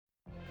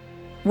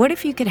What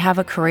if you could have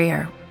a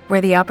career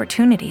where the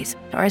opportunities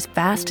are as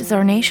vast as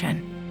our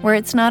nation, where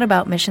it's not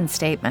about mission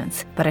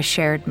statements, but a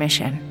shared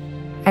mission?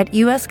 At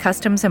U.S.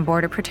 Customs and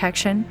Border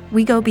Protection,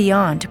 we go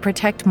beyond to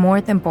protect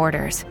more than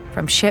borders.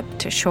 From ship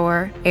to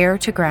shore, air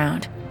to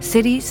ground,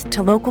 cities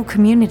to local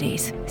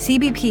communities,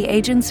 CBP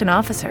agents and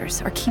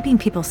officers are keeping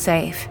people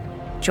safe.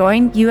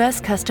 Join U.S.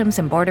 Customs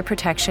and Border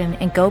Protection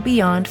and go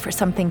beyond for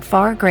something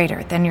far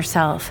greater than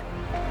yourself.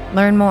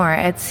 Learn more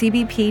at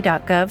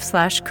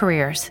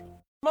cbp.gov/careers.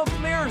 Smoke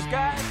and mirrors,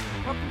 guys.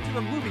 Welcome to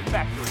the movie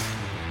factory.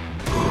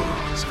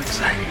 Ooh, so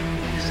exciting,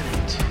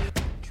 isn't it?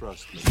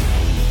 Trust me.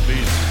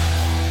 Please.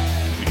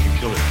 We can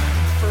kill it.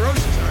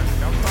 Ferocious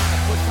earth. Don't try to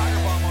put Tiger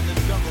Bomb on this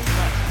jungle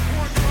cut.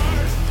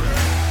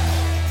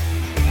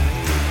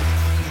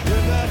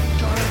 You're that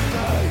kind of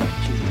guy.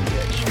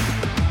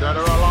 Dead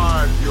or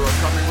alive, you are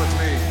coming with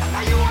me. Now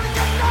you want to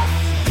get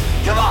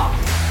nuts? Come on!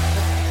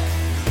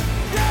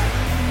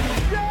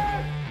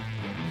 Yes!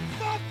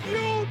 Fuck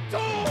you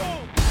too!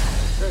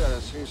 You're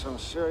gonna see some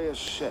serious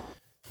shit.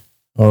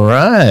 All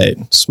right,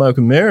 Smoke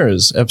and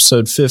Mirrors,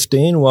 episode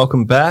 15.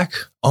 Welcome back,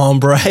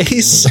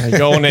 Embrace. How you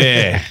going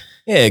there?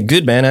 Yeah,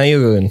 good, man. How you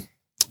doing?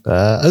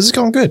 This is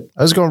going good.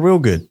 This is going real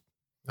good.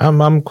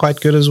 I'm quite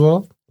good as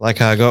well.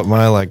 Like I got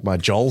my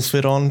Joel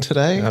fit on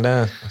today. I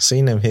know. I've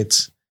seen them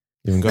hits.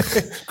 Even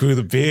grew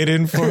the beard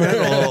in for it,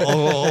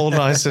 all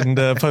nice and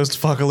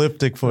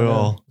post-apocalyptic for you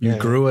all. You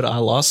grew it, I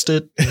lost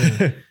it.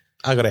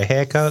 I got a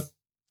haircut.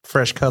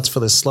 Fresh cuts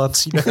for the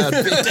sluts. You know how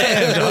to be.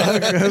 Damn,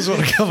 dog. I just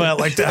want to come out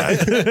like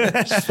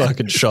that. Just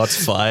fucking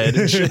shots fired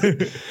and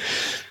shit.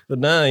 But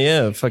no,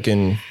 yeah,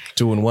 fucking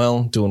doing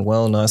well.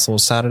 Nice little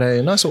Saturday.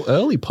 A nice little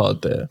early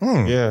pod there.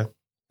 Yeah.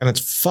 And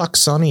it's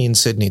sunny in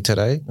Sydney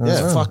today.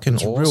 Yeah, fucking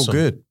it's awesome. real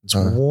good. It's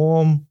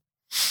warm.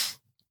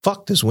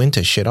 Fuck this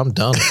winter shit. I'm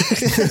done.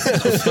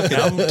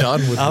 I'm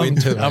done with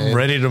winter, man. I'm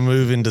ready to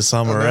move into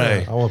summer,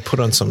 eh? I want to put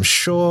on some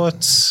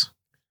shorts.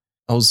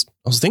 I was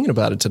thinking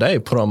about it today.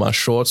 Put on my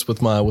shorts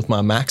with my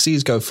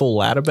maxis, go full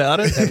lad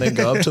about it, and then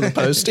go up to the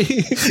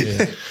postie.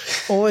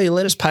 Oi,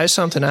 let us post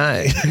something,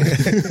 eh?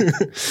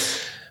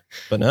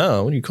 But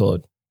no, what do you call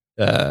it?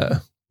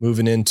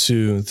 Moving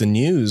into the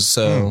news.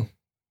 So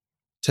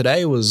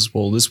today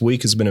this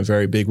week has been a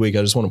very big week.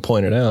 I just want to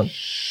point it out.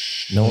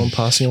 No one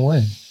passing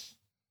away.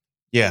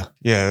 Yeah.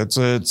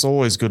 It's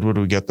always good when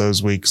we get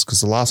those weeks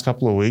because the last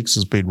couple of weeks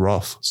has been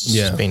rough.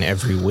 It's been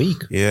every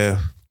week.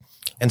 Yeah.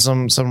 And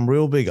some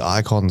real big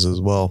icons as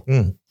well.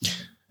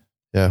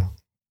 Yeah.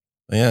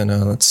 Yeah,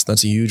 no,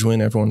 that's a huge win.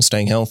 Everyone's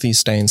staying healthy,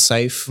 staying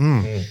safe,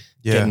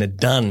 getting it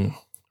done.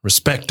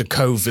 Respect to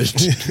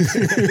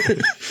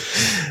COVID.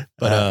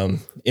 But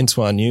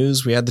into our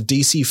news, we had the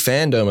DC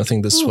fandom. I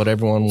think this is what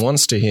everyone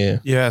wants to hear.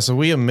 Yeah, so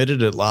we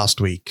omitted it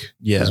last week.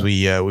 Yeah. Because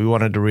we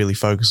wanted to really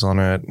focus on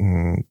it.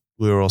 And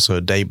we were also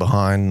a day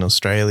behind in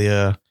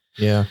Australia.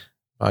 Yeah.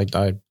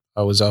 I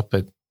was up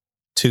at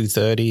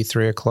 2:30,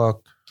 3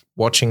 o'clock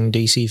watching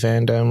DC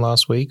fandom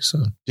last week.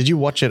 So did you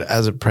watch it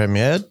as it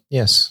premiered?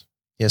 Yes,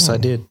 I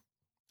did.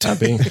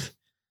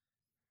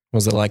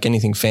 Was it like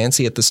anything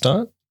fancy at the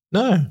start?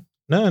 No,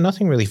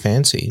 nothing really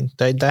fancy.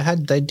 They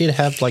did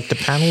have like the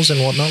panels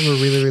and whatnot were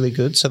really, really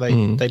good. So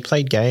they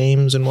played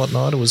games and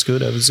whatnot. It was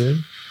good over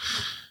Zoom.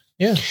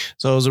 Yeah.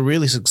 So it was a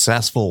really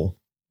successful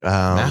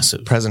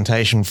massive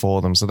presentation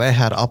for them. So they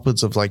had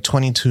upwards of like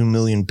 22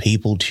 million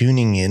people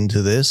tuning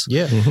into this.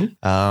 Yeah.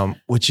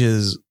 Which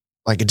is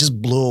like, it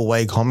just blew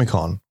away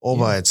Comic-Con all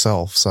by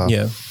itself. So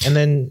yeah. And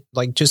then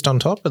like just on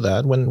top of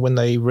that, when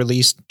they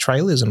released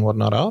trailers and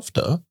whatnot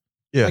after,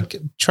 like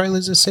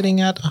trailers are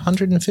sitting at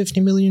 150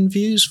 million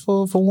views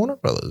for Warner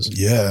Brothers.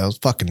 Yeah, it was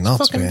fucking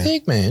nuts, fucking man.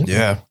 big, man.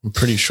 Yeah. I'm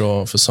pretty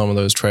sure for some of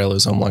those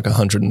trailers, I'm like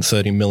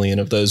 130 million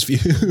of those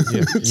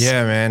views.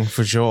 Yeah, man,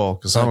 for sure.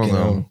 Because some of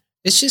them.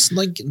 It's just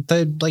like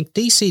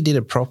DC did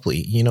it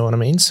properly, you know what I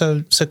mean?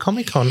 So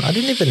Comic-Con, I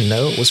didn't even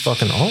know it was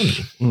fucking on.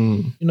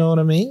 You know what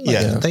I mean?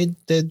 Like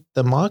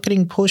the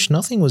marketing push,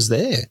 nothing was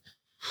there.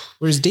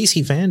 Whereas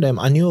DC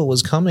fandom, I knew it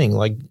was coming.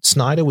 Like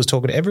Snyder was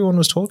talking, everyone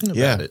was talking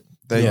about it.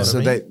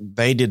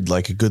 They did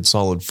like a good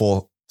solid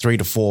 3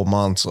 to 4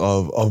 months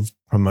of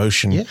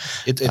promotion. Yeah,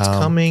 it's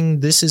coming.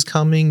 This is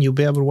coming. You'll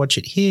be able to watch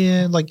it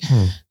here. Like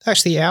they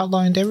actually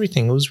outlined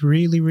everything. It was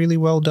really, really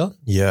well done.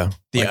 Yeah.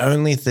 The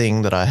only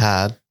thing that I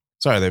had,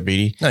 sorry there,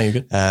 Beatty. No, you're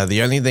good.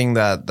 The only thing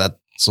that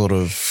sort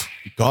of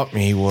got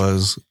me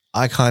was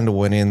I kind of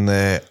went in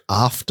there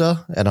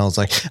after and I was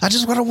like, I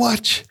just want to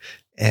watch.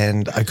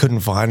 And I couldn't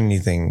find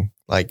anything.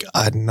 Like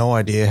I had no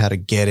idea how to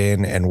get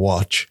in and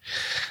watch.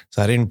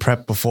 So I didn't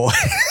prep before.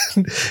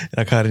 And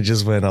I kind of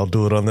just went, I'll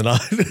do it on the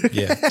night.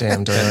 Yeah,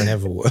 damn, that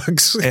never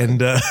works.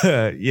 And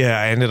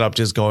I ended up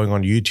just going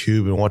on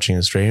YouTube and watching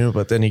a streamer,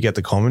 but then you get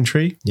the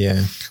commentary.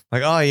 Yeah.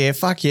 Like, oh yeah,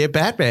 fuck yeah,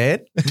 Batman.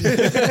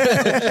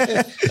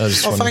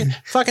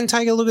 Fucking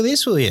take a look at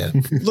this, will you?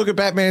 Look at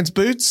Batman's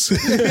boots.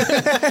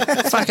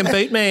 Fucking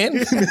boot,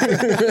 man.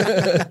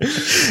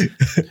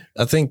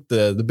 I think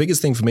the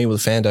biggest thing for me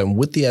with fandom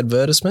with the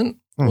advertisement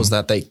was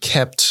that they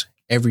kept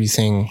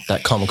everything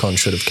that Comic-Con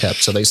should have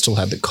kept. So they still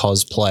had the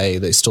cosplay,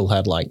 they still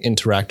had like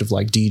interactive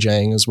like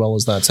DJing as well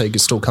as that, so you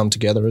could still come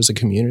together as a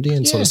community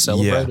and sort of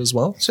celebrate as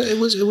well. So it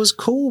was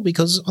cool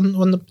because on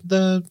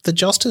the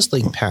Justice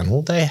League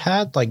panel, they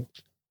had like,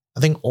 I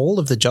think all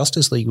of the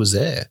Justice League was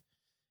there.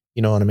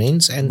 You know what I mean?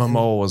 And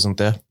Momoa wasn't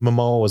there.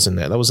 Momoa wasn't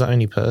there. That was the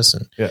only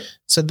person. Yeah.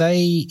 So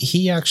they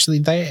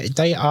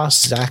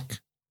asked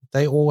Zach.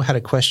 They all had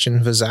a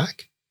question for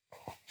Zach,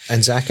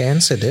 and Zach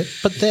answered it.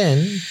 But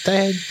then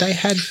they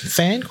had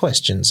fan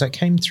questions that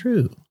came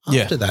through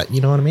after that. You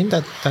know what I mean?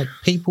 That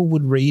people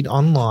would read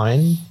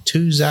online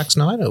to Zack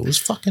Snyder. It was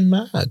fucking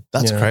mad.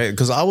 That's great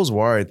because I was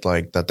worried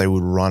like that they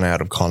would run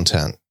out of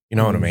content. You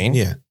know what I mean?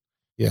 Yeah.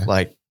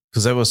 Like,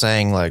 because they were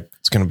saying like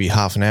it's going to be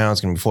half an hour, it's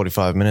going to be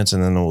 45 minutes,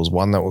 and then there was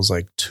one that was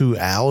like 2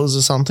 hours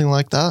or something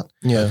like that.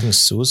 I think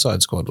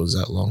Suicide Squad was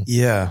that long.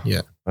 Yeah.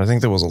 I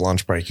think there was a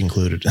lunch break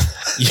included.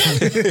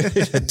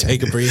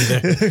 Take a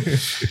breather. Can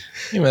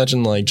you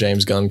imagine like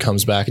James Gunn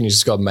comes back and he's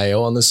just got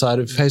mayo on the side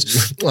of his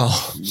face?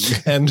 Oh,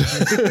 and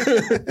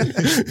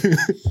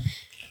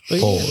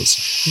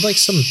pause. Like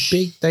some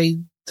big, they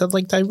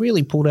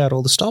really pulled out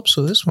all the stops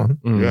for this one.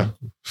 Yeah.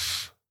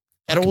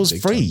 And it was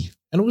free.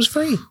 And it was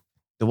free.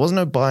 There was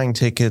no buying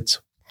tickets.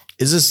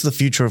 Is this the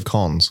future of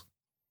cons?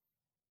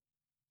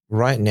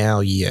 Right now,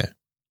 yeah.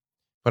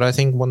 But I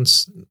think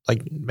once,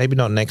 like maybe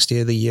not next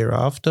year, the year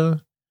after,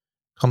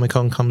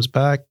 Comic-Con comes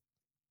back,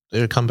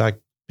 it'll come back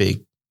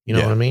big. You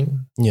know what I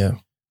mean? Yeah.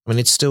 I mean,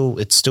 it's still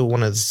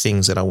one of the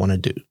things that I want to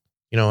do.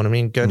 You know what I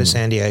mean? Go to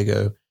San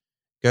Diego,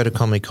 go to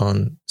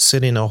Comic-Con,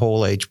 sit in a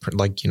Hall H,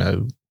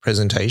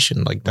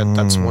 presentation. Like that.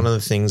 That's one of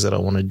the things that I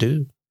want to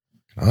do.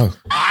 Oh.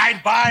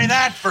 I'd buy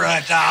that for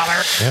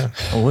 $1. Yeah.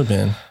 I would,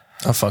 man.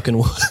 I fucking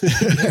would.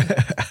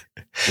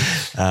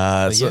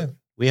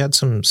 We had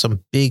some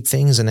big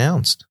things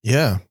announced.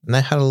 Yeah. And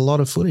they had a lot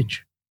of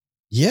footage.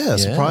 Yeah,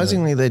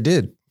 surprisingly they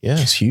did. Yeah.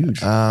 It's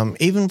huge.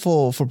 Even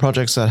for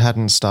projects that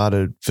hadn't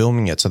started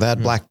filming yet. So they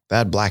had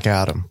Black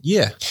Adam.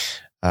 Yeah.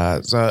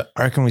 So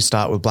I reckon we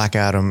start with Black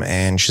Adam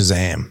and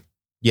Shazam.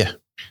 Yeah.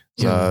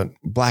 So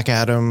Black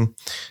Adam,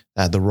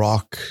 The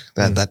Rock,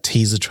 that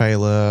teaser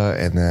trailer,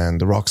 and then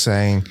The Rock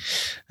saying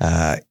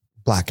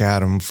Black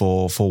Adam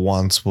for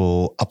once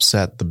will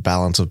upset the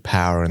balance of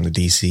power in the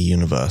DC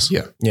universe.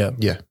 Yeah.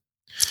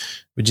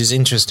 Which is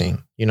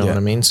interesting. You know what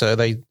I mean? So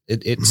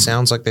it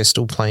sounds like they're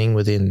still playing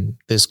within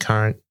this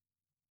current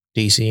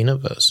DC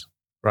universe,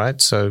 right?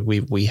 So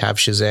we have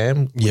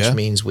Shazam, which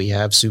means we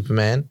have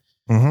Superman,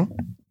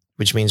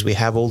 which means we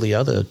have all the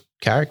other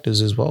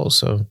characters as well.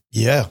 So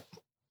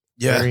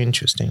very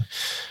interesting.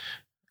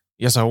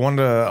 Yes, I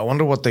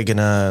wonder what they're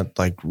gonna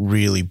like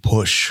really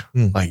push.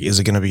 Like, is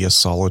it gonna be a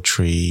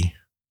solitary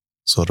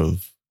sort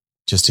of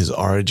just his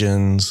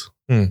origins?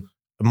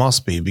 It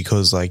must be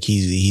because like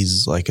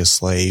he's like a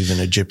slave in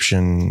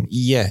Egyptian.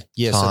 Yeah.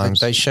 times.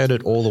 So they showed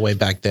it all the way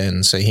back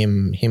then. So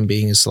him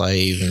being a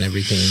slave and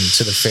everything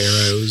to the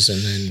pharaohs,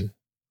 and then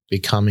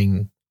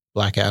becoming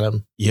Black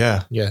Adam.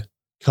 Yeah,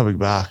 coming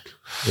back.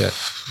 Yeah,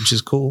 which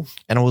is cool.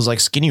 And it was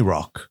like Skinny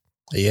Rock.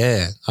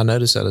 Yeah, I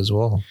noticed that as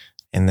well.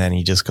 And then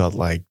he just got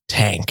like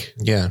Tank.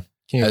 Yeah,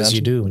 Can as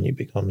you do when you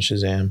become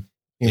Shazam.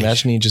 Can you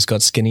imagine he just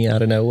got skinny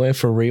out of nowhere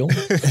for real? He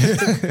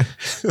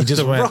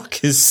just went.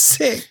 Rock is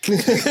sick.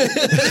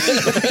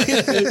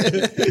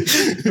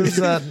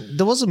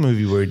 There was a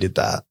movie where he did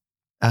that.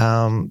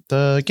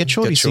 The Get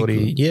Shorty. sequel.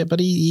 Yeah, but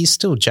he's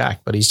still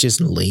jacked, but he's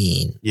just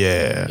lean.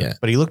 Yeah,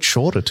 but he looked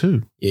shorter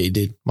too. Yeah, he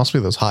did. Must be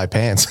those high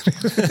pants. I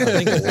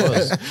think it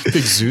was.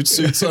 Big zoot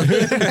suits on.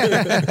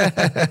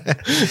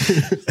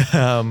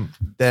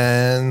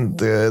 Then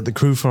the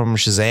crew from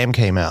Shazam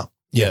came out.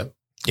 Yeah.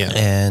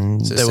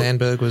 And So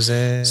Sandberg was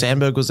there.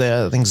 Sandberg was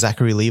there. I think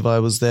Zachary Levi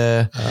was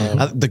there.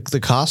 The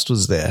cast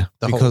was there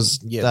because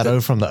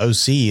from the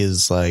OC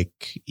is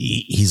like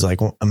he's like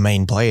a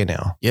main player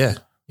now. Yeah,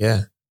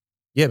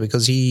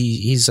 because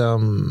he's Eddie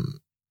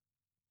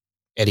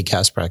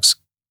Kaspark's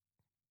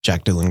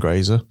Jack Dylan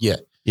Grazer. Yeah.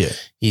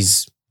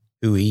 He's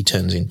who he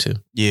turns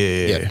into.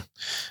 Yeah.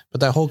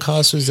 But that whole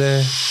cast was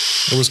there.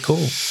 It was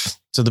cool.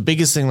 So the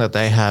biggest thing that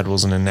they had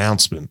was an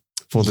announcement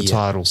for the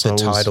title. So the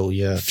it was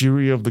title,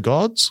 Fury of the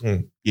Gods.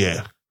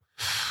 Yeah.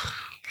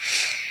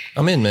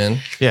 I'm in, man.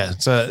 Yeah.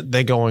 So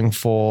they're going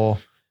for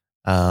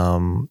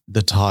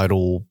the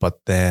title, but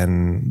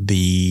then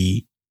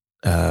the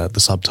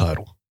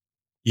subtitle.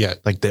 Yeah.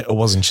 Like it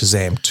wasn't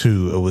Shazam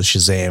 2, it was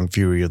Shazam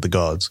Fury of the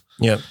Gods.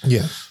 Yep.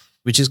 Yeah.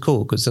 Which is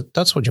cool because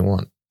that's what you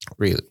want,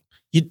 really.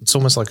 It's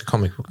almost like a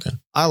comic book then.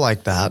 I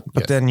like that.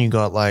 But then you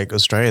got like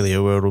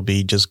Australia where it'll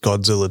be just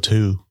Godzilla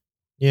 2.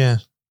 Yeah.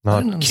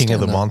 Not King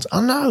of the Monsters.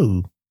 Oh,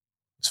 no.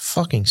 It's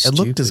fucking stupid.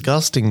 It looked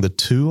disgusting, the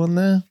 2 on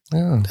there.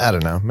 Yeah. I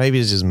don't know. Maybe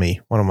it's just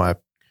me. One of my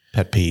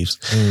pet peeves.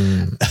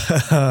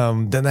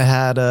 Then they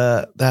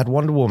had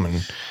Wonder Woman.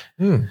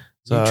 New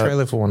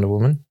trailer for Wonder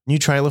Woman. New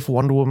trailer for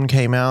Wonder Woman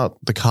came out.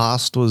 The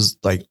cast was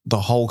like the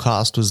whole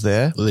cast was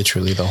there.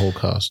 Literally the whole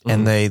cast.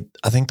 And I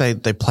think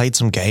they played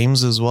some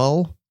games as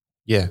well.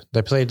 Yeah.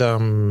 They played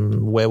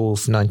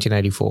Werewolf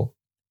 1984,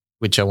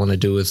 which I want to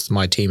do with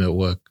my team at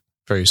work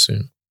very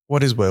soon.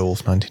 What is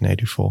Werewolf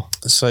 1984?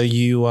 So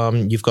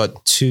you've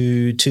got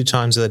two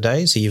times of the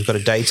day. So you've got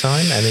a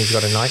daytime and then you've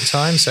got a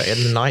nighttime. So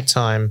in the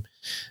nighttime,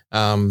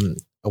 a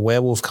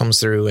werewolf comes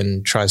through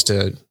and tries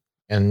to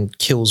and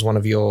kills one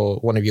of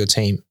your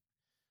team.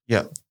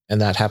 Yeah.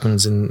 And that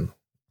happens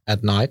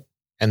at night.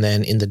 And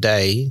then in the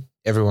day,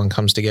 everyone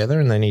comes together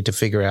and they need to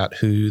figure out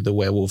who the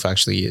werewolf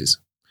actually is.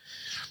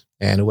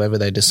 And whoever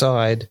they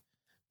decide,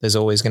 there's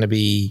always going to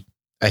be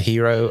a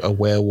hero, a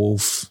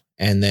werewolf,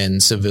 and then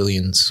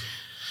civilians.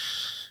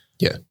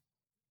 Yeah.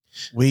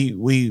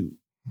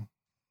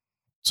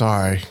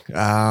 Sorry.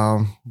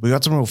 We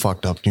got some real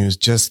fucked up news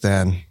just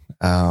then.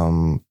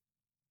 And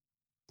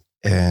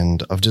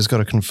I've just got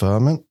to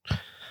confirm it.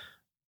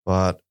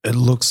 But it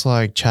looks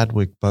like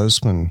Chadwick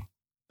Boseman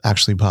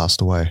actually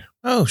passed away.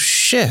 Oh,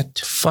 shit.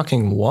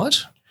 Fucking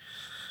what?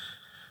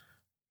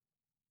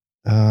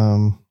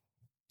 Yeah,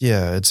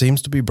 it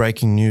seems to be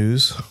breaking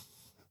news.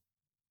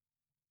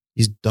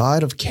 He's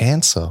died of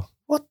cancer.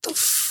 What the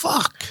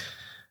fuck?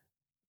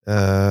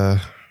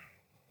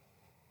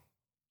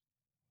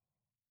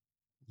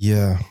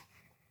 Yeah.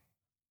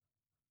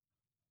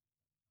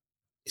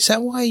 Is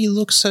that why you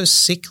look so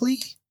sickly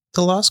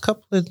the last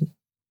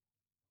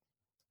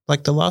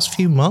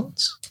few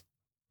months?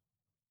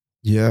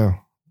 Yeah.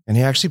 And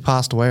he actually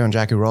passed away on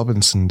Jackie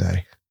Robinson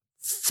Day.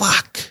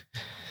 Fuck.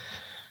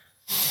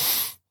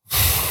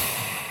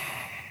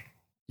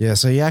 Yeah,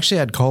 so he actually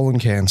had colon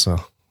cancer.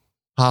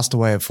 Passed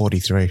away at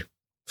 43.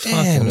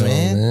 Damn, Fucking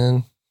hell,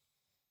 man.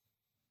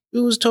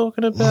 We were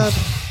talking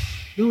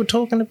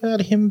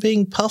about him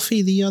being puffy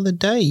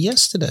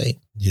yesterday.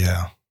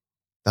 Yeah.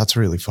 That's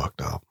really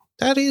fucked up.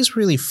 That is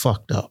really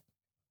fucked up.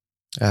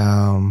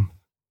 Damn.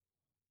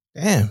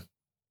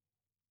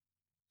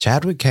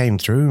 Chadwick came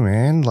through,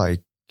 man.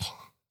 Like,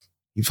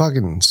 he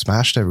fucking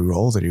smashed every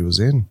role that he was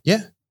in.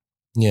 Yeah.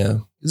 Yeah.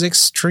 He's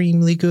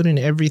extremely good in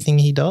everything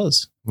he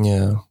does.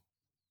 Yeah.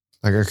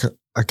 Like,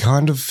 I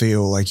kind of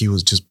feel like he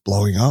was just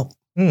blowing up.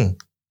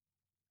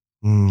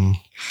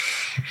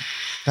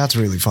 That's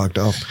really fucked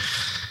up.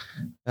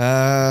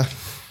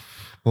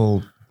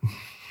 Well,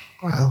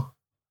 Wow.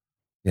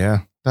 yeah,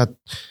 that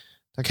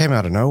came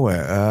out of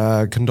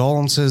nowhere.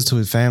 Condolences to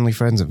his family,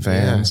 friends, and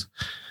fans.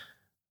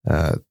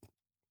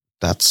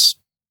 That's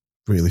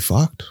really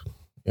fucked.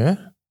 Yeah.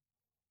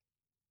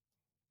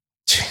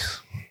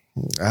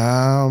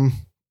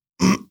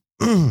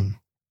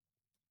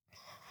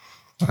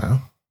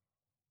 Wow.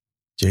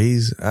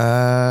 Jeez.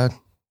 I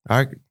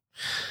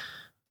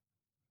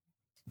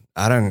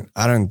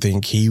don't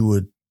think he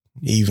would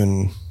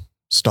even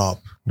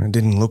stop. It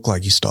didn't look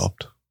like he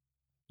stopped.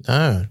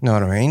 No. Know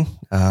what I mean?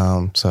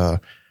 So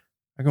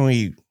how can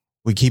we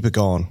keep it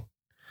going?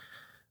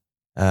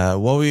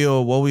 What were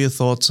your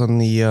thoughts on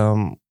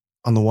the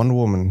Wonder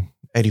Woman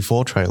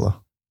 84 trailer?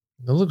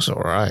 It looks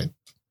all right.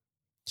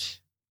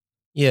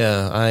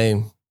 Yeah,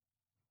 I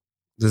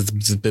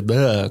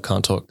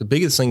can't talk. The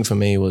biggest thing for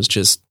me was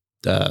just,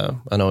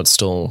 I know it's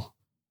still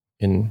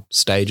in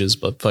stages,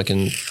 but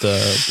fucking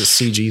the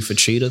CG for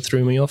Cheetah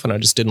threw me off, and I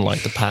just didn't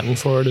like the pattern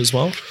for it as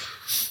well.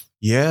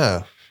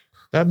 Yeah.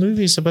 That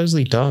movie is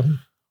supposedly done.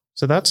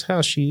 So that's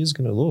how she is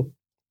going to look.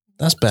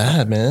 That's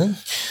bad, man.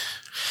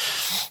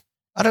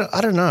 I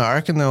don't know. I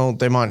reckon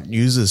they might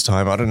use this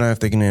time. I don't know if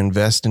they're going to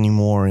invest any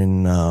more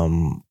in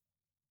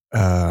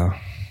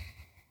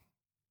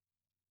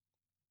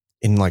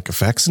like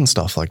effects and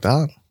stuff like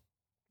that.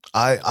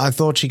 I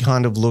thought she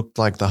kind of looked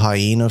like the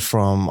hyena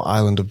from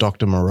Island of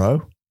Dr.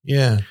 Moreau.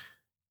 Yeah.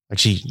 Like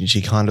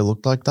she kind of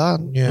looked like that.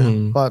 Yeah.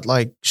 But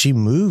like she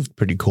moved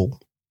pretty cool.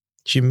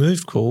 She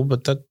moved cool,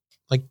 but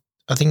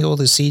I think all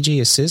the CG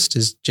assist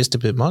is just a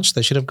bit much.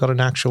 They should have got an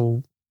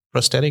actual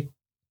prosthetic.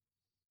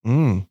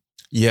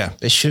 Yeah.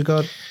 They should have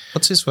got,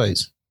 what's his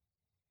face?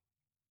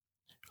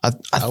 I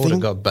would have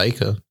think got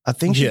Baker. I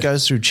think she Yeah.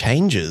 goes through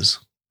changes,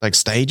 like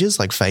stages,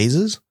 like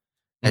phases,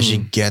 as she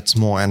gets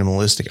more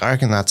animalistic. I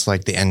reckon that's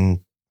like the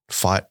end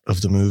fight of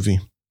the movie.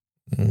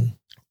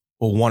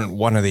 Or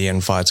one of the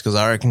end fights, because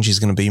I reckon she's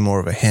going to be more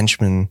of a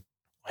henchwoman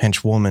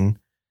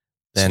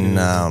than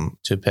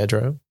To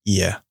Pedro.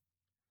 yeah.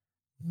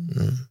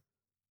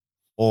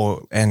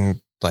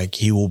 And like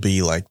he will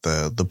be like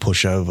the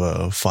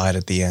pushover fight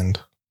at the end,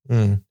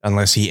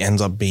 unless he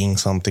ends up being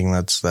something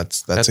that's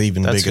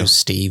even That's bigger. who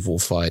Steve will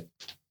fight.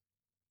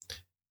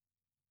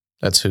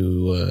 That's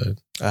who.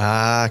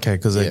 Okay,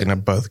 because they're Yeah. going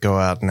to both go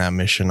out in that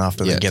mission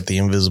after they Yeah. get the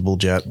invisible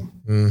jet.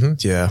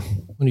 Yeah.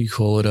 What do you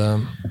call it?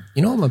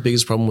 You know what my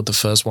biggest problem with the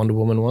first Wonder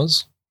Woman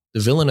was? The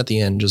villain at the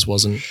end just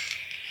wasn't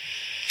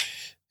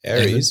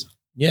Ares.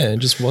 Yeah, it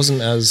just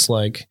wasn't as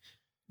like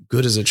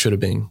good as it should have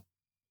been.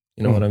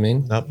 You know what I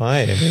mean? Not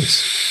my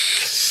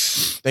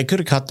enemies. They could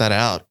have cut that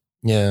out.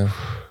 Yeah.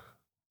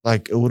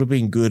 Like it would have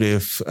been good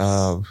if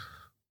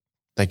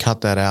they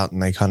cut that out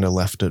and they kind of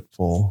left it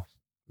for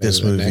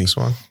this Maybe the movie. next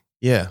one.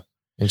 Yeah.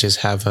 And just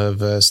have her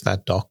verse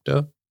that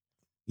doctor.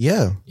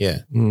 Yeah. Yeah.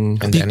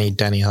 Mm. And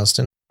Danny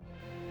Huston.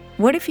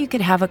 What if you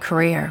could have a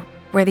career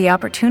where the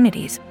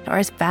opportunities are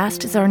as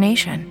vast as our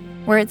nation,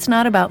 where it's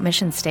not about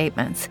mission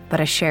statements, but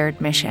a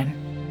shared mission?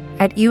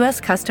 At U.S.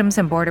 Customs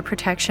and Border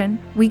Protection,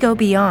 we go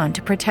beyond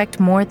to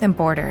protect more than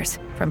borders.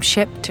 From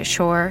ship to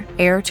shore,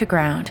 air to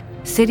ground,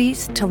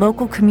 cities to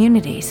local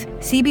communities,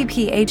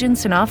 CBP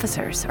agents and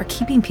officers are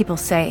keeping people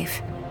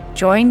safe.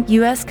 Join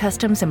U.S.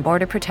 Customs and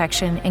Border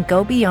Protection and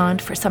go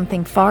beyond for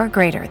something far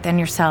greater than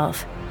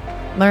yourself.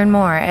 Learn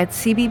more at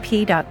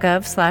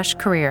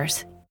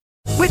cbp.gov/careers.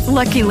 With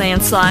Lucky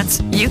Land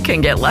Slots, you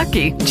can get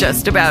lucky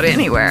just about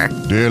anywhere.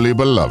 Dearly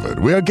beloved,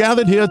 we are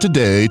gathered here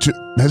today to...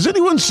 Has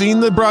anyone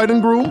seen the bride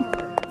and groom?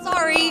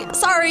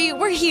 Sorry,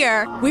 we're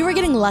here. We were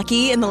getting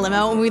lucky in the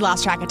limo and we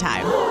lost track of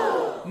time.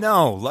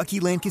 No, Lucky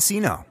Land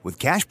Casino, with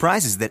cash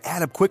prizes that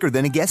add up quicker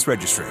than a guest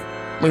registry.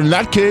 In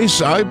that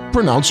case, I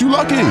pronounce you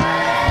lucky.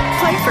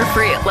 Play for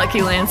free at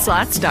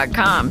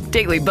LuckyLandSlots.com.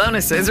 Daily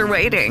bonuses are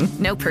waiting.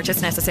 No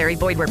purchase necessary.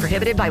 Void where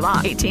prohibited by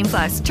law.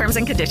 18+. Terms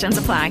and conditions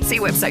apply. See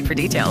website for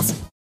details.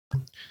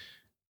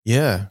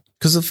 Yeah,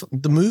 because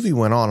the movie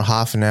went on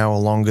half an hour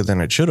longer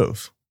than it should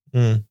have.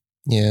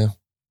 Yeah.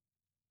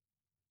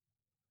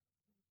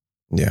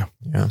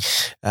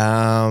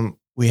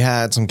 We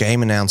had some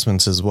game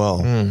announcements as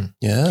well.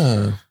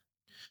 Yeah.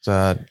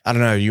 So I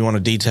don't know. You want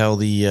to detail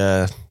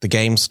the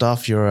game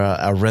stuff? You're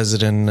a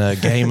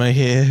resident gamer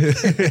here.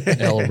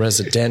 El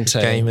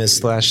Residente.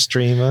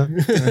 Gamer/streamer.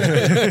 What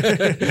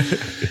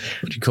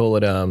do you call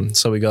it?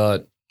 So we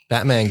got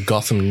Batman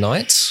Gotham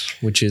Knights,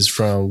 which is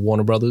from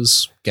Warner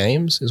Brothers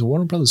Games. Is it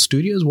Warner Brothers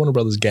Studios? Warner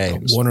Brothers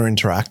Games. Warner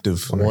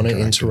Interactive. Warner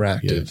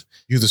Interactive. Yeah.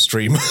 You're the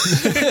streamer.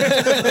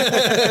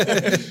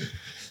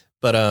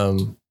 But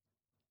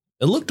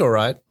it looked all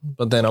right,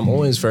 but then I'm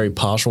always very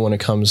partial when it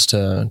comes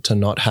to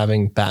not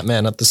having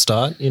Batman at the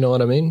start. You know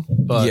what I mean?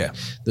 But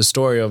the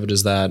story of it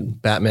is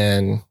that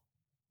Batman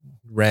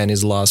ran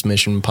his last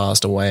mission,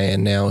 passed away,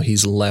 and now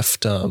he's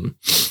left,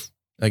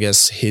 I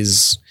guess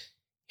he's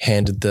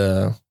handed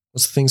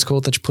what's the things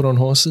called that you put on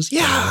horses?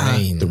 Yeah.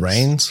 The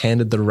reins.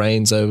 Handed the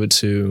reins over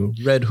to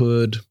Red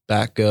Hood,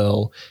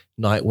 Batgirl,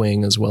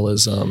 Nightwing, as well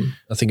as I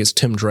think it's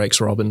Tim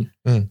Drake's Robin.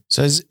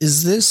 So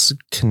is this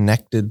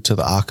connected to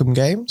the Arkham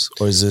games,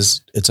 or is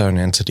this its own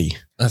entity?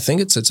 I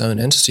think it's its own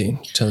entity,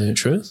 to tell you the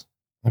truth.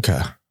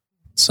 Okay.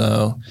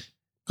 So,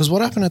 because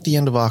what happened at the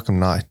end of Arkham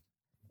Knight?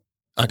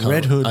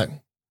 Red Hood.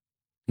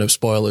 No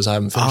spoilers. I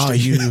haven't finished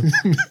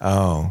it.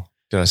 Oh,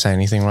 did I say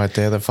anything right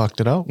there that fucked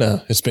it up?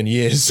 No, it's been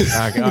years.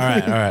 Okay, all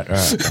right.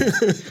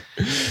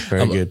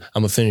 Very good.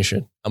 I'm gonna finish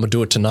it. I'm gonna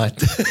do it tonight.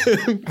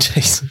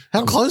 Jeez.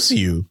 How close are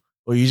you?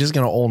 Or are you just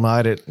going to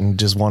all-night it and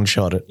just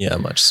one-shot it? Yeah, I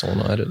might just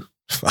all-night it.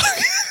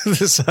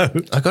 So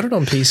I got it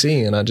on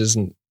PC and I just,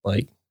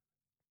 I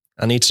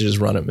need to just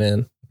run it,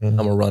 man. I'm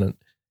going to run it.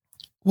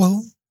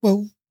 Whoa.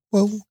 All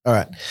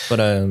right. But,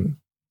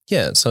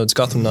 yeah, so it's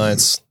Gotham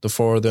Knights, the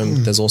four of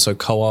them. There's also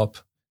co-op,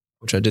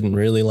 which I didn't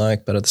really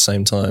like, but at the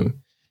same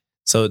time.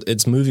 So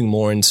it's moving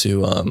more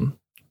into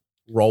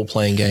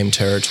role-playing game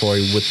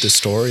territory with the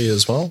story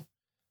as well.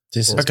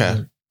 This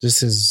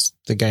is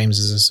the games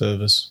as a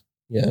service.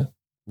 Yeah.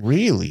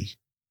 Really?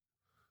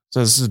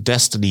 So this is a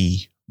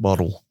Destiny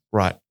model.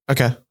 Right.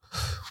 Okay.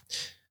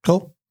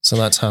 Cool. So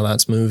that's how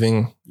that's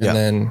moving. And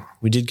then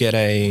we did get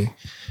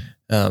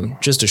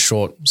just a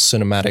short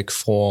cinematic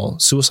for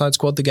Suicide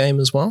Squad, the game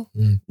as well.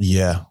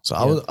 Yeah.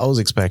 So I was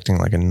expecting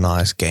like a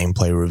nice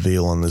gameplay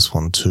reveal on this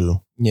one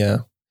too. Yeah.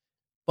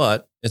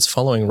 But it's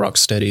following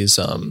Rocksteady's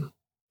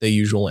their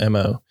usual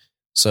MO.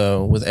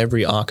 So with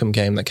every Arkham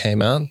game that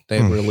came out,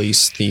 they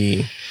released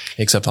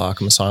except for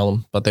Arkham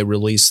Asylum, but they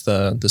released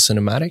the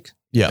cinematic.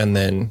 Yeah. And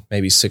then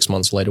maybe 6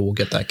 months later, we'll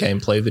get that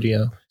gameplay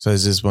video. So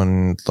is this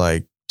when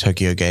like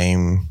Tokyo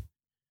Game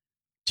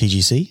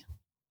TGC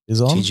is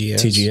on?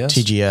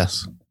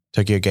 TGS.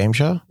 Tokyo Game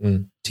Show?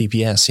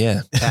 TPS,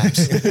 yeah.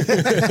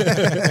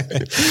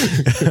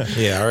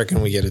 Yeah, I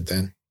reckon we get it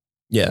then.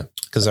 Yeah.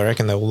 Because I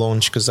reckon they'll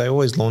launch, because they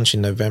always launch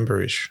in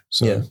November-ish.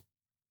 So,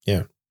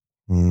 yeah.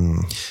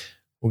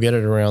 We'll get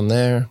it around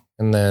there.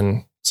 And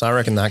then, so I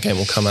reckon that game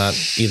will come out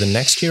either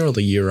next year or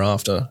the year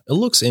after. It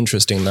looks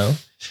interesting though.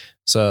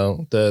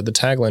 So the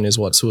tagline is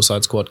what?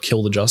 Suicide Squad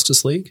Kill the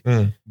Justice League?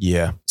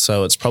 Yeah.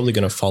 So it's probably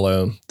going to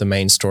follow the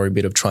main story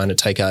bit of trying to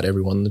take out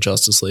everyone in the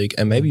Justice League.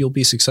 And maybe you'll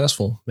be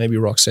successful. Maybe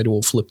Rocksteady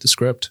will flip the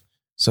script.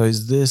 So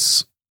is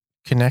this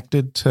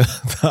connected to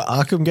the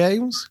Arkham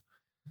games?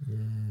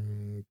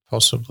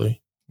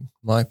 Possibly.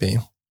 Might be.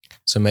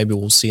 So maybe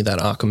we'll see that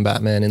Arkham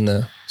Batman in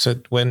the... So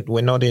we're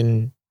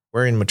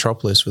in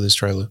Metropolis for this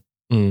trailer.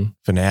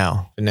 For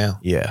now.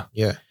 Yeah.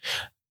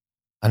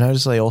 I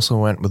noticed they also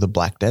went with a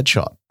Black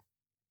Deadshot.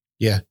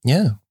 Yeah.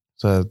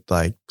 So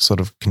like sort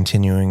of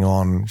continuing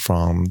on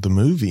from the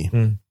movie,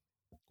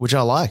 which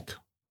I like.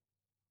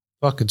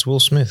 Fuck, it's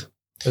Will Smith.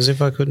 As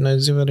if I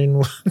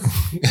didn't.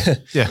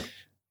 Yeah.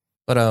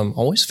 But I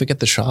always forget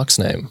the shark's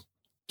name.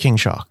 King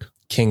Shark.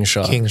 King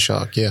Shark,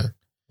 yeah.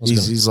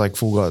 He's like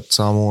full got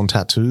Samoan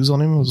tattoos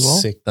on him as well.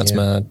 Sick. That's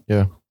mad.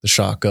 Yeah. The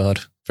Shark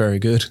God. Very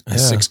good. Yeah.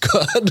 6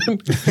 God.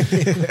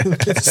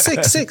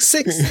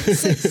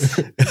 6.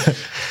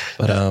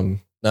 But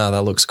Nah,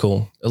 that looks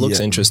cool. It looks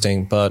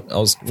interesting, but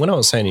when I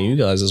was saying to you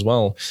guys as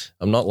well,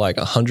 I'm not like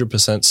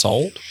 100%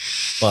 sold,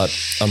 but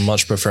I'm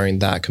much preferring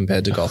that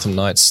compared to Gotham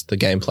Knights, the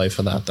gameplay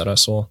for that I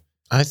saw.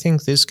 I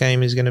think this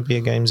game is going to be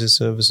a games as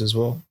service as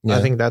well. Yeah.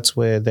 I think that's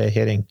where they're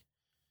heading.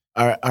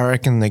 I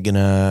reckon they're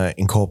gonna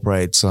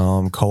incorporate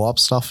some co-op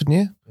stuff in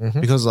here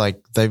because like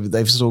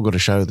they've still got to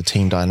show the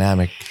team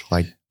dynamic,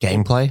 like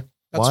gameplay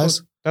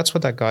wise. That's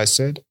what that guy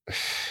said.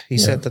 He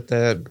said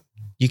that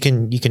you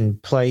can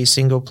play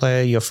single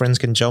player. Your friends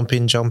can jump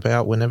in, jump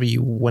out whenever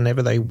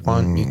they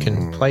want. You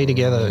can play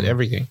together.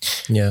 Everything.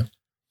 Yeah,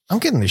 I'm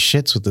getting the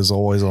shits with this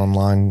always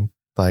online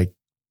like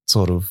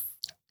sort of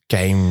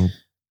game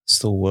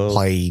still world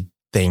play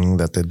thing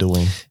that they're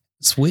doing.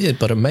 it's weird,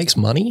 but it makes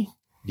money.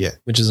 Yeah,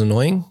 which is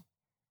annoying.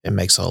 It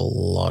makes a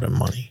lot of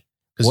money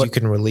because you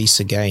can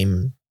release a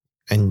game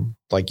and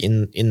like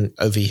in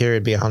over here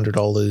it'd be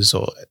 $100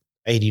 or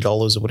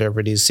 $80 or whatever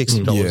it is,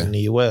 $60 in the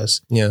US.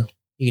 Yeah.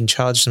 You can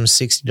charge them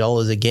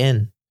 $60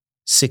 again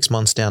 6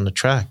 months down the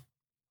track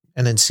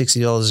and then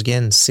 $60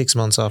 again 6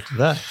 months after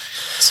that.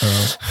 So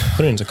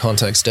put it into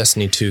context,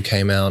 Destiny 2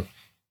 came out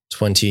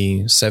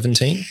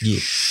 2017. Yeah.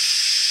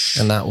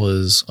 And that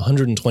was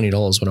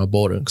 $120 when I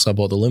bought it because I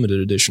bought the limited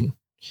edition.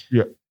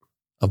 Yeah.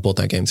 I've bought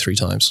that game 3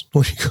 times.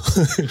 What do you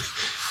call it?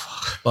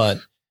 But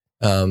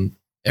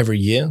every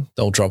year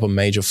they'll drop a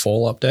major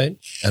fall update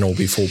and it'll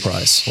be full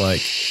price.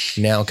 Like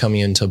now coming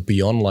into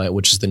Beyond Light,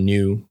 which is the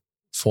new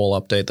fall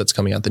update that's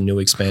coming out, the new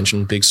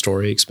expansion, big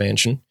story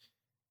expansion,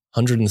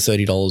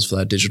 $130 for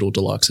that digital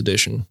deluxe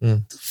edition.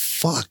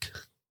 Fuck.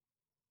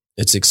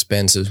 It's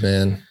expensive,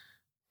 man.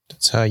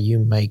 That's how you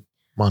make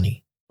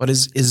money. But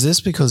is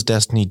this because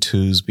Destiny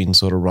 2's been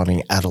sort of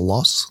running at a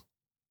loss?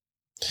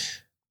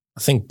 I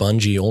think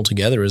Bungie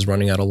altogether is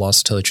running at a loss,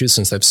 to tell the truth,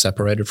 since they've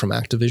separated from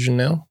Activision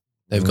now.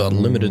 They've got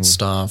limited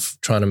staff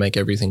trying to make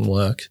everything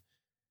work.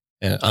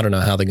 And I don't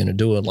know how they're going to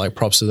do it. Like,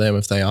 props to them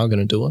if they are going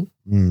to do it.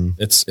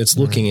 It's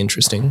looking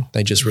interesting.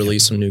 They just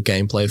released some new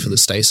gameplay for the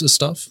stasis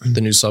stuff,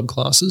 the new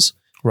subclasses.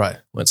 Right.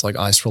 Where it's like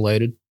ice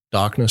related,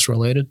 darkness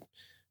related.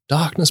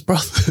 Darkness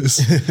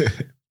Brothers.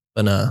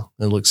 But no,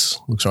 it looks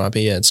right.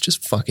 But yeah, it's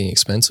just fucking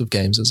expensive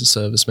games as a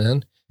service,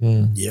 man.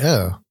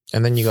 Yeah.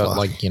 And then you got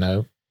like, you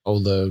know, all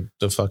the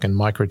fucking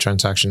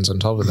microtransactions on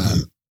top of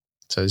that.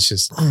 So it's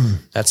just,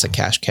 that's a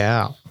cash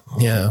cow.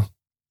 Yeah.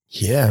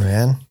 Yeah,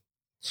 man.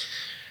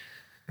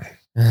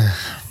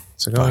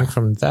 So going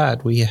from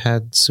that, we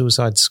had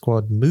Suicide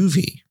Squad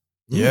movie.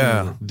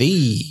 Yeah.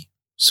 The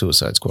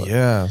Suicide Squad.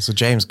 Yeah. So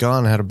James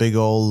Gunn had a big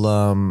old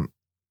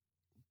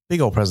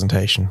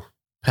presentation.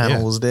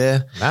 Panel was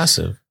there.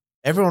 Massive.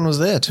 Everyone was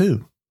there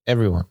too.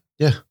 Everyone.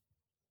 Yeah.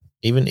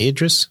 Even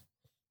Idris.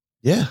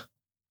 Yeah.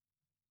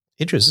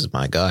 Idris is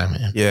my guy,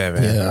 man. Yeah,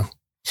 man. Yeah.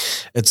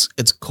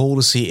 It's cool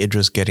to see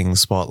Idris getting the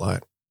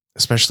spotlight,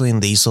 especially in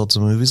these sorts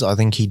of movies. I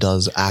think he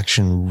does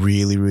action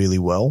really, really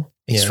well.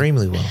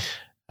 Extremely well.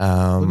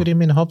 Look at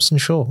him in Hobbs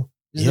and Shaw.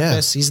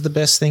 He's the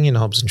best thing in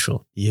Hobbs and Shaw.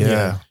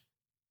 Yeah.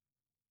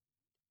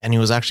 And he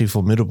was actually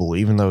formidable,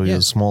 even though he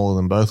was smaller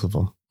than both of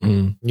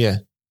them. Yeah.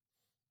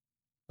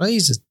 Well,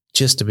 he's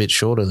just a bit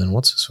shorter than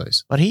what's his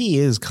face. But he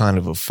is kind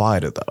of a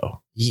fighter,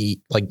 though.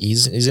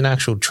 He's an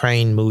actual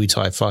trained Muay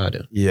Thai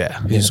fighter.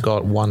 Yeah. He's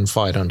got one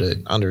fight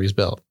under his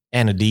belt.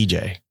 And a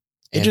DJ.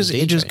 It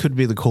just could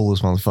be the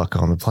coolest motherfucker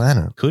on the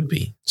planet. Could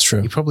be. It's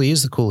true. He probably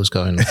is the coolest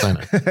guy on the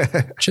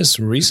planet. Just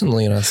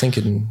recently, and I think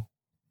in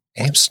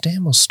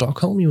Amsterdam or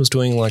Stockholm, he was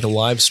doing like a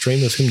live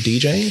stream of him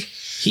DJing.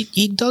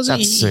 He does it.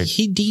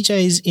 He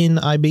DJs in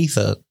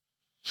Ibiza,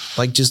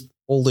 like just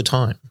all the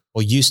time,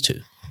 or used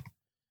to.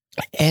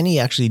 And he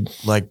actually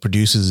like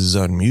produces his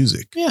own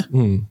music. Yeah.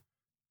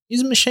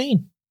 He's a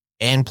machine.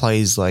 And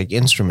plays like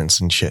instruments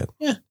and shit.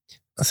 Yeah.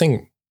 I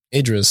think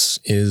Idris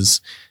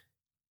is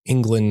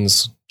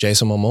England's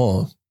Jason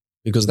Momoa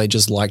because they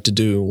just like to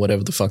do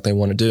whatever the fuck they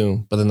want to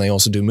do, but then they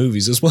also do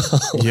movies as well.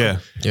 Yeah.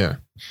 Yeah.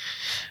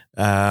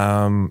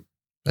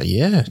 But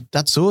yeah,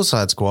 that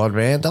Suicide Squad,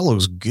 man, that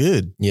looks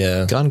good.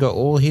 Yeah. Gunn got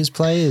all his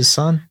players,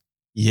 son.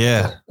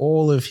 Yeah. Got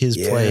all of his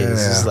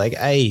players. It's like,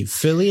 hey,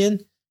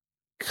 Fillion,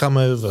 come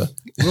over.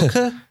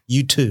 Rooker,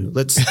 you too.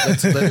 Let's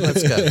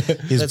go.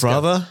 His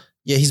brother?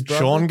 Yeah, his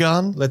brother. Sean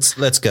Gunn?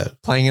 Let's go.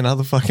 Playing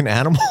another fucking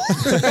animal.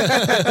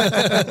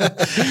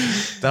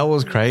 That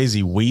was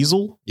crazy.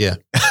 Weasel? Yeah.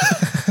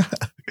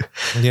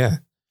 Yeah.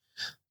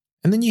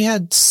 And then you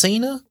had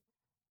Cena.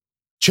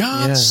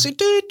 John Cena.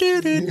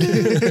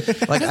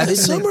 Like I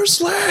didn't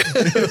SummerSlam.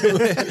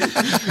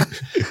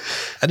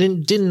 I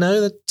didn't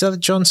know that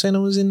John Cena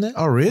was in there.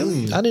 Oh,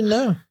 really? I didn't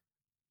know.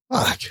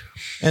 Fuck.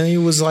 And he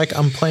was like,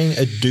 I'm playing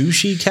a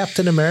douchey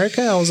Captain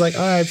America. I was like,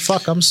 all right,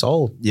 fuck, I'm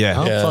sold. Yeah.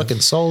 I'm fucking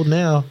sold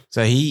now.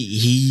 So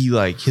he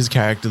like his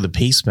character, the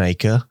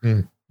Peacemaker,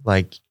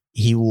 like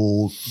he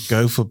will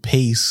go for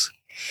peace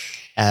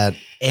at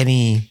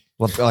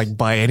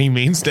by any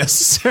means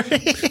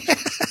necessary.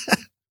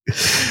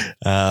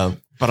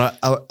 But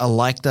I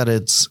like that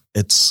it's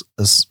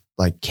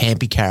like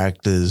campy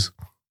characters,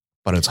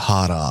 but it's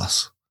hard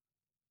ass.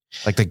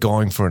 Like they're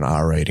going for an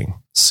R rating.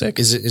 Sick.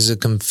 Is it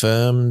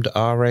confirmed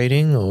R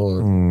rating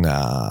or?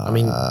 Nah. I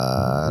mean,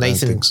 I don't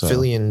Nathan think so.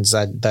 Fillion's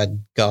that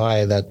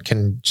guy that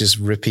can just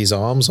rip his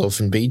arms off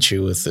and beat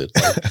you with it.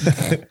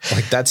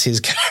 Like that's his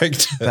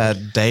character.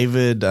 That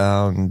David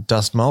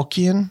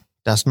Dastmalchian.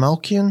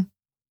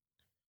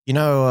 You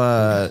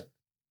know,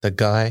 the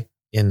guy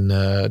in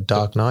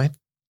Dark Knight.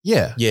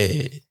 yeah.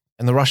 Yeah.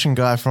 And the Russian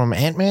guy from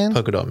Ant-Man.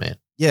 Polka Dot Man.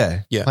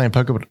 Yeah. Yeah. Playing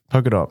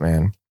Polka Dot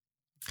Man.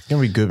 It's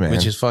going to be good, man.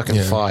 Which is fucking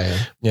Yeah.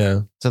 fire.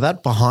 Yeah. So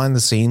that behind the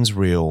scenes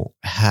reel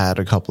had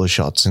a couple of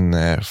shots in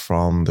there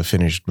from the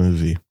finished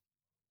movie.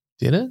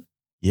 Did it?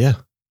 Yeah.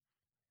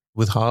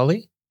 With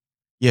Harley?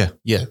 Yeah.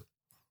 Yeah.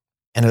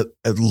 And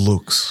it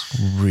looks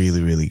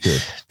really, really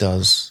good. It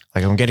does.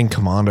 Like I'm getting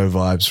Commando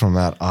vibes from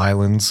that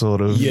island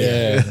sort of.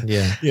 Yeah.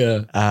 Yeah.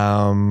 Yeah.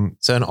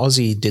 So an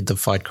Aussie did the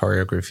fight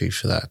choreography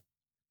for that.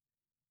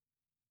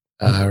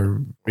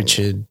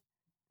 Richard,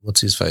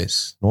 what's his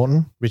face?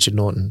 Norton? Richard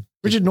Norton.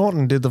 Richard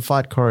Norton did the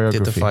fight choreography.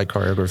 Did the fight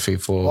choreography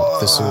for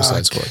the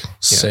Suicide Squad. Yeah.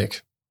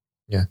 Sick.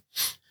 Yeah.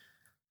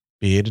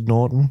 Bearded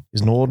Norton?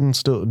 Is Norton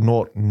still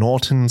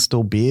Norton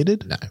still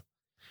bearded? No.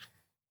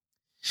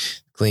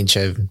 Clean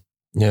shaven.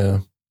 Yeah.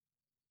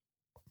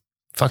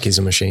 Fuck, he's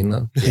a machine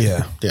though.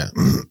 Yeah. Yeah.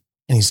 And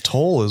he's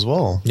tall as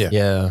well. Yeah.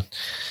 Yeah.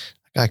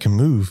 That guy can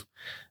move.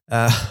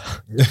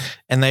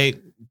 And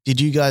did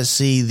you guys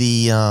see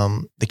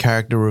the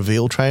character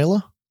reveal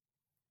trailer?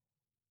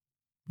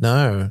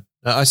 No.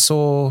 I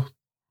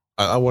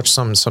watched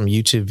some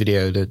YouTube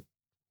video that,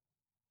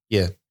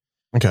 yeah,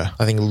 Okay.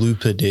 I think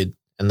Looper did,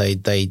 and they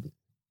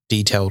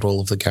detailed all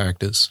of the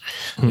characters.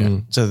 Hmm.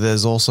 So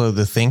there's also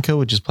the Thinker,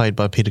 which is played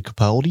by Peter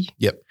Capaldi.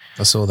 Yep.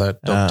 I saw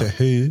that. Doctor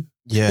Who.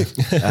 Yeah.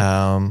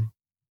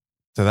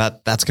 So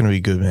that's going to be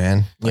good,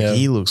 man. Like Yeah.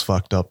 he looks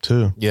fucked up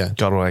too. Yeah.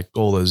 Got like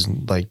all those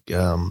like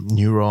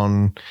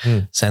neuron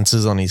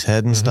sensors on his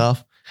head and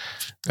stuff.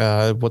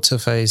 What's her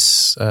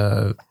face?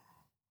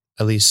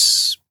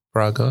 Elise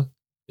Braga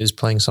is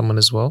playing someone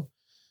as well.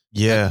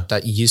 Yeah.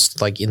 That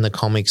used, like in the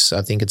comics,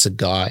 I think it's a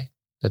guy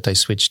that they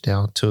switched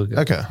out to.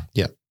 Okay.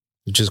 Yeah.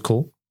 Which is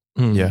cool.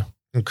 Yeah.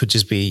 It could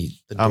just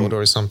be the daughter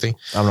or something.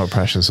 I'm not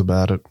precious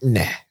about it.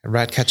 Nah.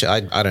 Ratcatcher,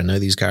 I don't know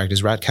these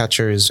characters.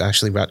 Ratcatcher is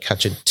actually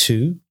Ratcatcher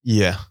 2.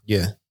 Yeah.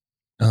 Yeah.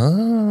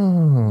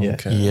 Oh. Yeah.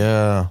 Okay.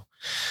 Yeah.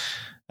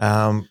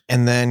 And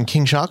then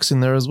King Shark's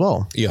in there as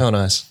well. Yeah. Oh,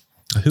 nice.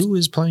 Who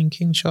is playing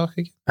King Shark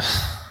again?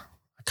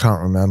 I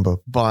can't remember,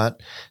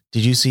 but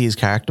did you see his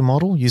character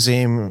model? You see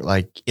him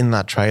like in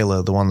that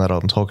trailer, the one that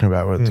I'm talking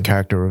about where the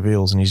character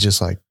reveals and he's just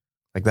like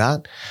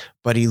that,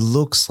 but he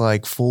looks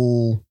like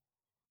full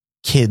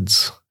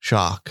kids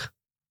shark.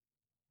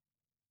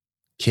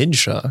 Kid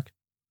shark.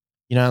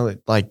 You know,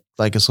 like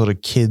a sort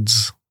of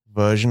kids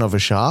version of a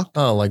shark.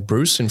 Oh, like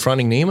Bruce in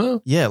Finding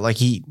Nemo? Yeah, like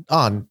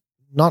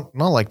not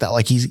like that.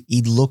 Like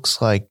he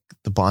looks like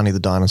the Barney the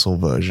Dinosaur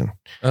version.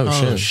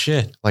 Oh,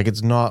 shit. Like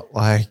it's not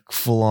like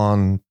full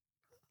on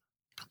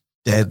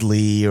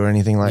deadly or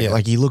anything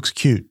like he looks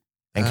cute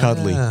and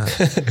cuddly.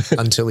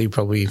 Until he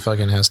probably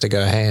fucking has to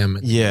go ham.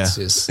 And Yeah. it's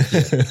just,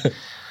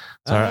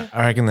 So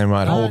I reckon they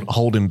might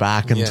hold him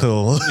back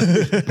until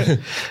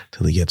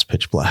till he gets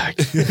pitch black.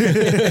 That's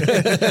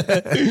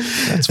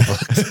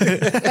fucked.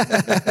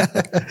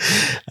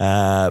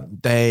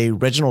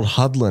 Reginald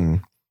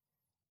Hudlin.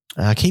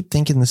 I keep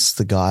thinking this is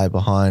the guy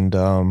behind.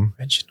 Reginald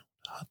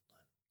Hudlin.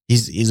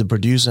 He's a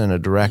producer and a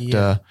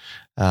director.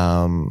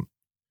 And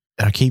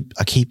I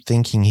keep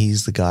thinking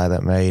he's the guy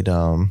that made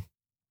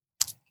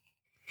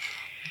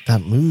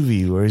that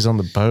movie where he's on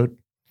the boat.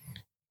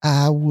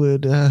 I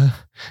would and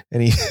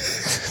he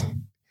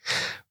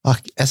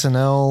fuck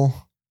SNL.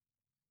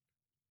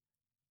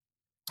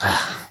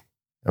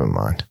 Never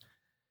mind.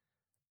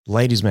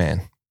 Ladies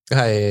Man.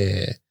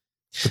 Yeah.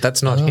 But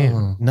that's not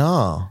him.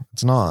 No,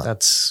 it's not.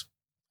 That's,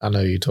 I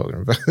know who you're talking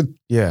about.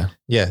 Yeah.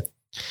 Yeah.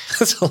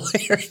 That's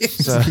hilarious.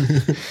 So-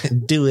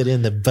 Do it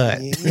in the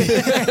butt.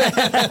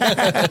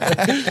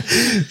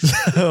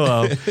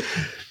 So,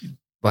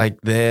 like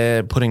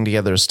they're putting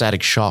together a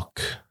Static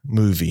Shock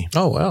movie.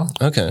 Oh, wow.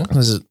 Okay.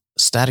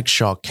 Static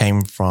Shock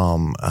came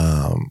from,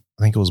 I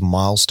think it was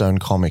Milestone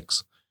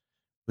Comics,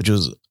 which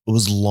was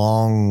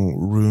long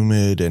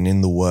rumored and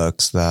in the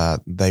works that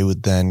they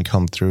would then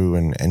come through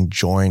and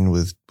join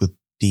with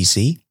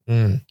DC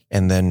and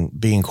then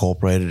be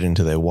incorporated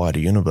into their wider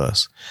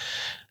universe.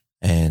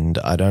 And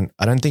I don't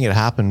think it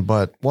happened,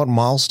 but what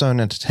Milestone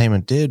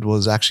Entertainment did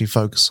was actually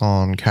focus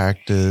on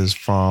characters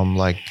from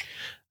like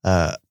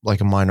a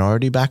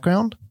minority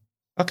background.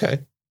 Okay.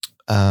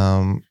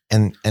 And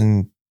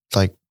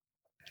like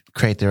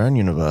create their own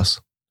universe.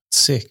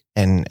 Sick.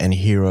 And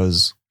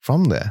heroes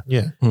from there.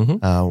 Yeah.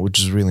 Which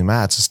is really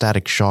mad. So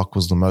Static Shock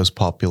was the most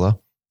popular.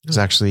 It's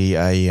actually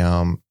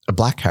a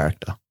black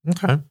character.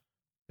 Okay.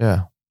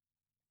 Yeah.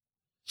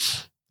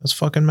 That's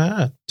fucking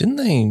mad. Didn't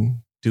they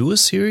do a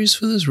series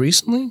for this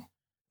recently?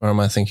 Or am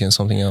I thinking of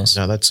something else?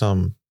 No, that's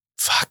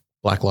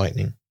Black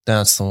Lightning.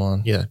 That's the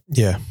one. Yeah.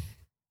 Yeah.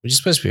 Which is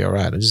supposed to be all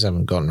right. I just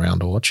haven't gotten around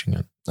to watching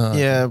it.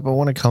 Yeah, but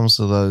when it comes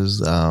to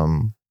those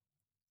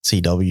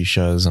CW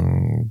shows,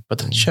 but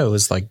that show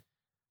is like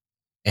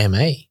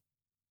MA.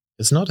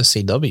 It's not a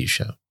CW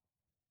show.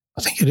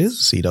 I think it is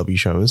a CW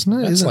show, isn't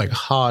it? It's like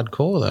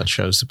hardcore, that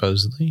show,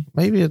 supposedly.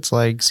 Maybe it's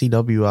like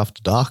CW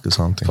After Dark or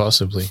something.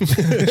 Possibly.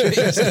 The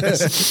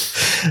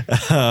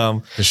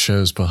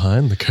show's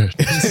behind the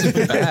curtain.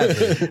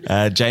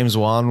 James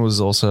Wan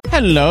was also...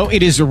 Hello,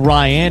 it is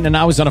Ryan, and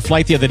I was on a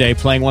flight the other day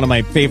playing one of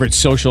my favorite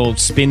social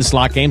spin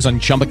slot games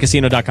on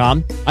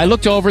ChumbaCasino.com. I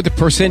looked over at the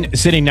person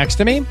sitting next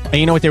to me, and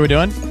you know what they were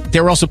doing?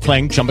 They were also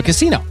playing Chumba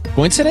Casino.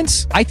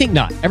 Coincidence? I think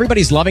not.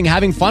 Everybody's loving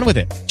having fun with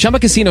it. Chumba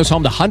Casino is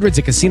home to hundreds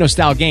of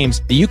casino-style games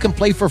that you can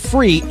play for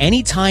free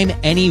anytime,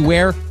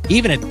 anywhere,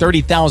 even at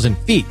 30,000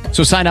 feet.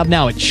 So sign up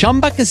now at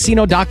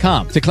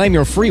ChumbaCasino.com to claim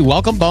your free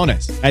welcome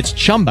bonus. That's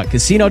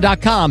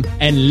ChumbaCasino.com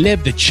and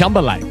live the Chumba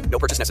life. No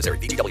purchase necessary.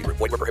 VGW. Void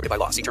where prohibited by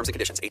law. See terms and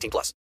conditions.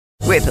 18+.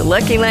 With the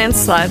Lucky Land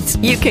Slots,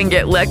 you can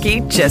get lucky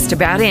just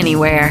about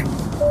anywhere.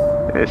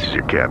 This is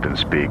your captain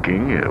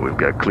speaking. We've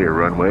got clear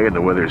runway and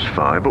the weather's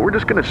fine, but we're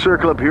just going to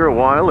circle up here a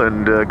while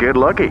and get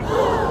lucky.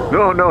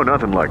 No,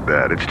 nothing like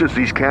that. It's just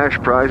these cash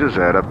prizes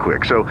add up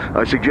quick. So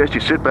I suggest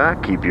you sit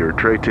back, keep your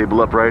tray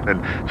table upright,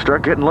 and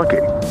start getting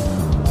lucky.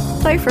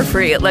 Play for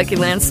free at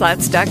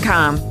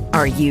LuckyLandSlots.com.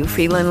 Are you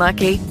feeling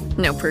lucky?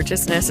 No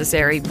purchase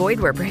necessary. Void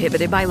where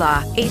prohibited by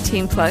law.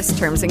 18+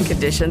 terms and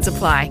conditions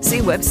apply. See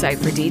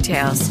website for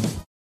details.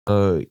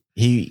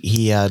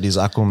 He had his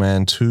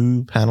Aquaman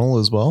 2 panel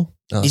as well.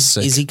 Oh,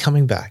 is he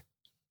coming back?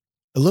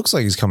 It looks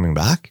like he's coming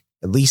back,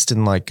 at least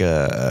in like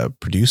a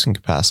producing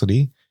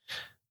capacity.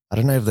 I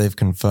don't know if they've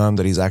confirmed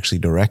that he's actually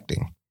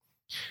directing.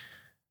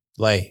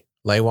 Lay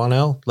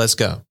 1L, let's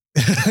go.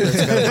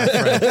 Let's go, my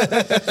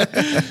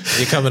friend.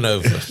 You're coming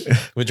over.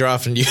 We're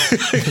drafting you.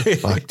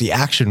 Fuck, the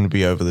action would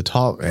be over the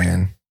top,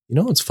 man. You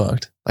know what's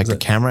fucked? Like the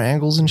camera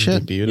angles and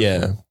shit. Beautiful.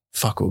 Yeah.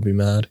 Fuck, we'll be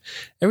mad.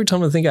 Every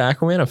time I think of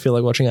Aquaman, I feel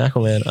like watching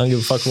Aquaman. I don't give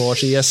a fuck if I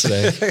watched it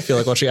yesterday. I feel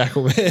like watching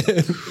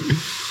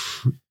Aquaman.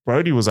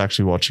 Brody was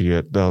actually watching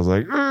it. I was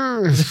like,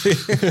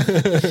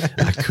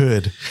 I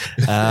could.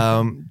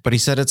 But he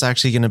said it's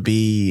actually going to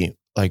be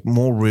like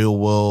more real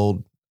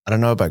world. I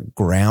don't know about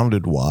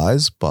grounded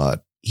wise,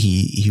 but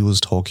he was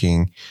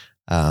talking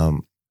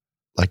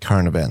like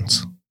current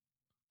events.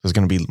 There's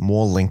going to be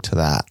more linked to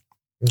that.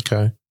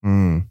 Okay.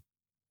 Mm.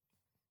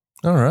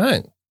 All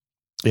right.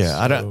 Yeah, so,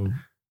 I don't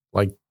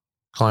like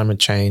climate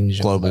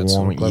change, global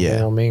warming,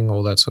 warming,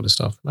 all that sort of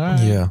stuff.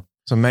 Right. Yeah.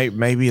 So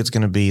maybe it's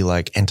going to be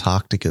like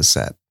Antarctica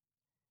set.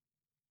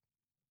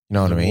 You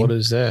know what I mean? What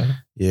is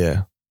there?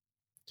 Yeah.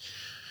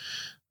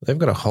 They've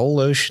got a whole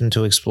ocean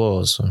to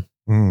explore, so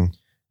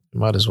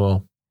might as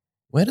well.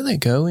 Where do they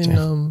go in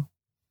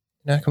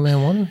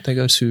Aquaman 1? They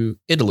go to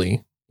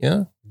Italy,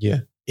 yeah?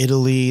 Yeah.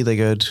 Italy, they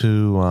go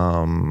to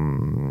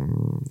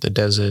the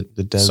desert,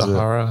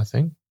 Sahara, I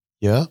think.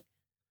 Yeah.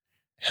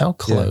 How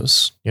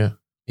close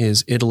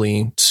is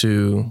Italy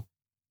to,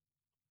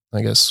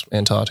 I guess,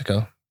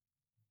 Antarctica?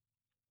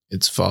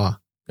 It's far.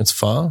 It's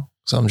far?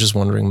 So I'm just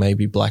wondering,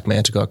 maybe Black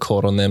Manta got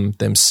caught on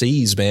them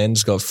seas, man.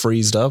 Just got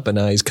freezed up, and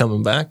now he's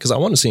coming back. Because I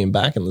want to see him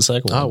back in the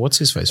second one. Oh, what's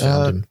his face?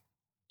 Found him.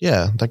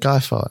 Yeah, that guy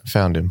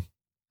found him.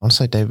 I want to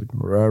say David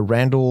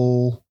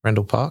Randall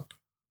Park,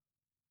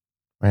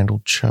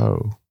 Randall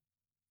Cho.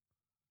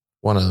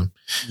 One of them.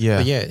 Yeah,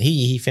 but yeah.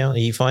 He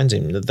finds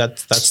him.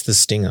 That's the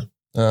stinger.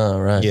 Oh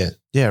right.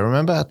 Yeah.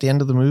 Remember at the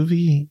end of the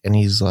movie, and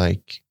he's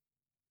like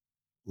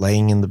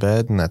laying in the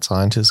bed, and that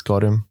scientist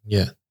got him.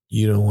 Yeah,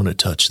 you don't want to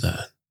touch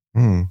that.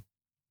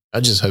 I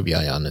just hope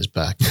Yayan is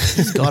back.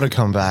 He's got to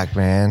come back,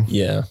 man.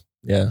 Yeah.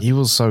 He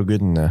was so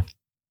good in there.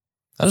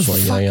 I just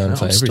want Yayan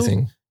for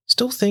everything.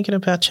 Still thinking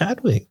about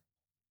Chadwick.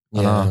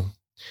 Yeah.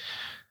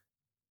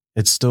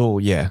 It's still,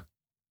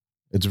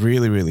 it's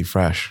really, really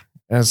fresh.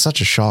 And it's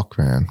such a shock,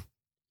 man.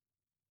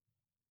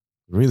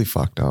 Really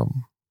fucked up.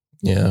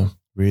 Yeah.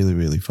 Really,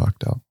 really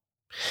fucked up.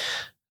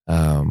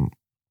 And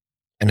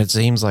it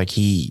seems like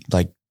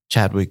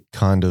Chadwick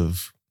kind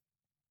of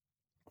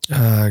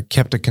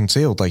kept it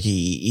concealed. Like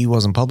he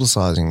wasn't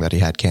publicizing that he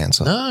had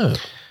cancer. No,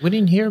 we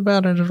didn't hear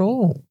about it at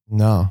all.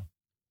 No.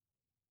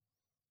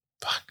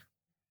 Fuck.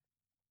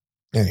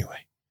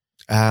 Anyway.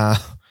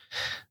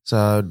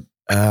 So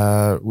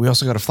we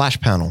also got a Flash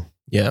panel.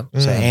 Yeah.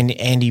 So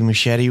Andy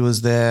Muschietti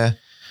was there.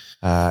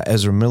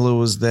 Ezra Miller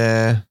was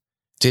there.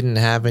 Didn't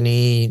have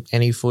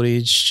any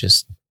footage,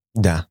 just...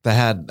 Nah. They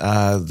had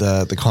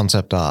the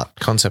concept art.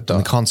 And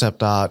the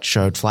concept art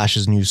showed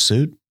Flash's new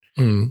suit,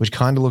 which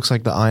kind of looks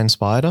like the Iron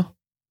Spider.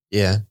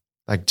 Yeah.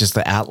 Like just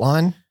the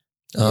outline.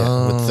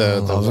 Yeah, with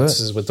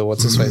the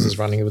what's his face is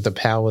running with the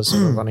powers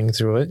sort of running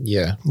through it.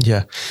 Yeah.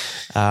 Yeah.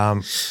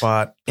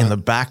 But in the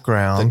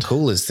background, the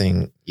coolest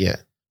thing,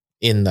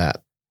 in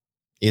that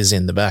is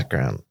in the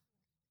background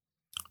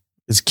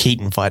is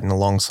Keaton fighting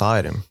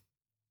alongside him.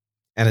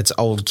 And it's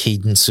old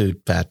Keaton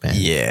suit Batman.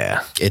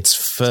 Yeah. It's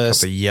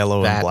first the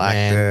yellow and black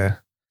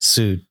there.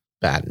 Suit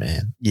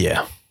Batman.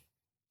 Yeah.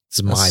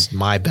 It's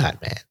my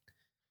Batman.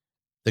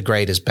 The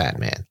greatest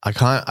Batman. I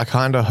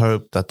kind of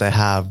hope that they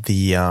have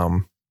the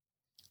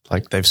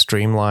like they've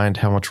streamlined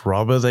how much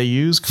rubber they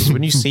use. Because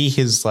when you see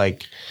his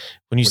like,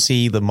 when you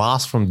see the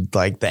mask from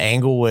like the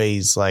angle where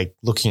he's like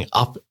looking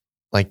up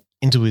like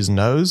into his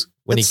nose,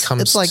 when he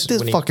comes, it's like this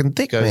when he fucking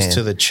thick goes man.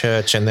 to the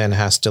church and then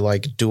has to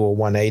like do a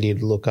 180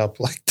 to look up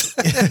like that.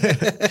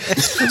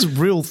 It's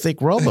real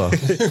thick rubber.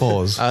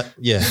 Pause.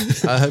 Yeah,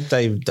 I hope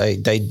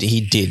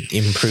he did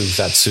improve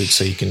that suit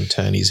so he can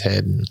turn his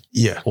head and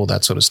all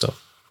that sort of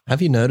stuff.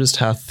 Have you noticed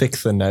how thick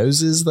the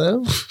nose is,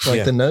 though?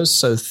 Like the nose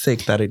so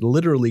thick that it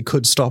literally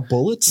could stop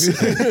bullets.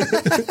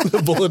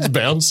 The bullets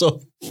bounce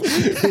off.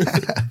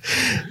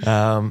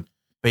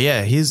 But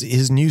yeah,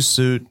 his new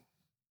suit,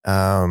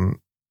 it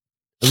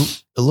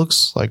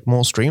looks like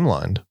more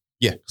streamlined.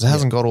 Yeah, because it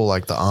hasn't got all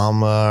like the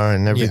armor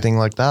and everything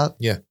like that.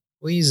 Yeah,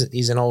 well,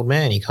 he's an old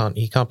man. He can't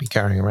be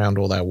carrying around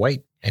all that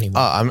weight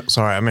anymore. Oh, I'm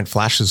sorry, I meant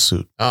Flash's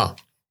suit. Oh,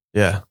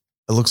 yeah,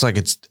 it looks like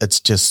it's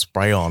just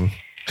spray on.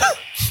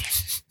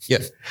 Yeah.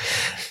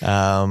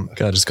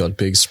 Guy just got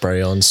big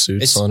spray on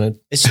suits on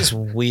it. It's just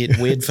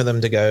weird for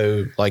them to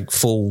go like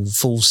full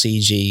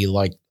CG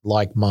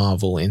like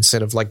Marvel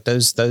instead of like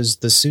the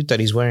suit that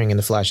he's wearing in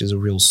the Flash is a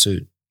real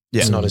suit.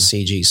 Yeah. It's not a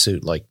CG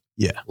suit like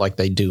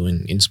they do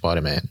in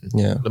Spider-Man.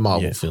 Yeah. The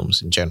Marvel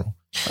films in general.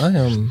 I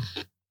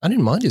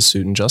didn't mind his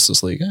suit in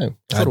Justice League. I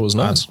thought it was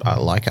nice. I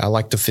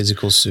like the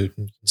physical suit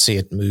and see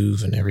it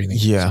move and everything.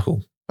 Yeah. It's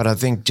cool. But I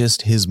think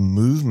just his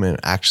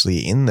movement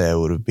actually in there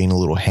would have been a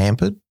little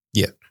hampered.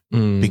 Yeah.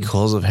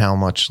 Because of how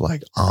much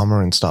like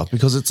armor and stuff.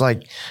 Because it's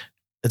like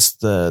it's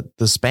the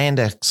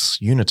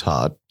spandex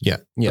unitard. Yeah.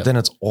 But then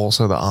it's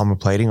also the armor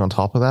plating on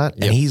top of that.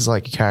 And he's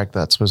like a character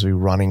that's supposed to be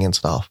running and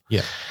stuff.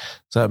 Yeah.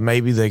 So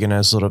maybe they're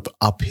gonna sort of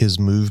up his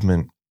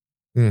movement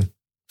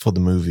for the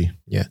movie.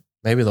 Yeah.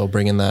 Maybe they'll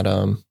bring in that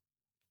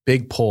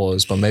big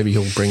pause, but maybe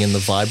he'll bring in the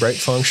vibrate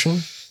function.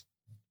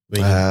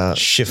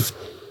 Shift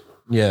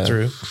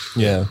through.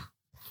 Yeah.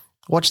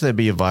 Watch there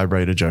be a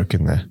vibrator joke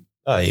in there.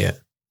 Oh yeah.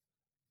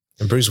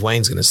 And Bruce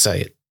Wayne's going to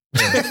say it.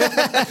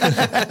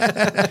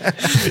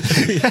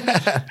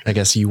 I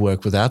guess you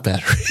work without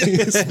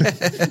batteries.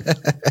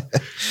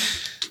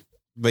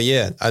 But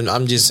yeah,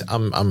 I'm just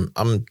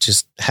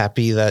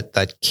happy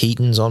that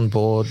Keaton's on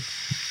board.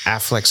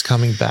 Affleck's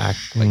coming back.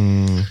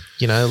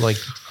 Like,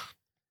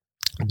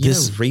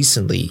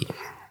 recently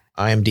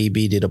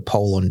IMDb did a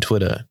poll on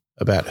Twitter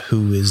about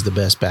who is the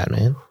best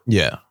Batman.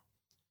 Yeah.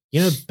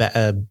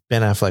 Ben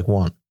Affleck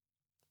won.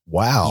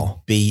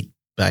 Wow. He beat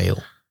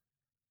Bale.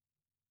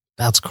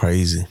 That's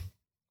crazy.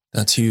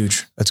 That's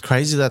huge. It's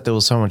crazy that there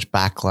was so much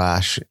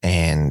backlash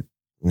and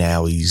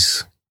now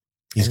he's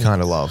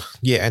kind of loved.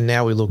 Yeah, and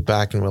now we look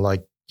back and we're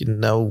like, you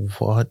know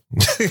what?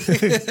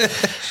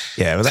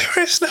 Yeah, but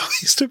there is no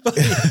Easter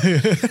Bunny.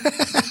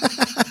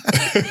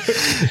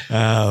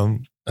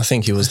 I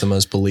think he was the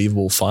most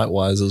believable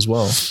fight-wise as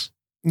well.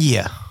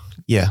 Yeah.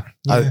 He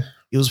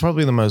was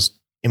probably the most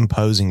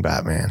imposing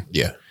Batman.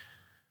 Yeah.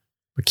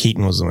 But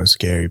Keaton was the most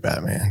scary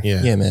Batman.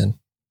 Yeah, man.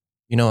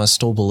 I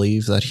still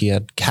believe that he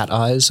had cat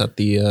eyes at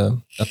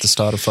the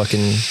start of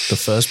fucking the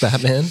first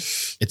Batman.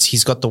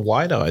 He's got the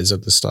wide eyes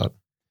at the start.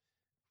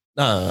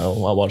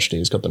 No, I watched it.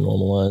 He's got the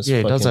normal eyes. Yeah,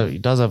 he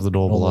does have the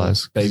normal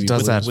eyes. Baby he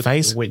does that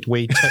face. When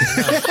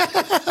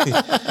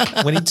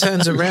he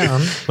turns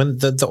around, when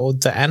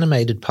the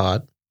animated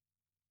part,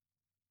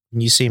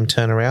 when you see him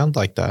turn around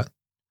like that,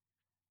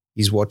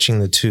 he's watching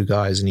the two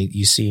guys, and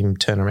you see him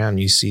turn around, and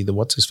you see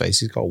what's his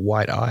face. He's got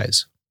white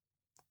eyes.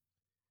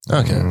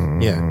 Okay,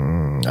 yeah.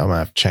 I'm gonna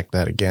have to check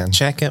that again.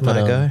 Check it, my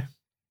guy.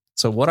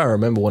 So what I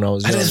remember when I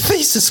was young, his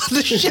face is on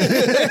the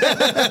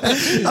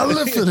shit. I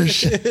live for this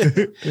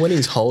shit. When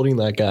he's holding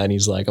that guy and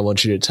he's like, I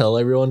want you to tell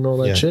everyone and all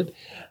that shit.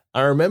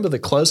 I remember the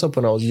close up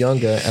when I was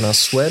younger, and I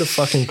swear to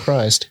fucking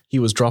Christ, he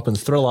was dropping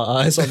Thriller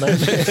eyes on that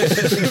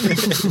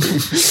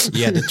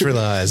man. Yeah, the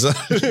Thriller eyes.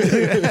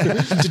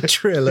 The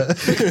Thriller.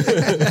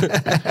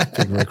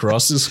 Big Rick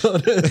Ross is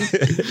on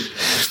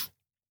it.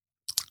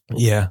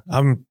 Yeah,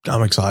 I'm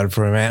excited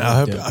for him, man.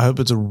 I hope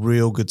it's a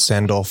real good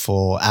send off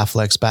for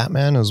Affleck's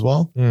Batman as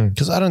well,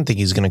 because I don't think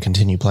he's going to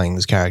continue playing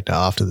this character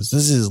after this.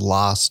 This is his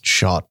last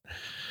shot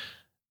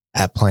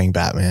at playing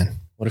Batman.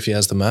 What if he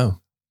has the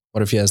mo?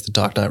 What if he has the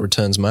Dark Knight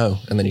Returns mo,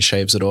 and then he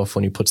shaves it off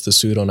when he puts the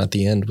suit on at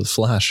the end with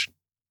Flash?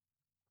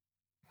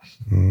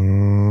 I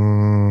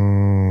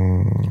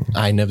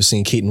ain't never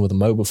seen Keaton with a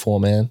mo before,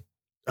 man.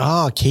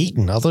 Oh,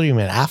 Keaton. I thought you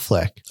meant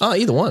Affleck. Oh,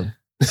 either one.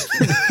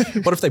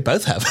 What if they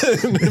both have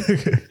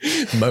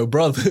Mo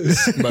Brothers,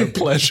 Mo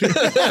Pleasure?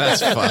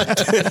 That's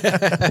fucked.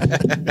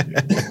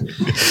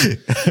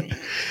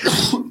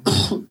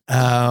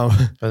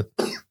 But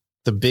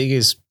the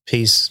biggest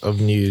piece of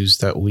news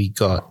that we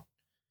got,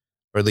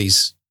 or at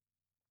least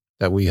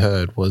that we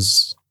heard,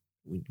 was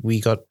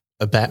we got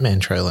a Batman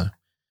trailer.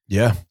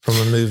 Yeah. From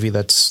a movie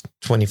that's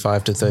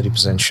 25 to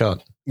 30%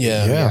 shot.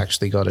 Yeah. We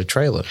actually got a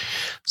trailer.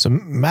 So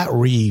Matt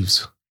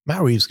Reeves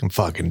can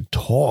fucking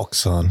talk,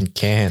 son. He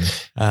can.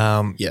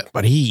 Yeah.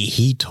 But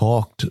he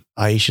talked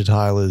Aisha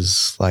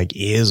Tyler's like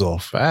ears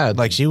off. Bad.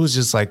 Like she was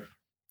just like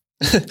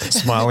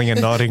smiling and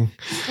nodding.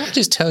 I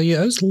just tell you,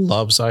 I just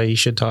loves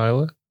Aisha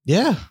Tyler.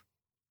 Yeah.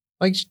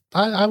 Like,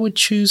 I would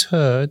choose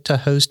her to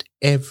host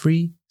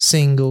every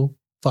single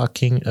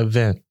fucking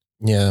event.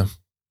 Yeah.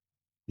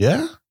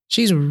 Yeah?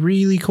 She's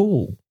really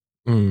cool.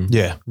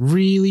 Yeah.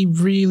 Really,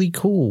 really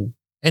cool.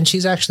 And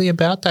she's actually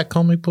about that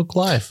comic book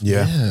life.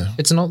 Yeah.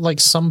 It's not like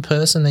some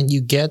person that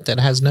you get that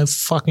has no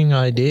fucking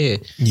idea.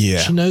 Yeah.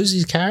 She knows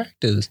these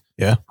characters.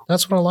 Yeah.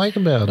 That's what I like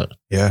about it.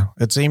 Yeah.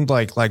 It seemed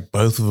like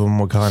both of them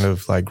were kind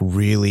of like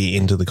really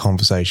into the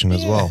conversation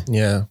as well.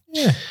 Yeah.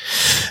 Yeah.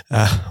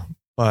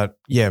 But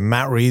yeah,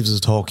 Matt Reeves he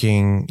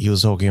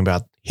was talking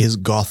about his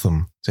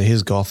Gotham. So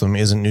his Gotham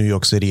isn't New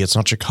York City. It's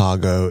not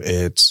Chicago.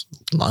 It's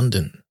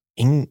London.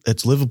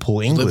 It's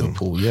Liverpool, England.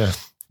 Liverpool, yeah.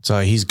 So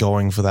he's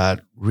going for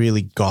that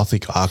really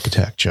gothic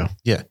architecture.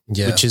 Yeah.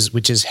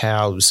 Which is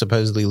how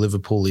supposedly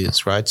Liverpool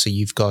is, right? So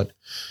you've got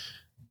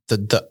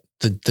the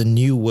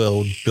new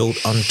world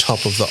built on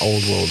top of the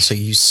old world. So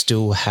you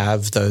still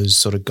have those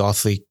sort of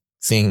gothic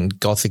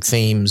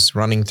themes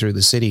running through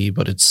the city,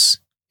 but it's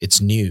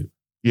new.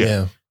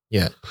 Yeah.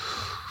 Yeah.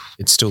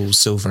 It's still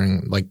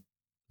silvering like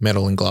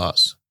metal and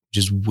glass, which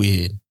is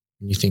weird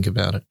when you think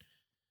about it.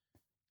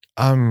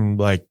 I'm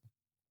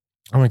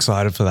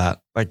excited for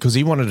that. Like, because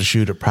he wanted to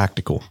shoot it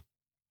practical.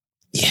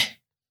 Yeah.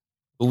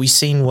 But we've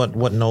seen what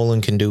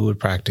Nolan can do with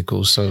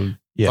practical. So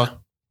yeah,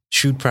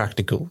 shoot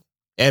practical.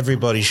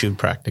 Everybody shoot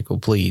practical,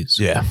 please.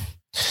 Yeah.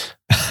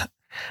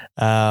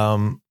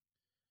 So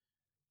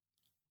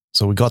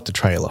we got the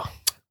trailer.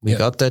 We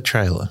got that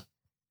trailer.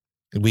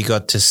 We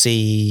got to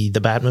see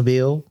the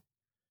Batmobile.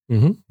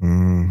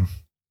 Mm-hmm.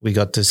 We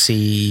got to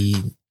see.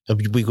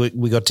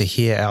 We got to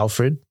hear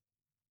Alfred.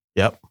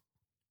 Yep.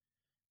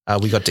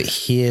 We got to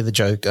hear the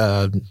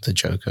Joker.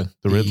 The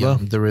Riddler.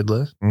 The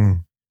Riddler.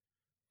 Mm.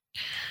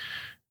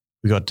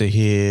 We got to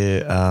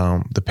hear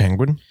the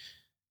Penguin.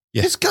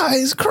 Yeah. This guy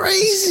is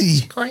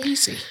crazy.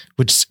 Crazy.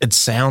 Which it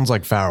sounds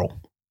like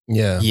Farrell.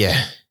 Yeah.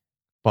 Yeah.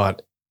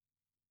 But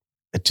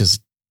it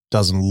just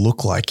doesn't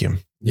look like him.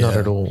 Not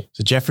at all.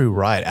 So Jeffrey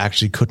Wright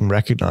actually couldn't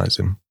recognize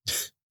him.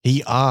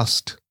 He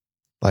asked,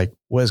 like,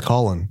 where's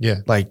Colin?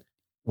 Yeah. Like,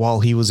 while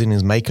he was in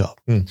his makeup.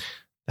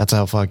 That's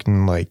how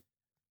fucking, like,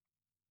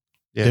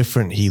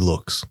 different he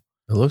looks.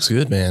 It looks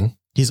good, man.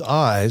 His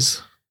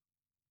eyes,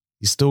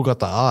 he's still got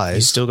the eyes.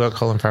 He's still got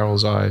Colin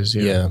Farrell's eyes.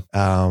 Yeah.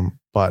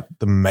 But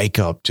the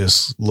makeup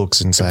just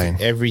looks insane.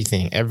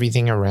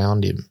 Everything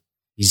around him,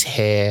 his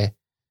hair,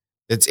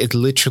 it's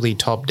literally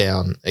top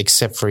down,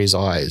 except for his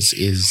eyes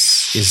is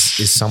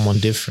someone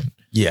different.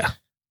 Yeah.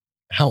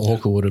 How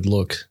awkward would it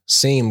look?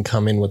 See him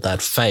come in with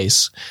that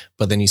face,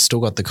 but then he's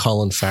still got the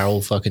Colin Farrell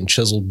fucking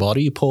chiseled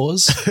body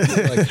pause.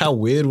 Like, how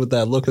weird would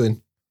that look?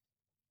 And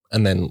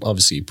then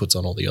obviously he puts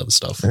on all the other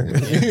stuff. Well,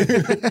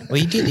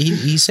 he did.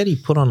 He said he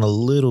put on a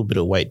little bit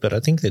of weight, but I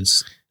think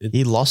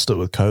he lost it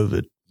with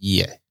COVID.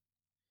 Yeah.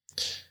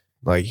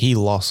 Like, he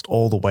lost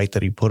all the weight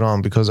that he put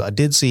on, because I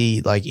did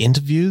see like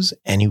interviews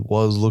and he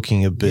was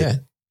looking a bit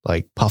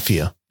like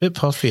puffier. Bit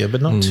puffier,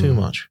 but not too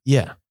much.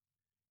 Yeah.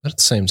 But at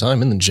the same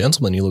time, in The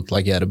Gentleman, he looked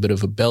like he had a bit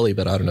of a belly,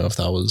 but I don't know if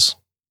that was...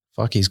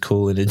 Fuck, he's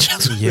cool in The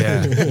Gentleman.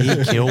 Yeah,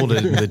 he killed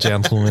it in The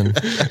Gentleman.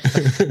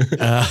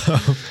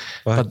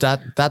 But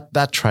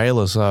that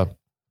trailer, so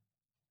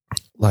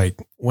like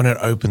when it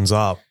opens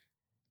up,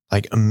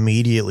 like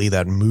immediately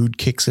that mood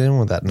kicks in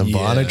with that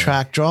Nirvana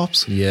track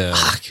drops. Yeah.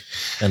 Fuck.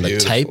 And the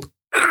tape.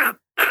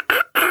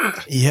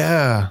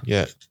 Yeah.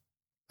 Yeah.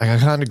 Like, I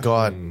kind of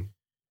got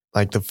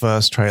like the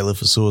first trailer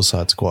for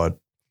Suicide Squad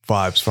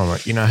vibes from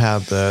it. You know how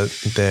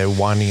they're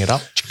winding it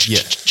up?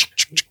 Yeah.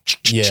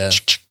 Yeah.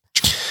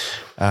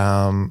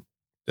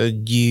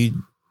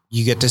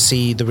 You get to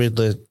see the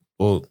Riddler,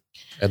 or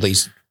at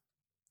least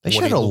they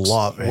showed a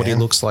lot, man. What he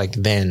looks like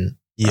then.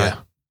 Yeah. Right?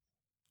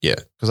 Yeah.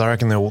 Because I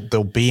reckon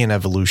there'll be an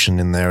evolution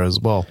in there as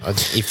well.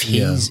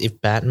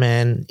 If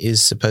Batman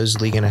is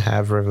supposedly going to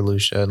have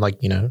revolution, like,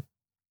 you know,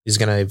 is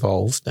going to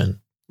evolve, then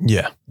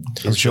yeah,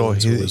 I'm sure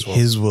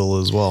his will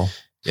as well.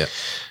 Yeah.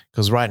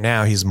 Because right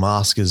now his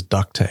mask is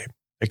duct tape.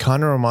 It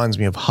kind of reminds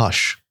me of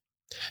Hush.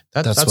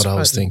 That's what I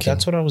was thinking.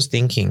 That's what I was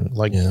thinking.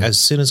 Like, as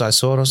soon as I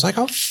saw it, I was like,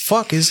 oh,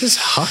 fuck, is this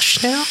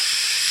Hush now?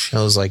 And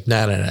I was like,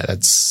 no,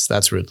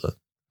 that's Riddler.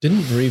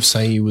 Didn't Reeves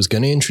say he was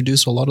going to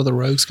introduce a lot of the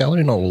Rogues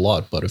Gallery? Not a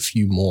lot, but a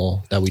few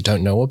more that we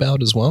don't know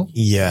about as well.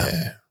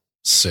 Yeah.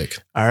 Sick.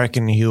 I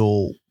reckon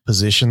he'll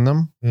position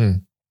them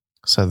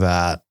so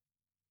that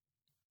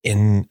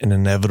in an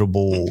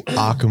inevitable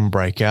Arkham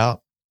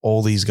breakout,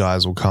 all these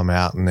guys will come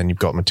out and then you've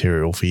got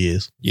material for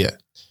years. Yeah.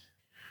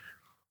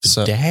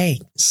 So,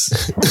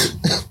 Thanks.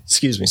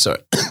 Excuse me.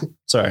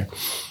 Sorry.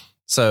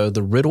 So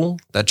the riddle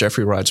that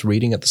Jeffrey Wright's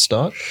reading at the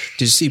start,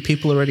 did you see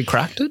people already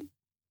cracked it?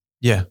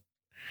 Yeah.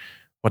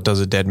 What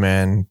does a dead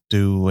man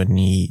do when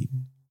he's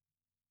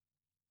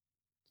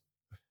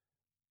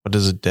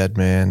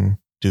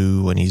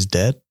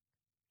dead?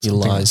 He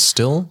lies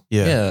still?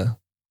 Yeah.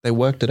 They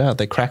worked it out.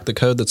 They cracked the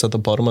code that's at the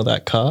bottom of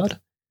that card.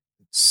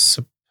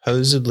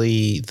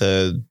 Supposedly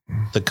the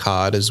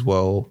card as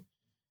well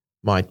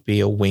might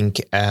be a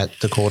wink at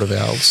the Court of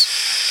Owls.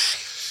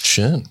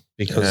 Shit.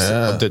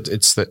 Because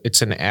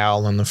it's an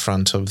owl on the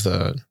front of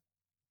that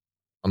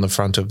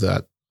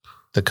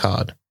the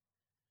card.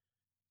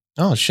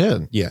 Oh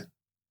shit! Yeah.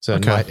 So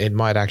Okay. it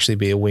might actually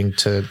be a wink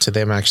to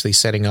them actually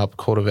setting up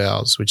Court of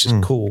Owls, which is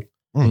cool,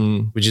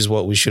 which is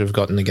what we should have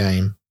got in the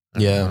game.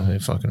 Yeah. They're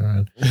fucking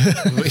around.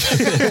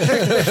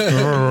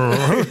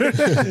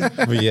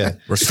 But yeah,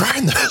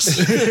 Restrain this.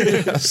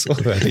 I saw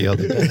that the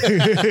other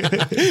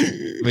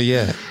day. But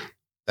yeah,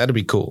 that'd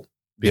be cool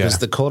because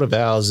the Court of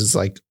Owls is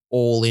like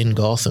all in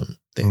Gotham.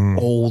 They're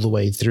all the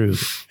way through,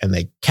 and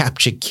they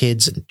capture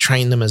kids and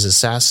train them as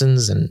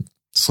assassins and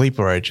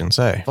Sleeper agents,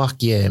 eh? fuck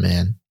yeah,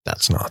 man,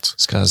 That's nuts.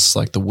 This guy's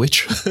like the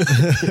witch.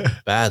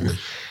 badly.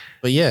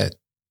 But yeah,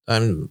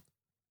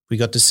 we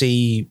got to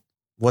see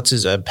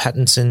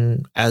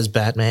Pattinson as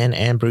Batman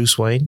and Bruce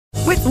Wayne.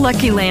 With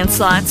Lucky Land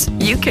Slots,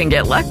 you can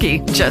get lucky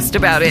just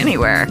about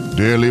anywhere.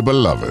 Dearly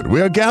beloved,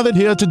 we are gathered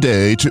here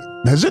today to...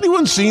 Has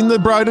anyone seen the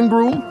bride and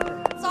groom?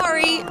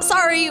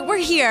 Sorry, we're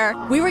here.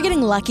 We were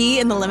getting lucky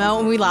in the limo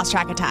and we lost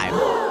track of time.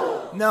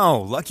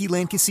 No, Lucky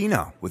Land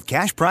Casino, with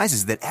cash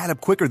prizes that add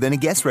up quicker than a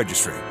guest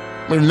registry.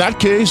 In that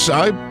case,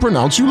 I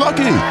pronounce you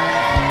lucky.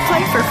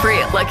 Play for free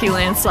at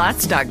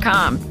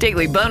LuckyLandSlots.com.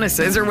 Daily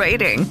bonuses are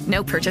waiting.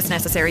 No purchase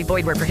necessary.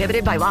 Void where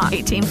prohibited by law.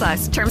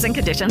 18+. Terms and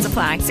conditions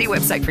apply. See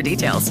website for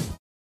details.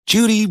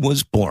 Judy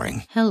was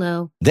boring.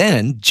 Hello.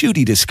 Then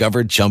Judy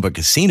discovered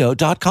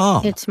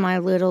ChumbaCasino.com. It's my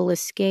little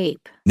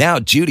escape. Now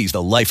Judy's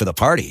the life of the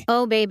party.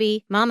 Oh,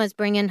 baby, mama's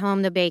bringing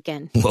home the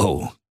bacon.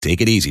 Whoa,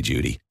 take it easy,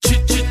 Judy.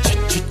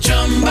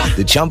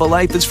 The Chumba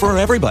life is for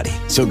everybody.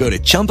 So go to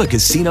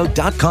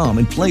ChumbaCasino.com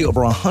and play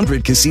over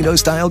 100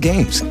 casino-style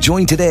games.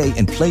 Join today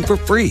and play for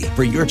free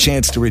for your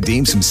chance to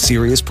redeem some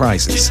serious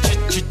prizes.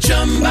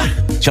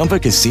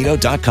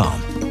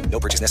 ChumbaCasino.com. No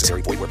purchase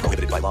necessary. Void where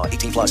prohibited by law.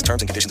 18+.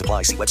 Terms and conditions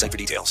apply. See website for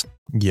details.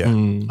 Yeah,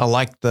 I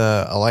like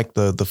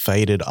the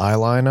faded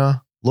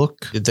eyeliner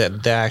look.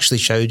 That they actually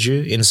showed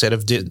you instead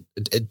of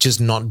it just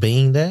not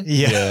being there.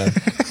 Yeah.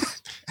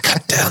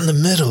 Cut down the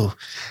middle,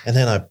 and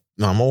then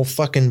I'm all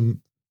fucking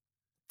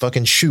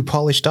shoe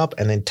polished up,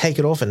 and then take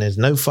it off, and there's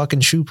no fucking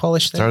shoe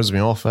polish there. Throws me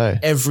off, eh?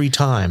 Every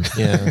time.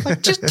 Yeah.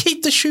 Like, just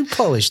keep the shoe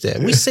polish there.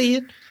 We see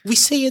it. We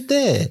see it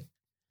there.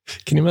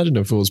 Can you imagine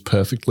if it was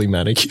perfectly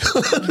manicured?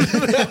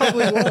 It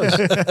probably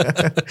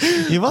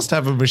was. You must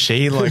have a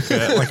machine like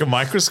a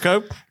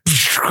microscope.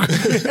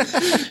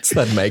 It's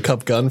that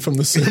makeup gun from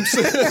The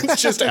Simpsons.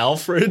 It's just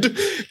Alfred.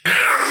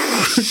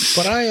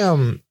 But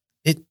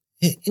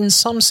in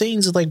some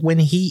scenes, like when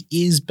he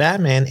is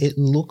Batman, it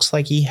looks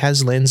like he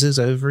has lenses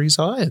over his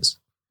eyes.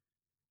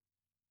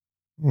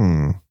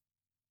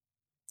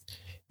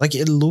 Like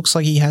it looks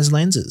like he has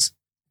lenses.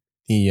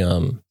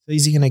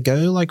 Is he going to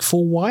go like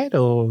full white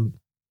or?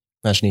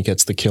 Imagine he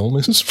gets the kill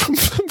moves from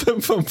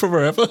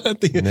forever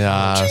at the end.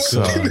 Nah,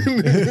 son.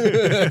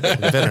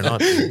 Better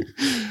not.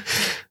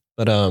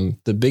 But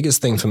the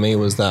biggest thing for me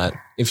was that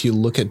if you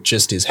look at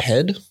just his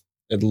head,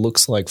 it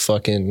looks like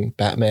fucking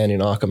Batman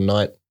in Arkham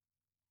Knight.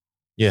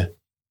 Yeah.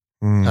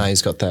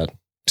 He's got the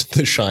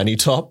shiny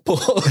top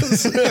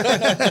paws.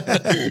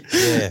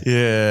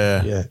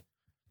 Yeah.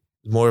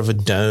 More of a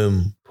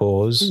dome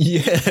pause.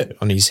 Yeah.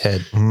 On his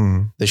head.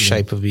 The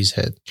shape of his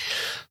head.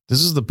 This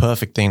is the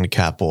perfect thing to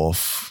cap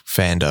off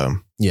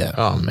fandom. Yeah.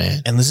 Oh,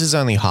 man. And this is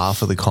only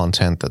half of the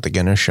content that they're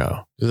going to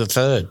show. The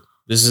third.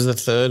 This is the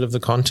third of the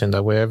content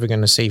that we're ever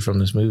going to see from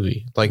this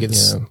movie. Like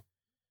it's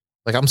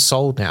like I'm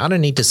sold now. I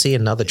don't need to see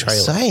another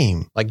trailer.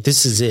 Same. Like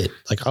this is it.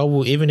 Like I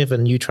will, even if a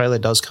new trailer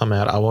does come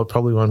out,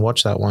 probably won't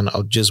watch that one.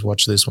 I'll just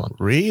watch this one.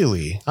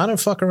 Really? I don't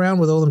fuck around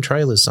with all them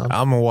trailers, son.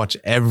 I'm going to watch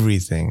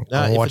everything. I'm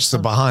going to watch the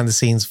behind the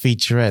scenes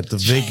featurette, the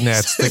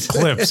vignettes, the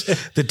clips,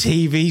 the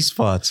TV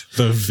spots.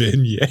 The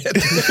vignette.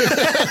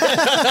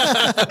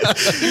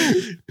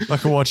 I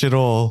can watch it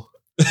all.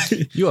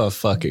 You are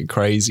fucking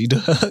crazy,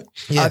 dog.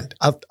 Yeah.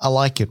 I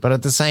like it. But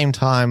at the same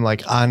time,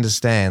 like I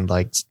understand,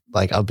 like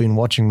I've been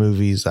watching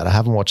movies that I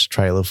haven't watched a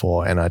trailer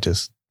for and I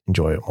just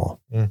enjoy it more.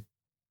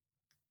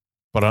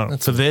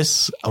 But for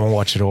this, I'm going to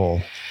watch it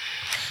all.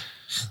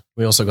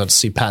 We also got to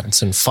see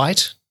Pattinson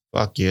fight.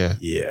 Fuck yeah.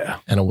 Yeah.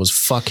 And it was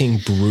fucking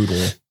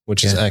brutal,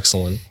 which is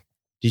excellent.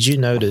 Did you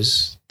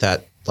notice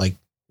that like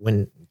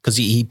because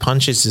he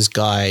punches this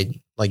guy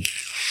like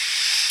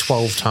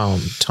 12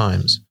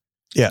 times.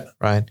 Yeah.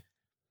 Right.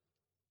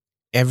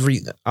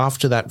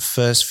 After that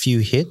first few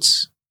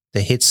hits, the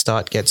hits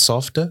start to get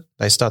softer.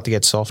 They start to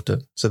get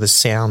softer. So the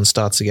sound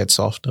starts to get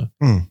softer.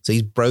 So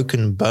he's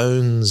broken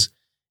bones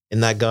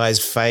in that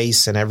guy's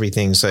face and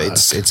everything. So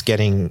it's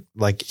getting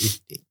like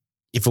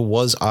if it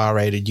was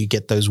R-rated, you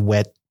get those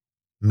wet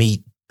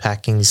meat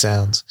packing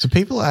sounds. So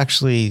people are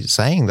actually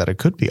saying that it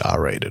could be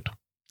R-rated.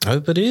 I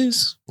hope it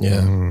is.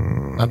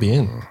 Yeah. I'd be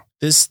in.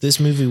 This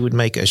movie would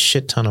make a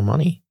shit ton of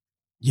money.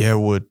 Yeah, it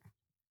would.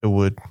 It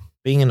would.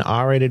 Being an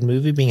R-rated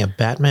movie, being a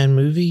Batman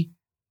movie,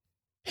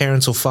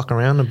 parents will fuck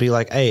around and be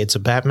like, hey, it's a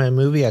Batman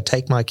movie. I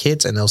take my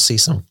kids and they'll see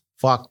some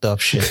fucked up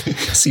shit.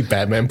 See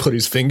Batman put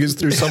his fingers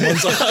through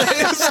someone's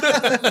eyes.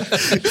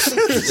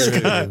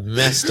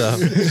 Messed up.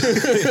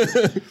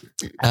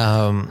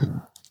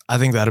 I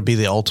think that'd be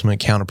the ultimate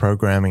counter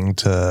programming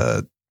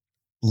to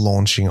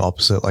launching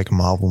opposite like a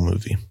Marvel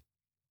movie.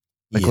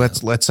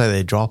 Like let's say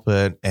they drop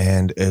it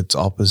and it's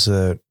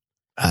opposite,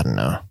 I don't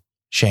know,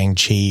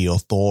 Shang-Chi or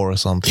Thor or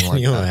something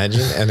like that. Can you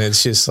imagine? And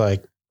it's just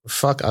like,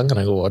 fuck, I'm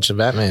gonna go watch a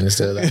Batman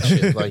instead of that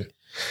shit. Like,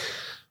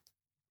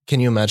 can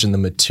you imagine the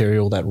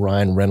material that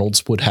Ryan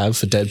Reynolds would have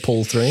for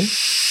Deadpool 3?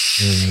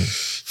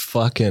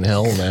 Fucking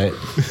hell, mate.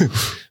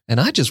 And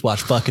I just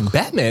watched fucking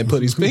Batman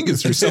put his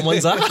fingers through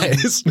someone's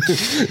eyes.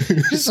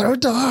 It's so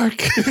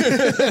dark. You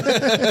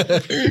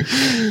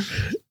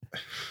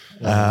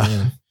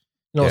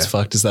know what's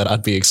fucked is that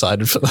I'd be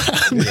excited for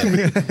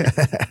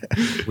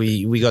that.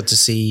 we got to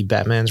see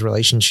Batman's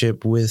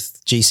relationship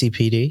with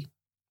GCPD.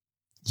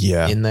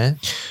 Yeah. In there.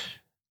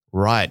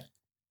 Wright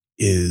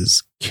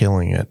is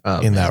killing it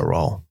in that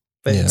role.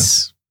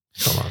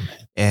 Come on,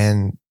 man.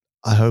 And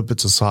I hope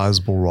it's a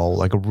sizable role,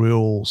 like a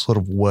real sort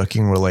of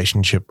working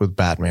relationship with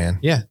Batman.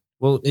 Yeah.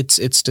 Well,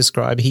 it's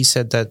described. He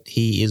said that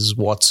he is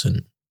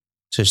Watson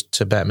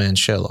to Batman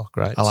Sherlock,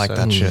 right? I like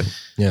that shit.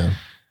 Yeah.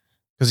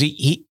 Because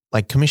he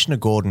like Commissioner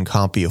Gordon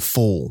can't be a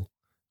fool.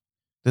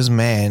 This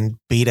man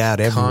beat out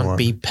everyone. Can't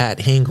be Pat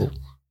Hingle.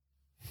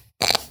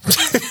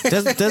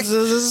 There's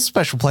a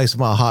special place in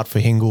my heart for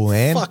Hingle,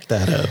 man. Fuck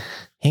that up.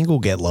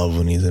 Hingle get love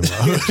when he's in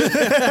mode.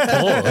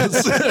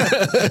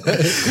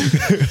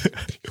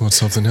 You want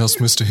something else,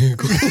 Mr.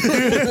 Hingle?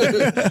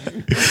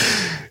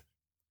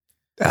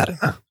 I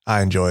don't know.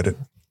 I enjoyed it.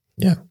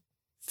 Yeah.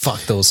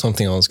 Fuck, there was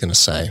something I was going to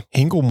say.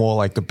 Hingle more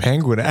like the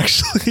Penguin,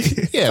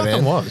 actually. Yeah,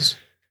 man. Was.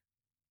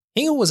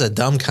 Hingle was a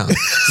dumb cunt.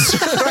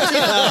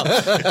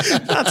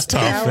 That's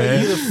tough, How man.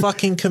 are you the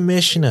fucking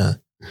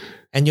commissioner?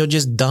 And you're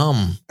just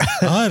dumb.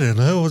 I don't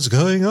know what's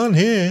going on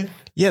here.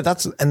 Yeah,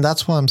 that's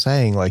why I'm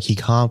saying, like, he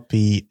can't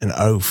be an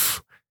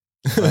oaf.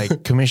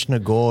 Like, Commissioner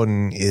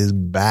Gordon is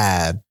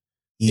bad.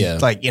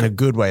 Like, in a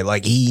good way.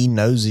 Like, he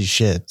knows his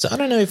shit. So I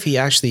don't know if he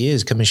actually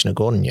is Commissioner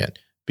Gordon yet,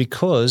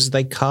 because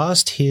they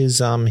cast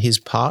his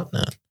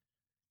partner,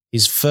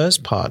 his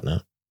first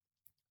partner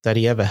that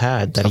he ever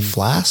had. That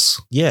Flass?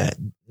 Yeah.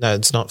 No,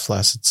 it's not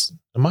Flass.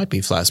 It might be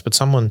Flass, but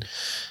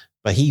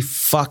he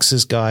fucks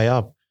this guy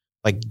up.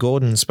 Like,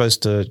 Gordon's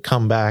supposed to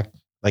come back.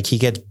 Like, he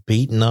gets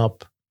beaten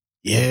up.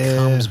 Yeah.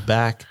 Comes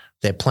back.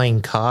 They're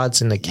playing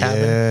cards in the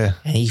cabin.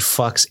 And he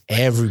fucks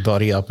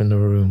everybody up in the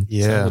room.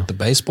 Yeah. With the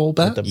baseball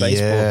bat? With the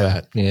baseball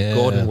bat. Yeah.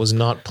 Gordon was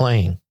not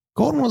playing.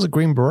 Gordon was a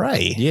Green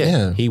Beret.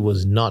 Yeah. He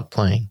was not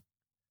playing.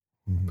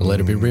 But let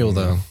it be real,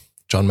 though.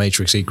 John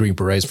Matrix ate Green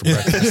Berets for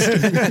breakfast.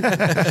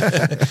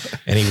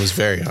 And he was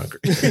very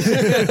hungry.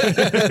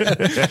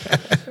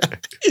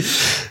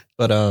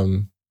 But,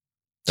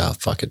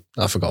 fuck it.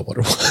 I forgot what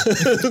it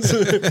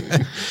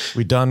was.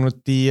 We done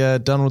with the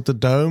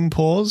dome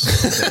pause?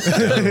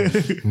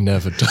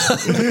 Never done.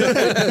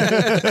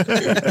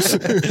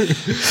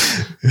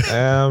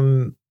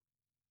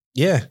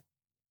 Yeah.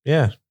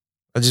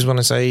 I just want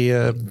to say,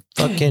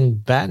 fucking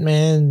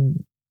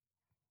Batman.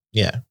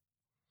 Yeah.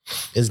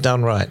 Is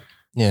done right.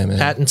 Yeah, man.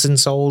 Pattinson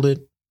sold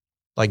it.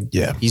 Like,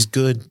 he's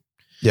good.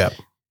 Yeah.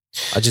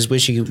 I just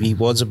wish he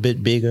was a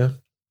bit bigger.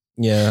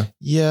 Yeah.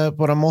 Yeah,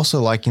 but I'm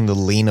also liking the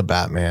leaner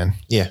Batman.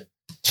 Yeah.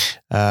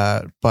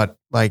 But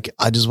like,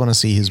 I just want to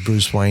see his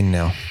Bruce Wayne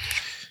now.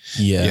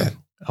 Yeah.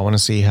 I want to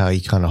see how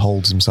he kind of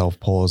holds himself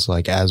paused,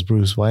 like as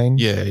Bruce Wayne.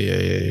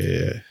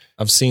 Yeah.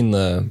 I've seen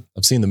the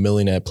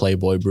millionaire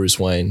playboy Bruce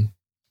Wayne,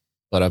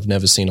 but I've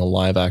never seen a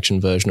live action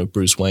version of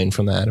Bruce Wayne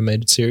from the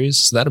animated series.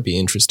 So that'd be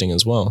interesting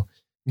as well.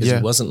 Because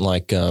it wasn't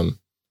like, you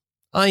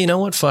know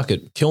what? Fuck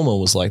it. Kilmer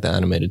was like the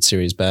animated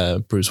series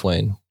Bruce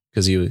Wayne.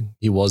 Because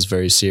he was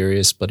very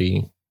serious, but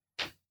he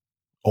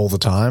all the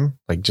time,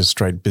 like just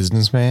straight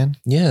businessman.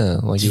 Yeah,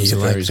 like he was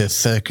the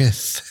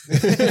circus.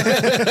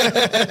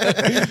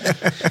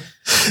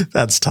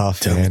 That's tough.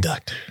 Tell me,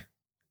 doctor,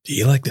 do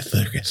you like the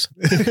circus?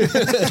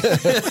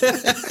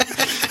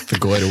 The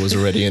goiter was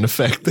already in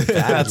effect.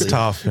 That's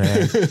tough,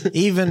 man.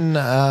 Even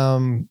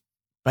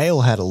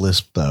Bale had a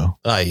lisp, though.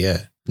 Oh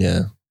yeah.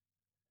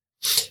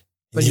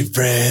 But your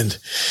friend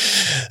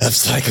of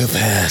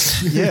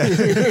psychopath. Yeah.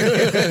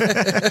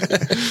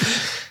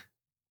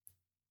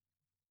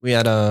 We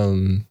had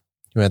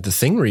the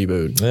Thing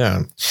reboot.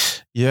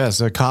 Yeah.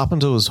 So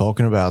Carpenter was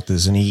talking about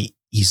this, and he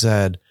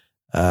said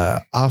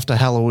after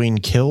Halloween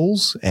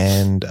Kills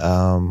and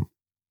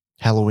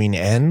Halloween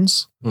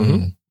Ends,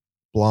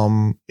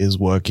 Blum is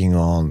working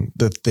on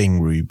the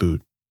Thing reboot.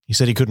 He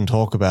said he couldn't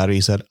talk about it.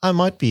 He said, I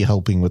might be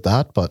helping with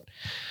that, but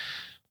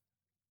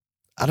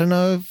I don't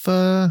know if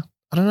I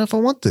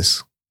want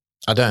this.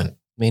 I don't.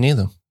 Me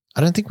neither.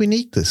 I don't think we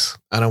need this.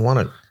 I don't want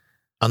it.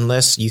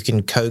 Unless you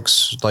can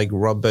coax like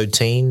Rob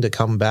Bottin to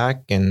come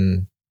back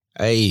and,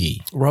 hey.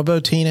 Rob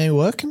Bottin ain't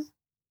working?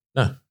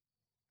 No.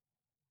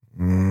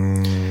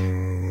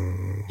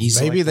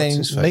 Maybe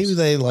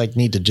they like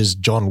need to just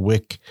John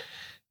Wick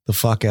the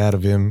fuck out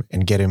of him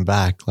and get him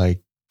back.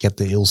 Like get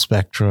the Il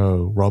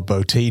Spectro Rob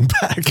Bottin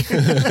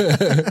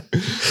back.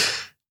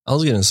 I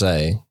was going to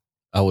say,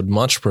 I would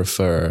much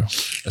prefer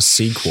a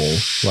sequel.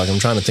 Like, I'm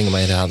trying to think in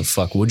my head, how the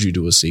fuck would you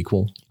do a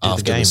sequel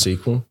after the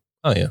sequel?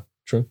 Oh, yeah.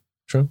 True.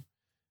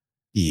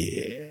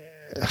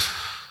 Yeah.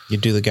 You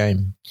do the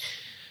game.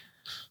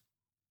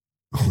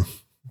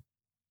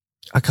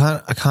 I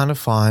kind of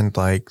find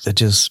like they're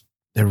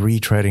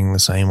retreading the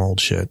same old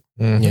shit.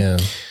 Mm-hmm. Yeah.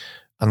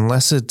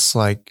 Unless it's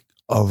like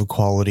of the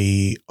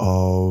quality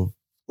of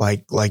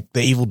like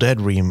the Evil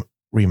Dead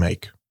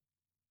remake.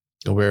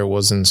 Where it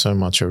wasn't so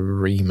much a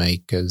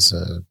remake as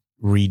a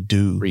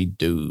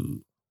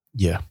redo.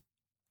 Yeah.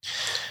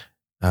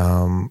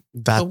 But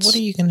what are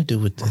you going to do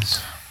with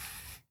this?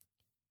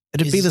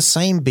 It'd be the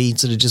same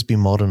beats. It'd just be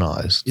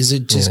modernized. Is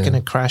it just going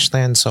to crash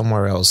land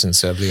somewhere else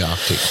instead of the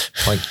Arctic?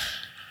 Like,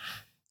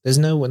 there's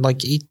no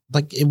like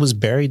it was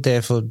buried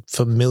there for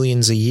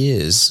millions of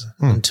years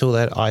until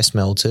that ice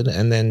melted,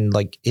 and then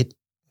like it.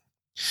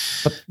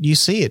 But you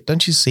see it,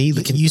 don't you see?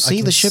 You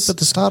see the ship at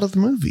the start of the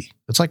movie.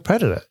 It's like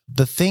Predator.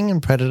 The Thing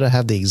and Predator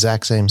have the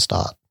exact same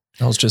start.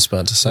 I was just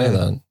about to say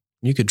that.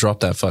 You could drop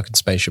that fucking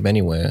spaceship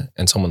anywhere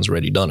and someone's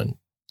already done it.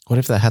 What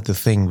if they had the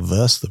Thing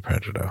versus the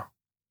Predator?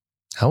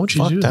 How would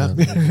you do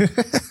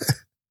that?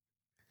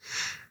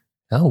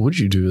 How would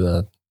you do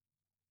that?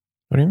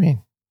 What do you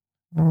mean?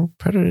 Well,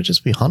 Predator would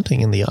just be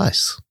hunting in the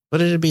ice.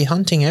 But it'd be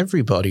hunting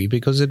everybody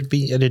because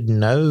it'd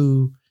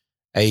know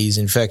A's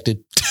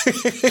infected.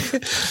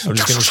 I'm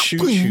just going to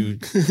shoot you.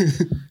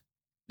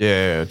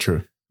 Yeah,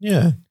 true.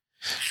 Yeah.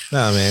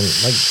 No, man.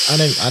 Like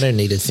I don't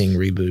need a Thing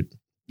reboot.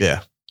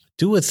 Yeah.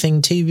 Do a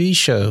Thing TV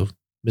show,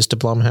 Mr.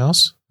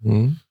 Blumhouse.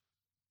 Mm.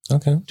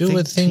 Okay. Do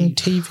a Thing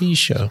TV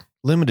show.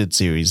 Limited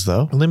series,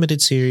 though.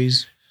 Limited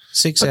series,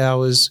 6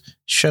 hours.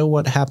 Show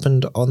what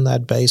happened on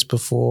that base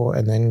before,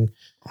 and then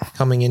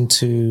coming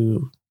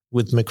into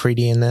with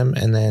McCready and them,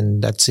 and then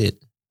that's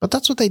it. But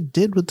that's what they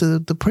did with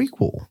the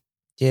prequel.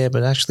 Yeah,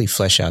 but actually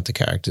flesh out the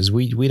characters.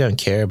 We don't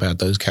care about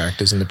those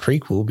characters in the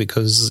prequel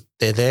because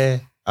they're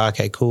there.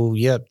 Okay, cool.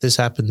 Yep, this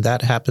happened.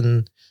 That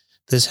happened.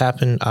 This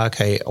happened.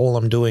 Okay, all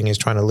I'm doing is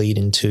trying to lead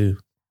into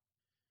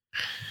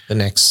the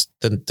next,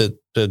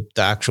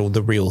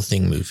 the real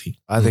Thing movie.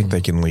 I think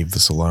they can leave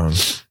this alone.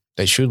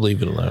 They should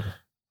leave it alone.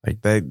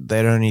 Like they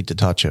don't need to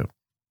touch it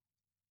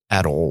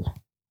at all.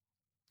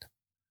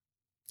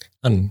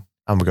 And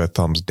I'm gonna go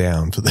thumbs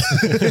down for that.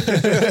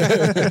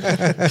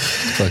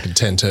 Fucking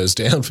 10 toes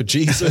down for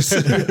Jesus.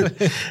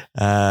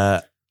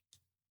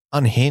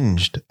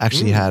 Unhinged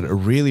actually had a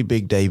really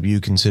big debut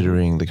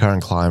considering the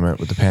current climate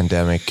with the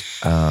pandemic.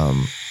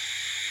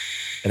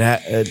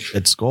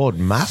 It scored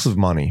massive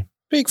money.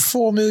 Big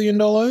 $4 million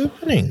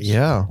opening.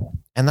 Yeah.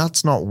 And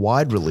that's not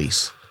wide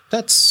release.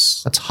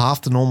 That's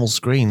half the normal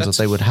screens that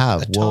they would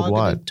have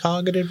worldwide.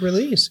 Targeted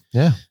release.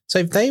 Yeah. So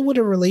if they would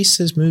have released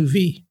this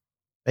movie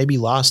maybe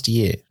last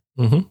year,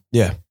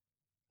 yeah,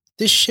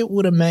 this shit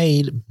would have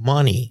made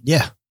money.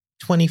 Yeah.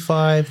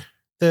 $25,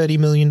 $30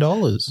 million.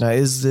 Now,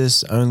 is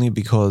this only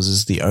because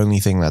it's the only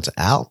thing that's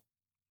out?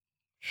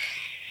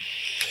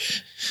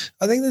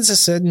 I think there's a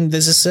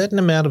certain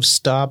amount of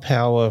star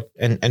power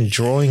and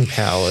drawing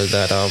power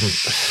that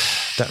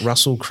that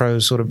Russell Crowe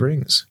sort of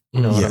brings.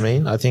 You know what I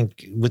mean? I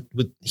think with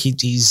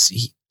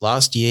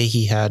last year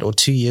he had, or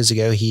 2 years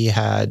ago he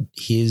had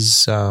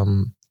his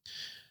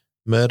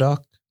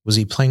Murdoch. Was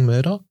he playing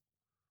Murdoch?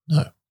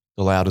 No.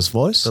 The Loudest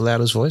Voice? The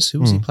Loudest Voice.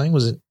 Who was he playing?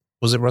 Was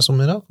it Russell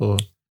Murdoch or?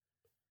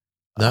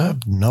 No, I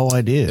have no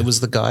idea. It was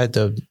the guy.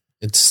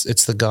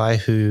 It's the guy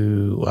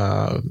who.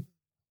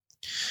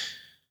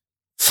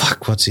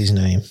 Fuck, what's his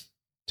name?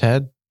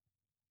 Ted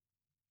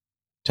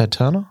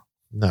Turner?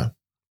 No,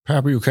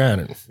 Pat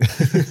Buchanan.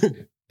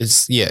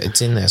 It's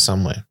in there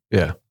somewhere.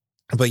 Yeah,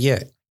 but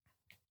yeah,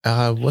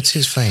 what's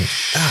his fame?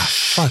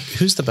 Fuck,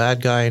 who's the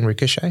bad guy in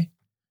Ricochet?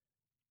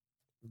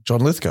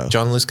 John Lithgow.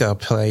 John Lithgow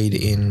played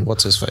in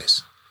what's his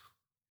face?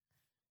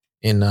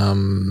 In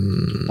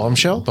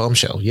Bombshell?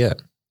 Bombshell, yeah.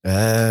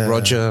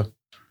 Roger.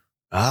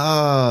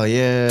 Oh,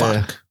 yeah.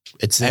 Fuck.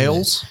 It's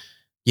Ailes?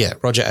 Yeah,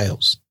 Roger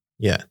Ailes.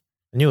 Yeah.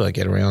 I knew I'd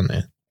get around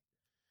there.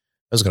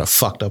 I was got a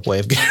fucked up way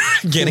of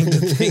getting to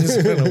things.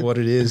 I don't know what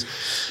it is.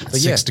 But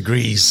 6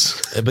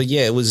 degrees. But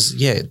yeah, it was,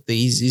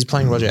 he's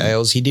playing Roger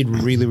Ailes. He did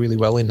really, really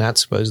well in that,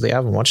 supposedly. I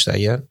haven't watched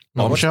that yet.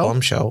 Bombshell? I watched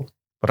Bombshell,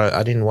 but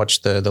I didn't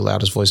watch the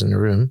Loudest Voice in the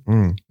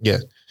Room. Yeah.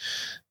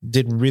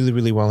 Did really,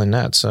 really well in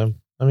that. So,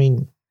 I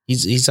mean,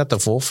 he's at the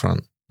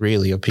forefront,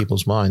 really, of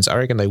people's minds. I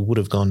reckon they would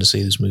have gone to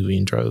see this movie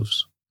in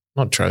droves.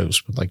 Not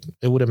droves, but like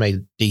it would have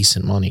made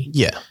decent money.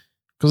 Yeah.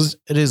 Because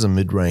it is a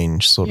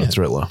mid-range sort of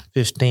thriller.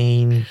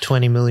 $15,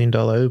 $20 million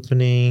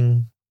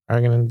opening. I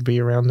reckon it'd be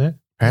around there.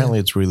 Apparently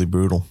it's really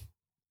brutal.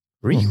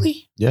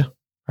 Really? Yeah.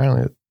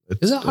 Apparently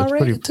is it high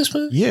rated, this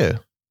movie? Yeah.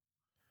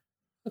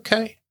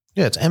 Okay.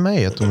 Yeah, it's MA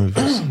at the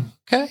movies.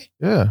 Okay.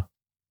 Yeah.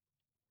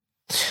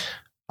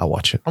 I'll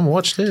watch it. I'm gonna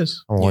watch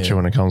this. I'll watch it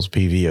when it comes to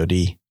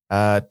PVOD.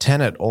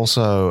 Tenet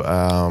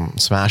also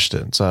smashed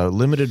it. So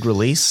limited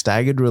release,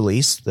 staggered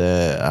release.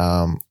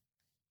 They're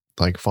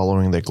like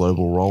following their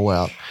global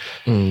rollout.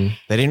 They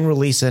didn't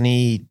release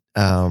any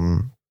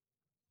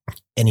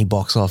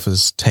box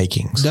office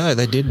takings. No,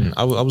 they didn't.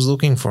 I was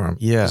looking for them.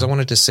 Yeah, because I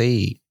wanted to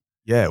see.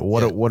 Yeah,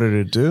 what did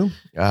it do?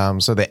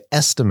 So they're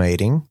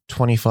estimating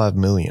 25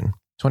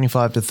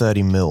 to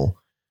 30 mil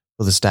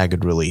for the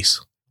staggered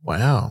release.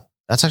 Wow,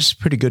 that's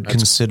actually pretty good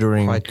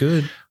considering. Quite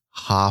good.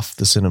 half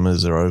the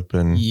cinemas are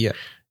open. Yeah.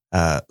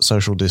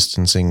 Social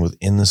distancing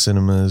within the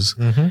cinemas.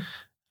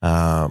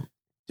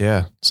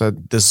 Yeah. So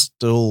there's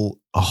still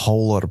a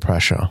whole lot of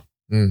pressure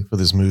for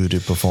this movie to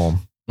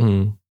perform.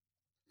 And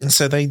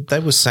so they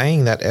were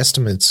saying that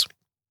estimates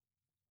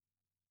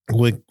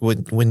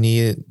were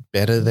near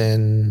better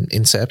than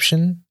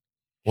Inception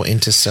or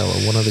Interstellar,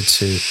 one of the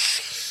two.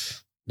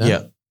 No?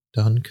 Yeah.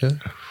 Dunkirk.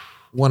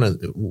 One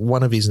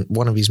of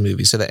his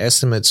movies. So the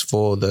estimates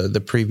for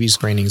the preview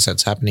screenings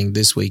that's happening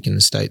this week in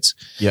the States,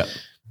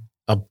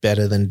 are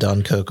better than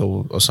Dunkirk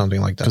or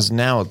something like that. Because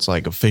now it's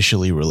like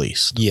officially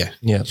released. Yeah.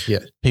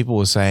 People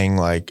were saying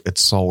like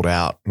it's sold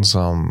out in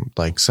some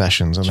like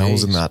sessions, and that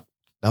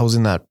was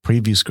in that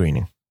preview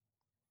screening.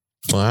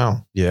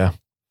 Wow. Yeah.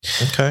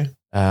 Okay.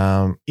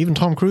 Even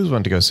Tom Cruise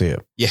went to go see it.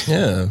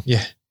 Yeah.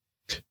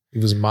 He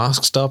was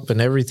masked up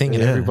and everything,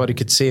 and everybody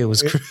could see it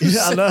was Cruise.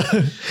 Yeah, I know.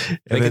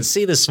 They could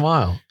see the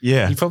smile.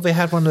 Yeah. He probably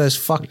had one of those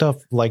fucked up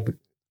like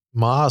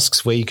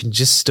masks where you can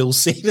just still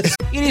see this.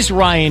 It is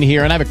Ryan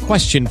here, and I have a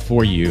question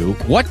for you.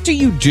 What do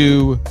you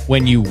do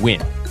when you win?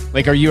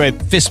 Like, are you a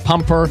fist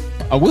pumper,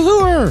 a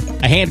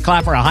woohooer, a hand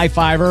clapper, a high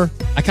fiver?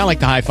 I kind of like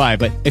the high five,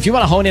 but if you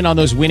want to hone in on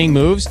those winning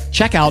moves,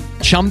 check out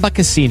Chumba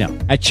Casino.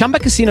 At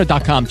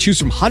ChumbaCasino.com, choose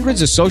from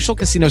hundreds of social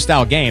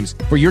casino-style games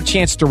for your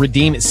chance to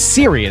redeem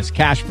serious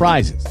cash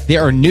prizes.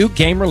 There are new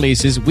game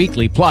releases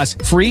weekly, plus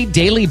free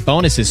daily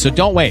bonuses. So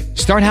don't wait.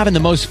 Start having the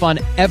most fun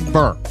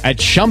ever at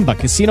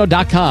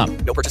ChumbaCasino.com.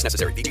 No purchase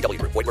necessary. VGW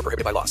Group. Void where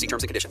prohibited by law. See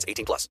terms and conditions.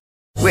 18+.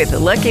 With the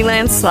Lucky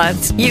Land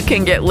Slots, you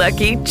can get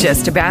lucky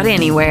just about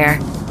anywhere.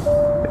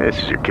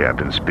 This is your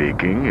captain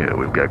speaking.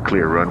 We've got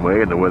clear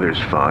runway and the weather's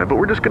fine, but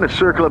we're just going to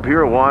circle up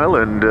here a while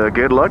and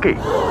get lucky.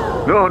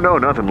 No,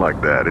 nothing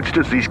like that. It's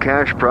just these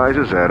cash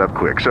prizes add up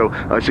quick. So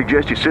I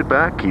suggest you sit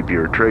back, keep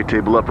your tray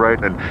table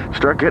upright, and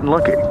start getting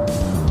lucky.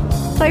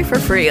 Play for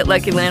free at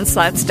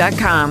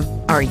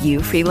LuckyLandSlots.com. Are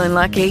you feeling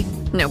lucky?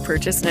 No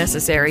purchase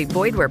necessary.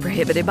 Void where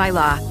prohibited by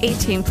law.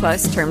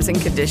 18+ terms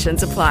and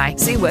conditions apply.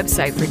 See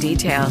website for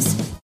details.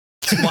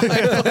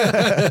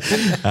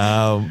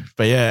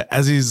 But yeah,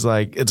 as he's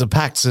like, it's a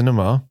packed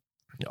cinema.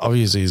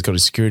 Obviously, he's got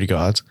his security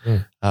guards,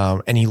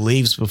 and he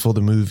leaves before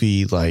the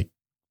movie, like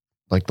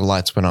the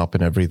lights went up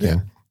and everything.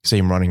 You see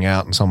him running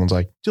out, and someone's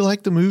like, "Do you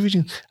like the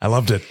movie?" I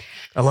loved it.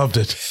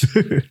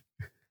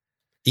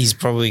 He's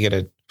probably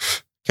gonna.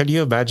 Can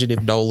you imagine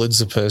if Nolan's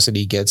the person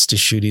he gets to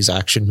shoot his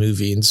action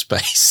movie in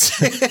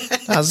space?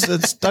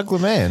 It's Doug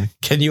LeMan.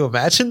 Can you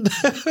imagine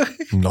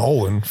that?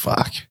 Nolan,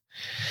 fuck.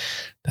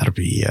 That'd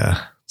be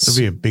a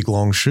big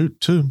long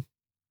shoot too.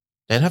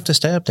 They'd have to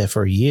stay up there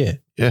for a year.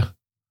 Yeah.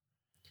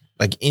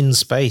 Like in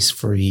space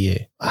for a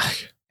year.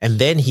 And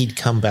then he'd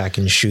come back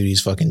and shoot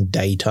his fucking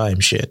daytime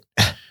shit.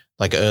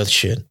 Like Earth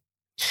shit.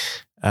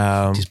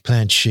 His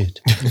plant shit.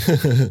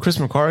 Chris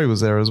McQuarrie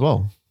was there as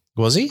well.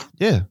 Was he?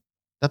 Yeah.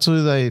 That's who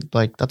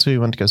he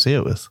went to go see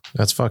it with.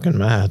 That's fucking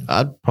mad.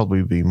 I'd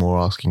probably be more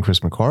asking Chris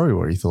McQuarrie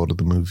what he thought of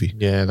the movie.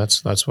 Yeah,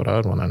 that's what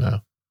I'd want to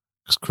know.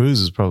 Because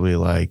Cruise is probably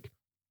like,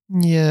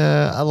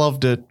 yeah, I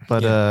loved it,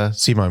 but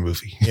see my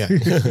movie. Yeah.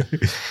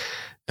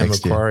 And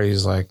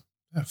McQuarrie's like,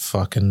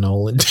 fucking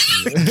Nolan. See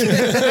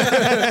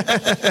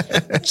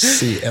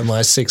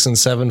MI6 and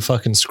 7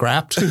 fucking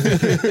scrapped.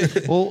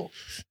 Well,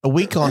 a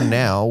week on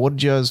now, what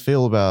did you guys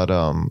feel about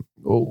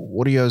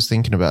what are you guys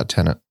thinking about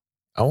Tenet?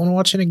 I want to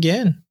watch it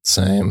again.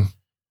 Same.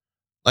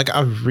 Like, I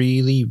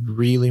really,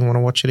 really want to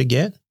watch it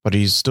again. But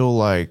he's still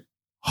like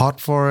hot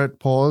for it,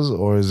 pause,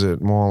 or is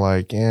it more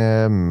like,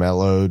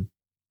 mellowed?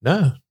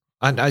 No.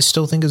 I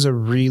still think it's a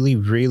really,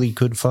 really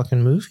good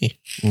fucking movie.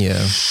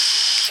 Yeah.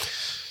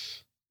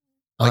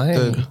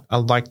 I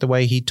like the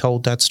way he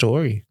told that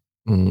story.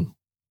 Mm.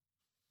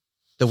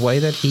 The way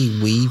that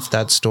he weaved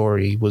that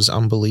story was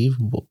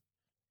unbelievable.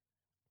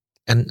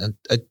 And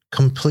a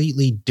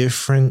completely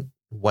different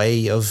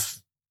way of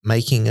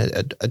making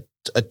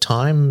a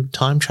time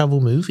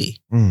travel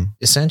movie,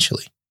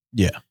 essentially.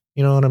 Yeah.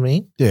 You know what I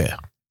mean? Yeah.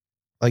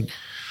 Like,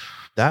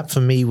 that for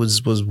me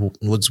was worth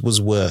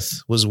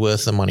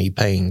the money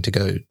paying to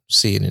go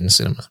see it in the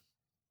cinema.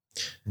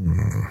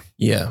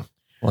 Yeah.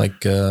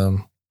 Like, I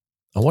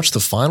watched the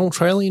final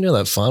trailer. You know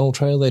that final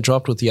trailer they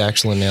dropped with the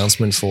actual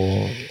announcement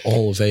for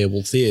all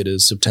available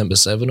theaters, September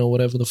 7 or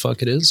whatever the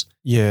fuck it is?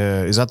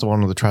 Yeah. Is that the one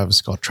with the Travis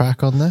Scott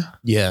track on there?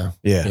 Yeah.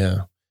 Yeah. Yeah.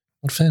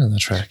 Not a fan of that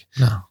track.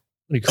 No.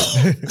 What do you call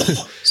it?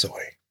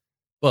 Sorry.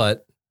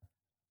 But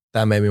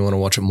that made me want to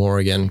watch it more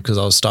again because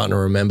I was starting to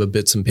remember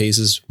bits and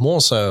pieces. More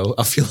so,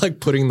 I feel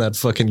like putting that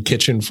fucking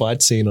kitchen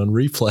fight scene on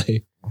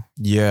replay.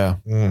 Yeah.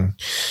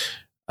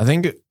 I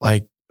think it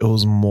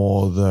was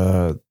more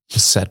the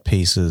set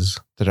pieces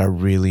that I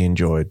really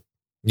enjoyed.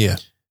 Yeah.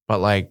 But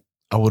like,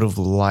 I would have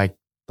liked,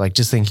 like,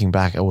 just thinking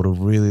back, I would have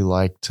really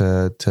liked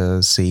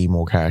to see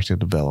more character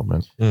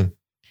development. The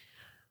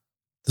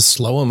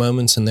slower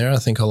moments in there, I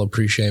think I'll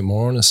appreciate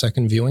more on a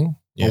second viewing.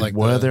 Yeah. Like,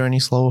 were there any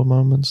slower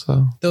moments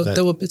though?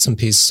 There were bits and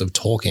pieces of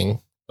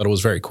talking, but it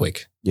was very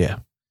quick. Yeah.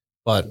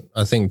 But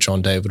I think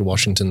John David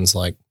Washington's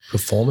like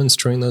performance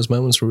during those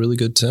moments were really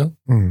good too.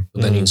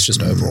 But then he's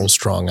just overall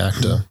strong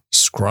actor.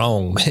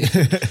 Strong,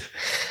 man.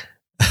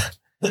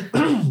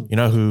 You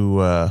know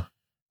who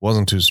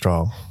wasn't too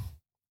strong?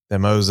 The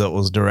Mose that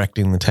was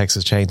directing the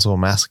Texas Chainsaw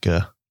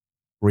Massacre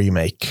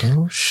remake.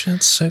 Oh shit,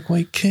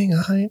 Segway King,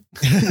 I hate.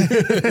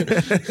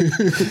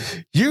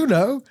 You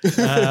know.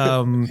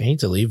 I need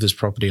to leave this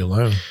property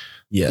alone.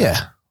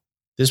 Yeah.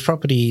 This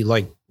property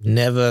like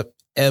never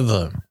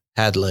ever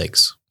had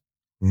legs.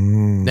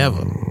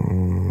 Never.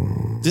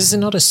 This is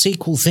not a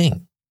sequel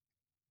thing.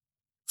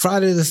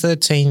 Friday the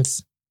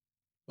 13th,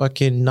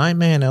 fucking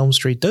Nightmare on Elm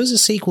Street, those are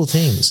sequel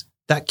things.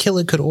 That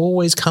killer could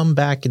always come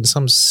back in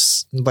some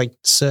like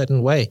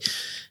certain way.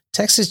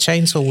 Texas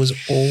Chainsaw was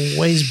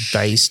always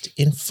based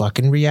in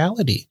fucking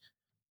reality.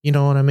 You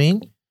know what I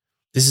mean?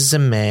 This is a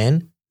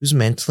man who's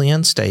mentally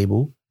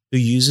unstable, who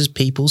uses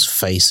people's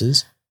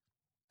faces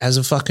as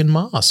a fucking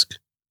mask.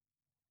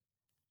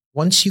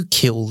 Once you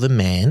kill the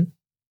man,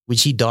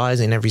 which he dies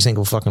in every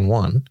single fucking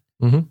one,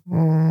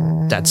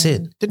 that's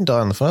it. Didn't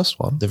die in the first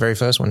one. The very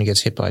first one, he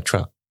gets hit by a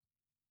truck.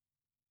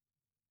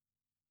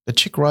 The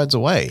chick rides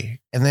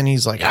away, and then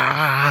he's like,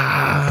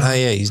 ah. Oh,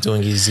 yeah, he's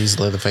doing his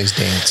Leatherface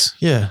dance.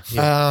 Yeah.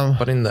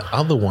 But in the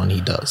other one,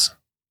 he does.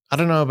 I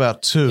don't know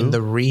about 2. In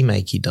the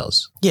remake, he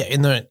does. Yeah,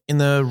 in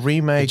the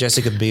remake. The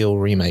Jessica Biel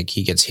remake,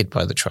 he gets hit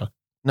by the truck.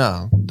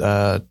 No.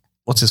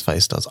 What's his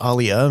face does?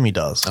 Ali Ermey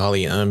does.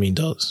 Ali Ermey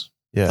does.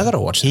 Yeah. I got to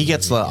watch that. He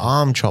gets the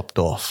arm chopped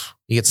off.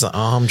 He gets the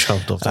arm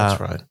chopped off,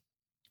 that's right.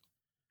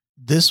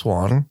 This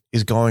one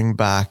is going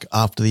back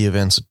after the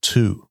events of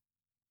 2.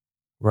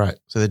 Right.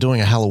 So they're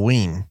doing a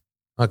Halloween.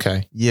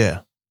 Okay. Yeah.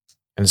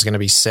 And it's going to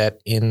be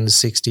set in the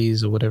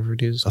 60s or whatever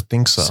it is. I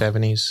think so.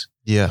 70s.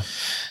 Yeah.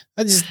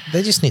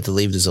 They just need to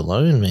leave this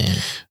alone,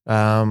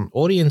 man.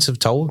 Audience have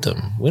told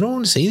them, we don't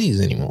want to see these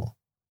anymore.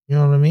 You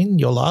know what I mean?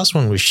 Your last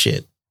one was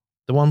shit.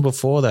 The one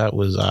before that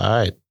was all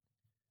right.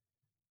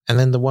 And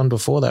then the one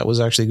before that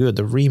was actually good.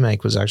 The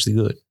remake was actually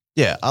good.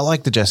 Yeah, I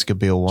like the Jessica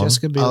Biel one.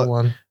 Jessica Biel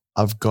one.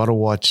 I've got to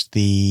watch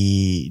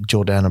the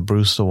Jordana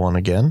Brewster one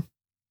again.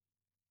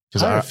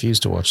 Because I refuse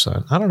to watch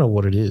that. I don't know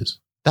what it is.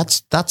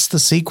 That's the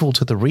sequel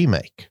to the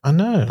remake. I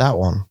know. That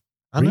one.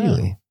 I know.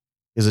 Really?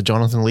 Is it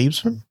Jonathan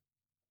Liebsman?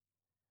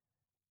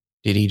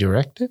 Did he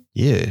direct it?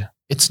 Yeah.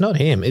 It's not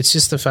him. It's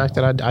just the fact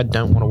that I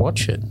don't want to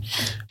watch it.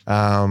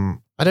 I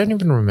don't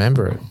even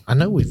remember it. I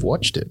know we've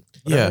watched it.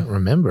 But I don't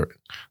remember it.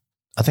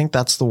 I think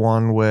that's the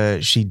one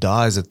where she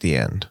dies at the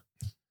end.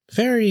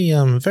 Very,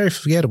 very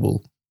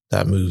forgettable,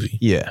 that movie.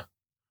 Yeah.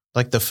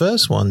 Like the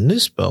first one,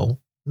 Nispel,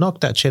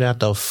 knocked that shit out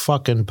the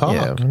fucking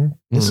park. Yeah.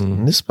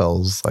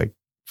 Nispel's like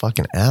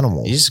fucking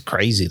animals. He's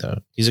crazy, though.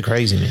 He's a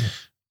crazy man.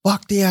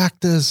 Fuck the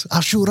actors.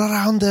 I'll shoot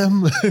around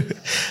them.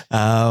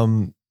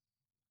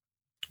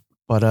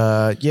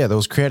 But yeah, there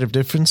was creative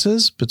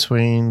differences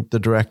between the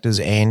directors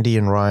Andy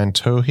and Ryan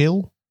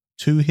Tohill,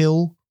 and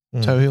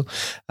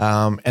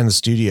the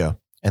studio.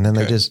 And then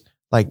they just,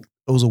 like,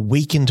 it was a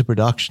week into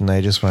production.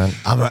 They just went,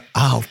 I'm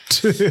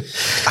out.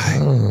 I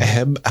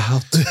am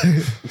out.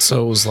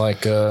 So it was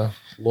like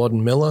Lord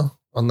and Miller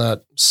on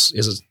that. Is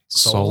it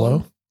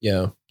Solo?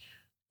 Yeah.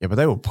 Yeah, but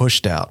they were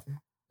pushed out.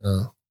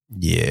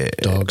 Yeah.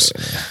 Dogs.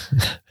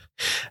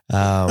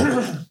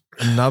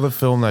 Another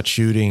film that's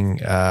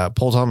shooting,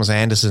 Paul Thomas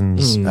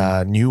Anderson's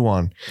new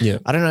one. Yeah.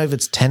 I don't know if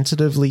it's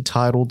tentatively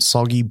titled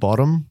Soggy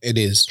Bottom. It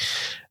is.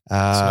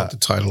 It's not the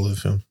title of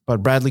the film.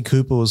 But Bradley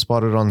Cooper was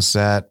spotted on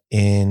set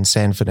in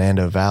San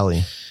Fernando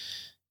Valley.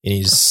 In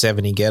his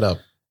 70 getup.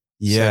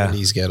 Yeah.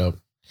 70s getup.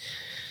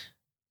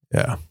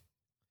 Yeah.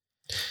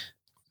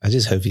 I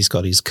just hope he's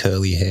got his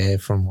curly hair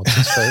from what's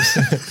his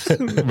face?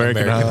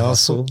 American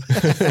Hustle.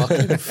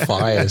 Fucking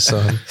fire,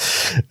 son.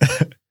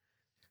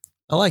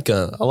 I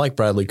like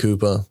Bradley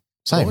Cooper.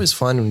 Same. I always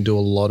find him do a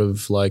lot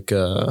of like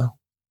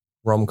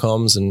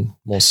rom-coms and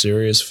more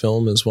serious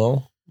film as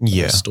well.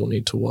 Yeah. I still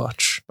need to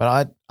watch.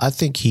 But I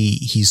think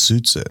he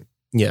suits it.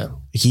 Yeah.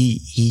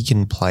 He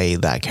can play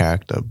that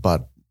character,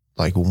 but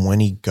like when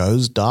he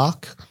goes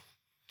dark,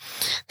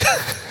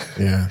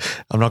 yeah.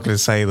 I'm not going to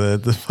say the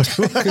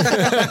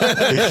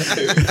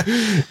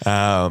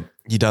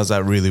he does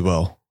that really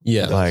well.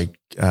 Yeah. Like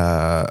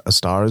A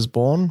Star Is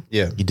Born.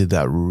 Yeah. He did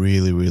that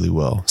really, really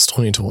well.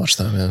 Still need to watch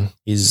that, man.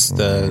 Is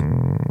the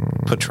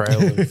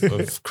portrayal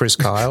of Chris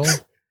Kyle,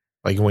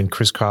 like when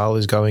Chris Kyle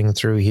is going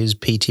through his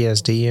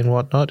PTSD and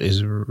whatnot,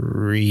 is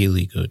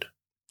really good.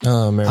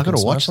 I got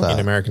to watch that. In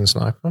American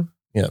Sniper?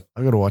 Yeah.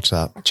 I got to watch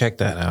that. Check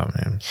that out,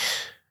 man.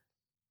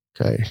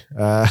 Okay.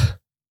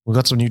 We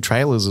got some new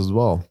trailers as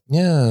well.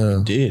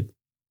 Yeah. Did.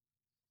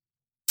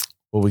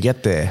 Well, we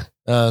get there.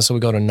 So we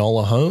got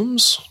Enola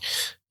Holmes.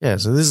 Yeah,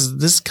 so this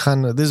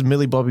is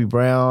Millie Bobby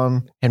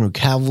Brown, Henry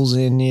Cavill's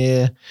in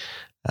here.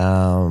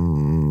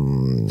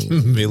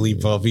 Millie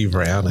Bobby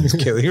Brown is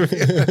killing me.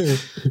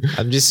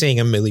 I'm just seeing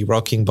a Millie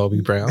rocking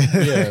Bobby Brown.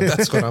 Yeah,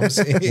 that's what I'm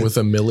seeing. With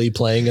a Millie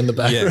playing in the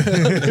background.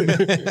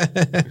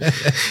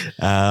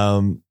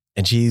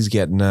 And she's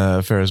getting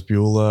Ferris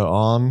Bueller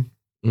on,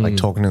 like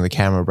talking to the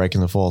camera, breaking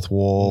the fourth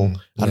wall.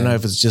 I don't know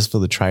if it's just for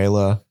the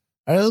trailer.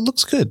 It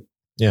looks good.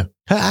 Yeah.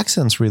 Her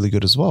accent's really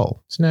good as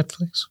well. It's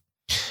Netflix.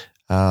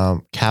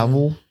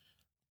 Cavill's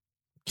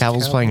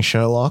playing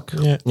Sherlock.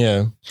 Yeah.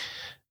 Yeah.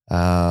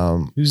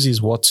 Who's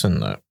his Watson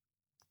though?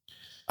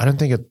 I don't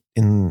think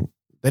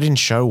they didn't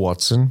show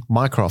Watson.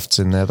 Mycroft's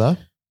in there though.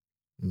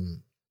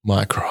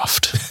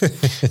 Mycroft.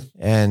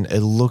 And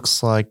it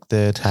looks like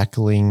they're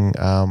tackling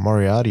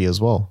Moriarty as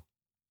well.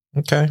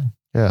 Okay.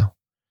 Yeah.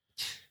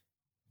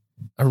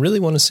 I really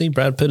want to see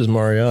Brad Pitt as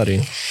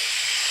Moriarty.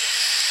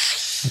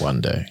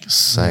 One day.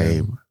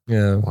 Same.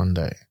 Yeah. One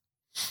day.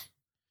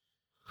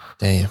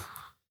 Damn.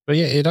 But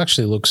yeah, it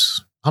actually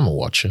looks, I'm a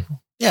watcher.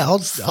 Yeah, I'll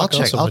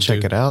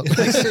check it out.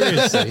 Like,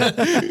 seriously.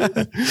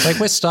 Like,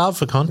 we're starved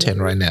for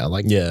content right now.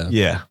 Like,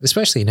 yeah.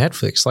 Especially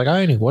Netflix. Like,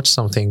 I only watch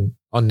something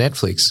on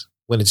Netflix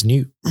when it's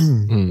new,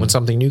 when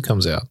something new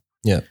comes out.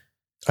 Yeah.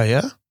 Oh,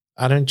 yeah?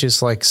 I don't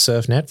just like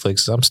surf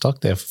Netflix. I'm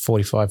stuck there for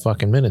 45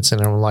 fucking minutes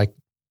and I'm like,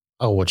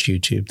 I'll watch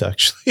YouTube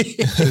actually.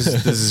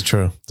 This is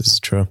true. This is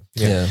true.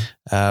 Yeah.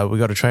 We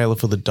got a trailer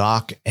for The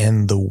Dark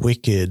and the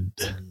Wicked.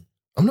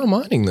 I'm not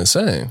minding this,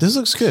 eh? This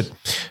looks good.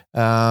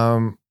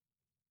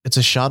 It's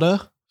a Shudder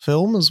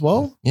film as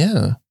well.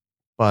 Yeah.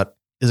 But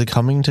is it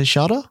coming to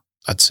Shudder?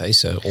 I'd say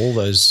so. All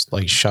those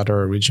like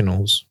Shudder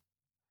originals.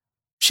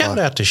 Shout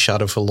out to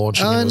Shudder for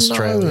launching in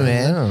Australia. Know,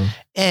 man.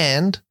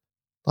 And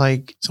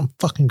like some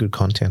fucking good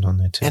content on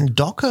there too. And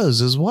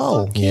docos as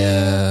well.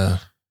 Yeah.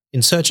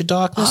 In Search of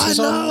Darkness I is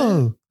on there.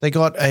 know. They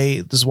got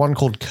this one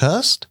called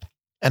Cursed,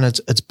 and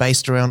it's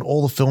based around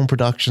all the film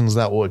productions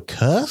that were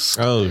cursed.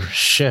 Oh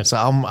shit. So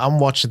I'm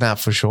watching that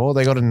for sure.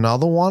 They got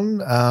another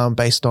one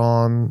based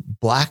on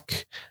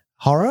black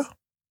horror.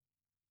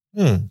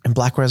 And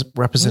black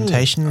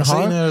representation in I've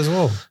horror. seen that as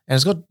well. And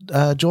it's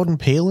got Jordan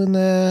Peele in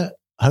there.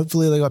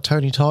 Hopefully they got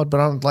Tony Todd, but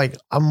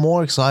I'm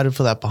more excited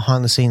for that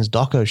behind the scenes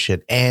doco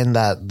shit and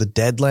that the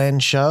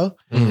Deadland show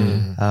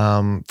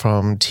from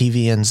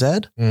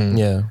TVNZ.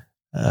 Yeah.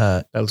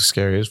 That looks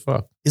scary as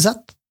fuck. Is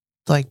that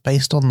like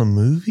based on the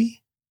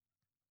movie?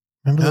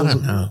 Remember I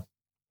don't know.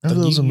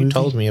 Remember there was a movie? You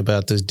told me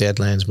about this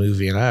Deadlands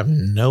movie and I have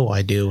no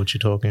idea what you're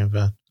talking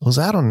about. It was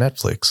out on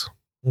Netflix.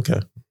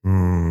 Okay.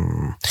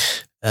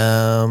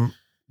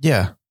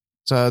 Yeah.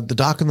 So The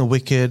Dark and the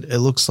Wicked, it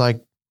looks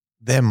like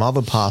their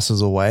mother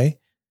passes away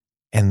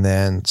and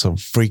then some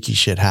freaky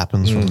shit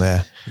happens from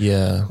there.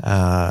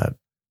 Yeah.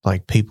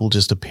 Like people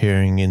just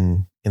appearing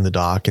in the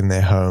dark in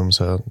their home.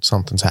 So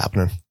something's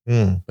happening.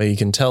 But you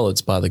can tell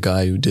it's by the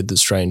guy who did The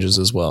Strangers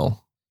as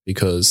well,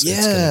 because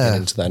it's going to get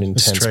into that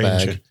intense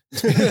bag.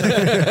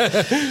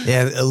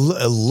 Yeah,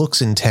 it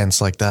looks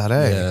intense like that,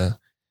 eh? Yeah.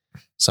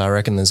 So I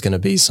reckon there's going to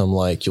be some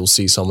like, you'll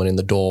see someone in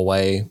the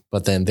doorway,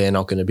 but then they're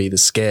not going to be the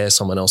scare.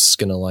 Someone else is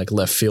going to like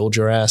left field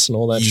your ass and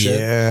all that shit.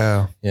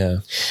 Yeah. Yeah.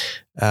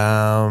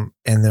 And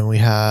then we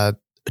had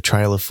a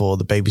trailer for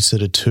The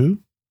Babysitter 2.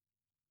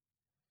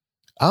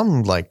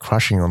 I'm like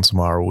crushing on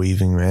Samara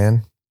Weaving,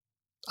 man.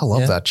 I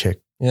love that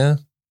chick. Yeah.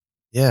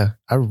 Yeah.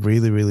 I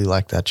really, really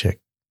like that chick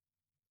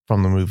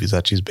from the movies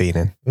that she's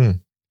been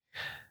in.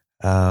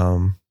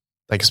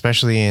 Like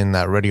especially in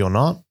that Ready or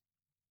Not,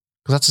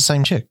 because that's the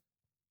same chick.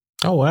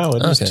 Oh, wow.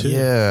 It is too.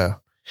 Yeah.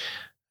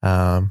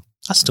 I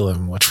still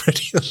haven't watched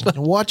Ready or Not.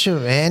 Watch it,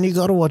 man. You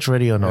got to watch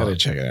Ready or Not. I gotta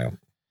check it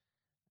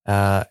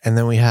out. And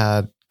then we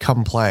had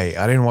Come Play.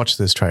 I didn't watch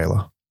this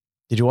trailer.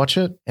 Did you watch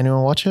it?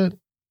 Anyone watch it?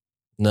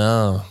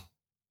 No.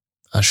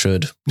 I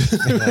should.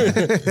 No,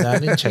 I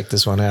didn't check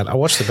this one out. I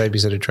watched the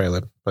Babysitter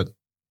trailer, but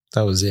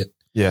that was it.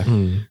 Yeah.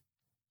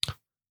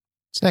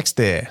 It's next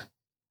there.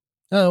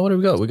 Oh, what do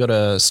we got? We got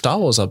a Star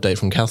Wars update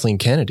from Kathleen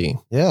Kennedy.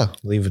 Yeah.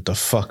 Leave it the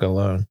fuck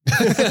alone.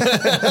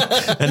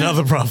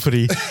 Another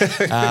property.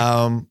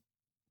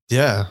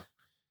 Yeah.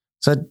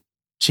 So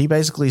she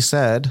basically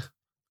said,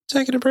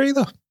 taking a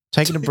breather.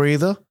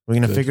 We're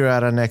going to figure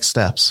out our next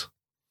steps,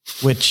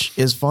 which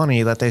is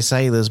funny that they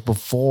say this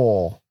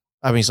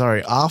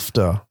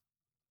after.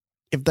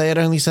 If they had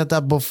only said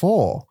that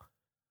before,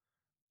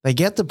 they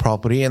get the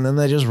property and then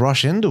they just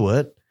rush into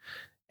it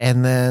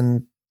and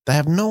then they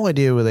have no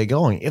idea where they're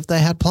going. If they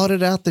had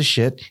plotted out the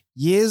shit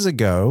years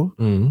ago,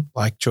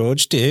 like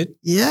George did.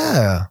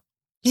 Yeah.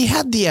 He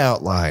had the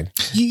outline.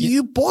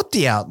 You bought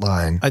the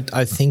outline.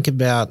 I think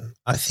about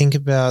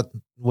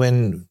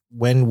when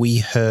we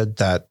heard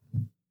that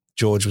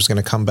George was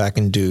going to come back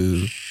and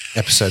do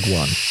episode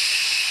 1,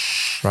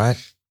 right?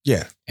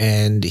 Yeah.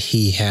 And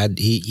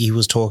he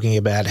was talking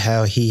about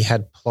how he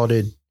had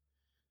plotted.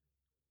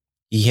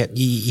 He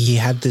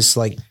had this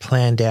like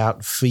planned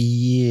out for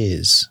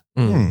years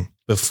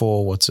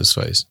before what's his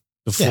face.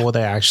 Before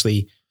they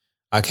actually,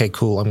 okay,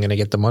 cool. I'm going to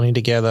get the money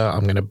together.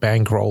 I'm going to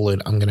bankroll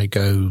it. I'm going to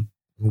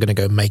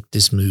go make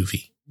this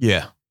movie.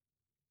 Yeah.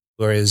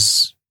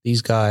 Whereas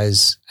these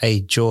guys,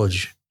 hey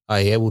George,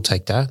 we'll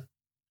take that.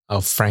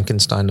 I'll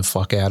Frankenstein the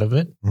fuck out of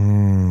it,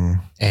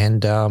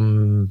 and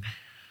I'm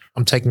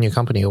taking your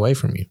company away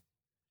from you.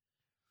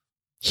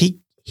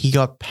 He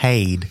got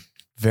paid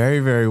very,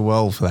 very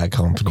well for that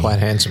company. Quite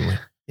handsomely.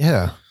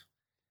 Yeah.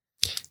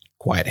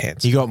 Quite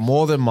handsome. He got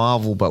more than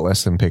Marvel, but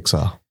less than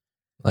Pixar.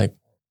 Like,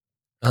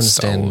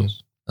 understand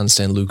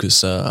understand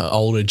Lucas,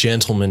 older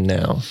gentleman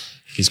now.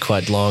 He's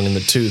quite long in the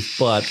tooth,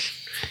 but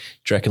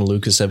do you reckon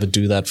Lucas ever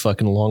do that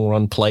fucking long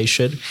run play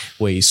shit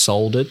where he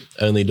sold it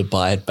only to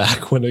buy it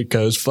back when it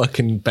goes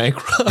fucking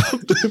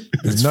bankrupt?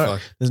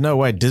 There's no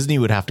way Disney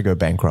would have to go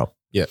bankrupt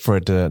for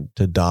it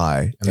to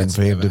die and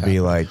for him to be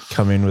like,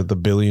 come in with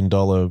 $1 billion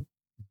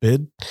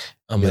bid.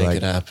 I'll make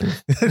it happen.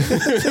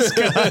 This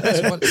guy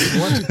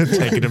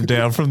taking him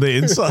down from the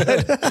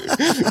inside.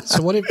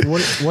 So what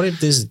if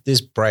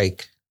this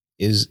break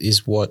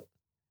is what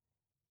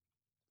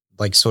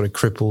like sort of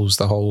cripples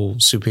the whole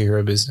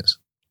superhero business?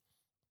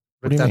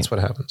 What do you That's mean?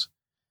 what happens.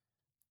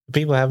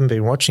 People haven't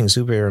been watching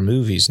superhero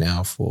movies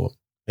now for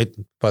it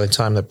by the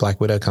time that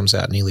Black Widow comes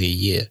out, nearly a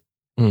year.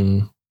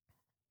 Mm.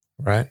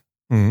 Right?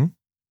 Mm.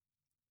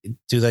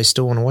 Do they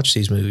still want to watch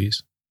these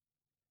movies?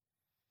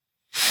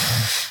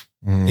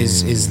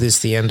 Is this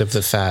the end of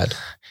the fad?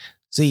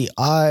 See,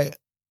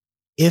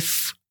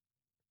 if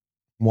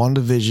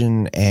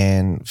WandaVision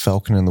and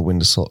Falcon and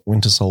the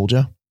Winter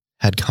Soldier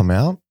had come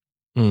out,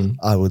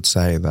 I would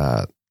say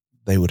that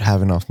they would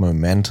have enough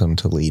momentum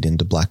to lead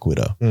into Black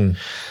Widow.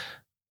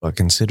 But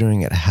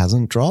considering it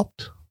hasn't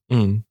dropped,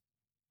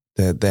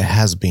 there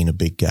has been a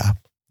big gap.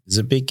 There's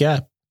a big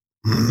gap.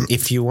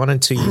 If you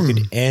wanted to, you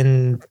could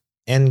end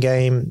with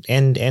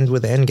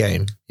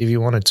Endgame if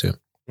you wanted to.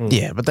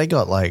 Yeah, but they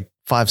got like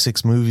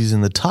 5-6 movies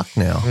in the tuck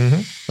now.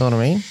 Know what I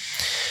mean?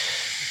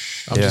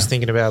 I'm just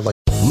thinking about like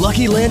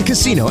Lucky Land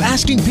Casino,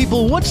 asking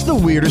people, what's the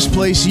weirdest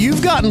place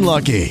you've gotten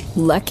lucky?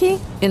 Lucky?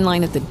 In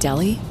line at the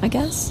deli, I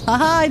guess?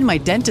 Aha, in my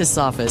dentist's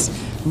office.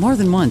 More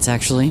than once,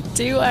 actually.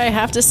 Do I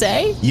have to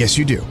say? Yes,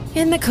 you do.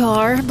 In the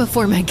car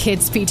before my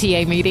kids'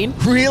 PTA meeting.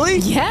 Really?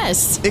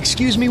 Yes.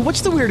 Excuse me,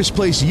 what's the weirdest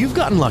place you've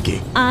gotten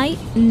lucky? I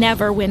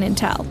never win and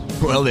tell.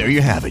 Well, there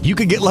you have it. You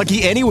can get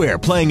lucky anywhere,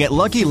 playing at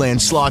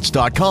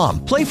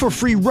LuckyLandSlots.com. Play for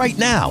free right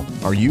now.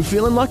 Are you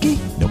feeling lucky?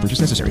 No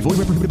purchase necessary. Void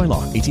where prohibited by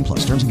law.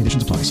 18+. Terms and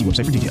conditions apply. See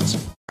website for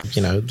details.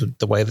 You know,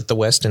 the way that the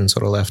Western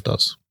sort of left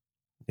us.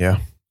 Yeah.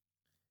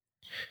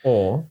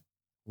 Or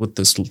with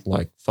this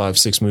like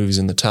 5-6 movies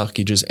in the tuck,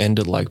 you just end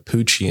it like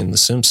Poochie in The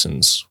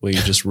Simpsons, where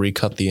you just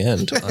recut the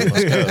end. I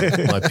must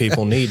go. My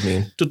people need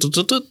me.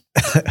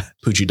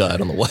 Poochie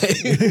died on the way.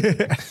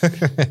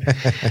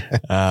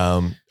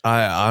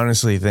 I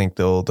honestly think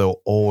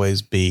there'll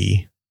always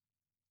be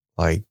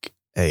like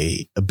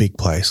a big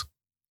place,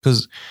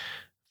 because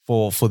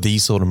for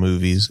these sort of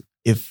movies,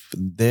 if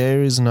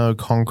there is no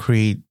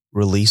concrete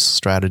release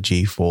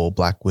strategy for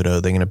Black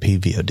Widow, they're going to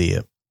PVOD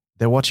it.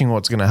 They're watching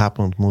what's going to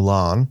happen with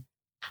Mulan,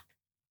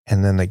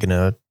 and then they're going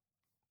to,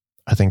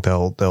 I think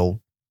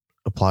they'll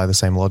apply the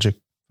same logic.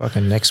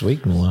 Fucking next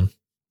week, Mulan.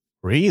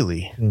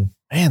 Really?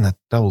 Man, that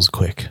was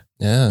quick.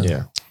 Yeah.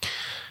 Yeah.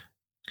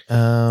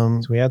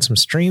 So we had some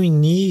streaming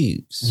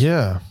news.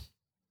 Yeah.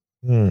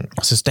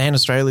 So Stan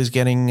Australia's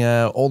getting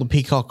all the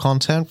Peacock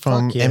content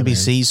from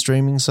NBC's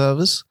streaming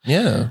service.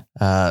 Yeah.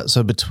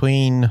 So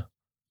between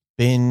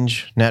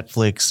Binge,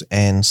 Netflix,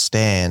 and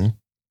Stan,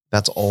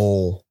 that's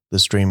all the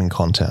streaming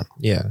content.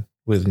 Yeah.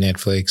 With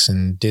Netflix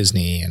and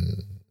Disney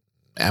and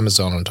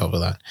Amazon on top of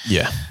that.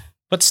 Yeah.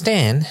 But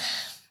Stan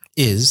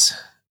is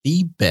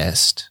the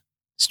best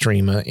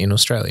streamer in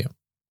Australia.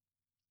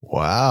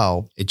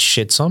 Wow. It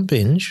shits on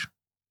Binge.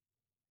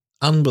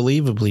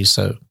 Unbelievably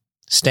so.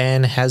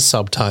 Stan has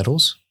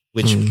subtitles,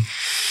 which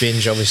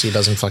Binge obviously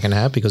doesn't fucking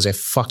have because they're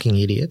fucking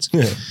idiots.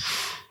 Yeah.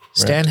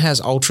 Stan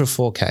has Ultra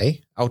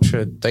 4K.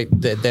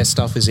 Their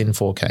stuff is in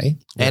 4K.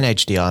 And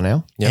HDR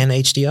now. Yep. And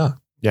HDR.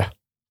 Yeah.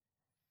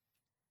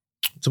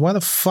 So why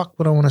the fuck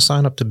would I want to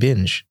sign up to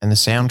Binge? And the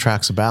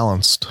soundtracks are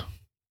balanced.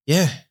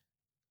 Yeah.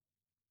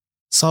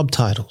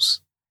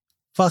 Subtitles.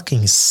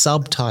 Fucking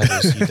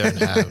subtitles you don't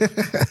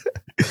have.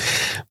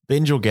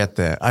 Binge will get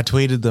there. I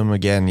tweeted them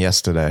again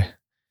yesterday.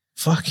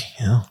 Fucking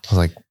hell. I was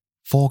like,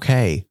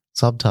 4K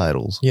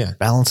subtitles. Yeah.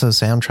 Balance of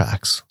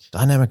soundtracks.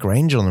 Dynamic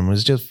range on them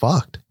was just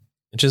fucked.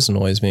 It just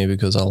annoys me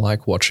because I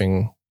like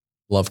watching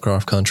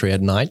Lovecraft Country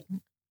at night.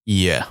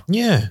 Yeah.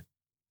 Yeah.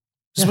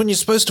 This is when you're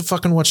supposed to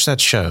fucking watch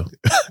that show.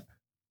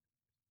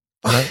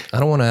 I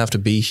don't want to have to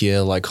be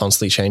here like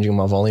constantly changing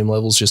my volume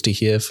levels just to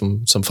hear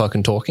from some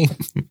fucking talking.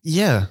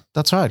 Yeah,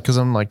 that's right. Because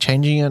I'm like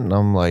changing it and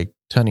I'm like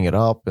turning it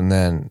up, and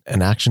then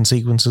an action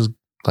sequences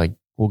like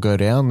will go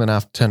down. Then I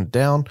have to turn it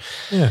down.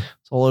 Yeah,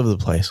 it's all over the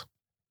place.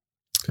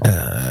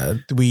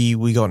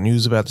 We got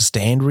news about the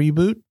Stand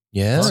reboot.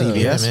 Yeah,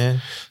 CBS. Yeah,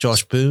 man.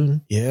 Josh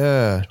Boone.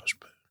 Yeah,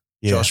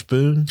 Josh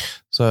Boone.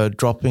 So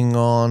dropping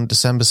on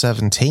December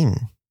 17.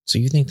 So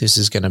you think this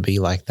is going to be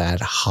like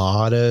that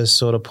harder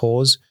sort of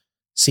pause?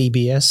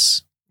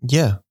 CBS?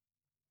 Yeah.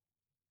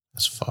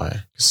 That's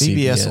fire.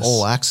 CBS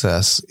All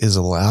Access is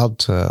allowed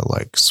to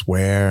like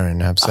swear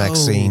and have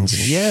sex scenes.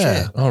 Shit.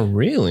 Yeah. Oh,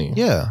 really?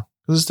 Yeah.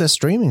 Because it's their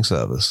streaming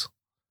service.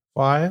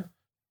 Fire.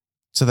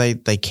 So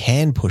they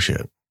can push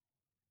it.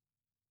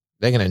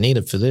 They're going to need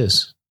it for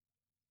this.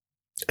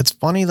 It's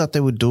funny that they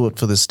would do it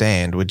for The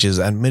Stand, which is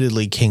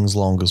admittedly King's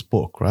longest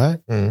book, right?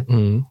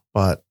 Mm-hmm.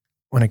 But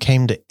when it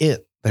came to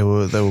it, they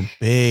were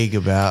big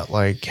about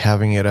like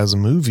having it as a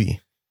movie.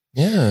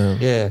 Yeah.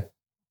 Yeah.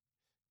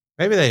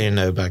 Maybe they didn't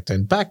know back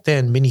then. Back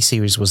then,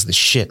 miniseries was the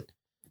shit.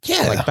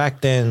 Yeah. Like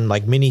back then,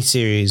 like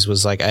miniseries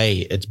was like,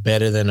 hey, it's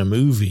better than a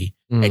movie,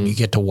 and you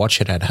get to watch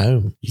it at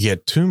home. You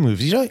get 2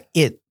 movies. You know,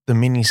 the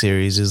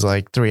miniseries is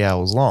like 3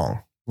 hours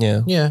long.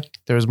 Yeah. Yeah.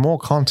 There is more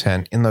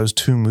content in those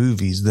 2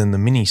 movies than the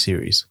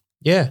miniseries.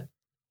 Yeah.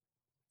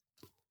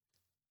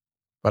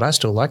 But I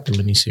still like the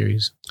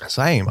miniseries.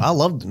 Same. I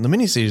love the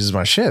miniseries is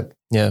my shit.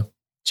 Yeah.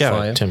 Shout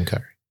Fire. out Tim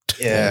Curry.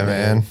 Yeah,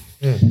 man.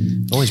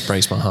 It always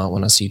breaks my heart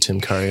when I see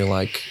Tim Curry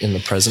like in the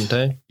present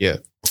day. Yeah.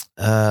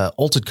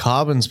 Altered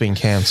Carbon's been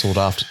cancelled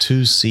after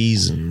 2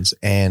 seasons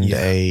and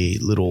a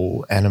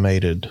little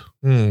animated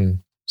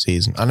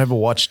season. I never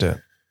watched it.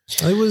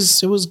 It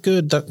was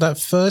good. That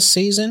first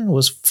season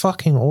was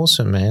fucking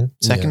awesome, man.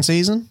 Second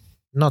season?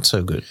 Not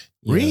so good.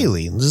 Yeah.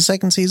 Really? The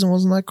second season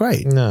wasn't that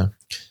great? No.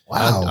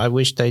 Wow. I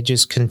wish they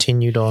just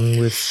continued on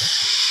with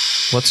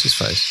what's his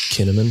face?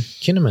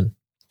 Kinnaman.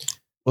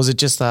 Was it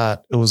just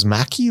that it was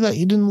Mackie that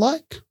you didn't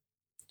like?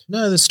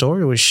 No, the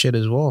story was shit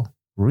as well.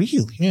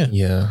 Really? Yeah.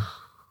 Yeah.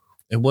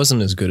 It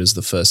wasn't as good as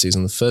the first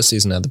season. The first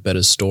season had the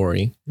better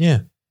story. Yeah.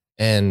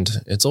 And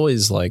it's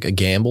always like a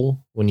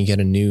gamble when you get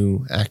a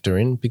new actor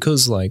in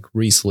because like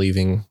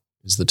re-sleeving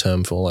is the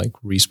term for like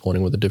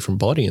respawning with a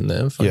different body in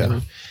there. Yeah.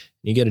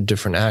 You get a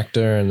different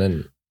actor and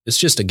then it's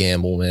just a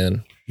gamble,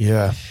 man.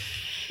 Yeah.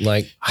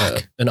 Like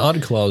an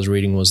article I was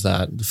reading was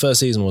that the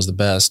first season was the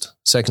best,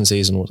 second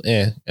season was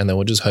and they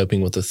were just hoping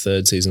with the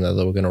third season that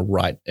they were going to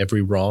right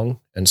every wrong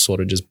and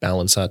sort of just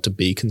balance out to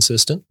be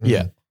consistent.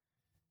 Yeah.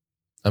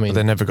 I mean, but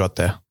they never got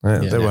there.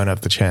 They won't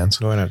have the chance.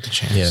 They won't have the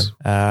chance.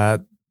 Yeah.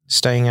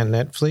 Staying at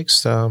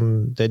Netflix,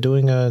 they're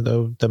doing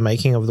the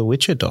making of the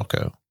Witcher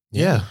doco.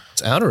 Yeah.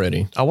 It's out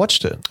already. I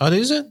watched it. Oh,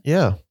 is it?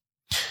 Yeah.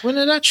 When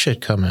did that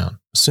shit come out?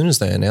 As soon as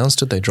they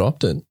announced it, they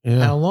dropped it. Yeah.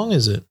 How long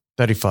is it?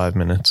 35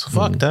 minutes.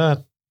 Fuck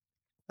that.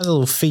 A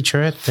little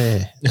featurette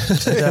there.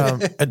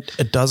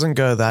 It doesn't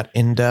go that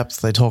in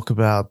depth. They talk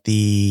about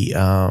the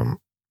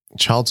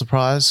child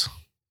surprise.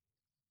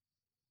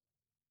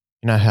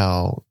 You know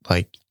how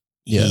like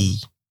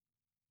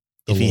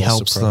if he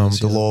helps them,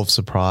 the law of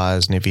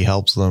surprise, and if he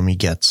helps them, he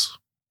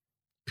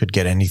could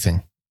get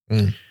anything.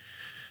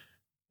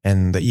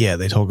 And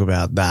they talk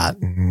about that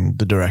and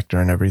the director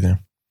and everything.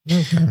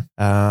 Okay.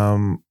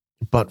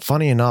 But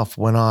funny enough,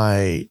 when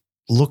I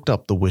looked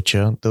up The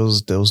Witcher, there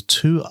was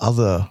 2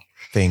 other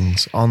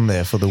things on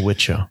there for The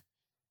Witcher.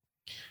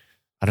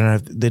 I don't know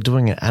if they're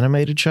doing an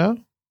animated show.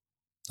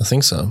 I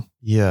think so.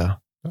 Yeah.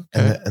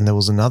 Okay. And there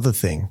was another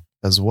thing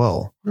as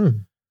well.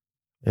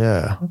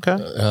 Yeah. Okay.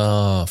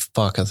 Oh,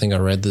 fuck. I think I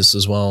read this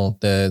as well.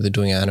 They're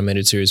doing an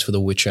animated series for The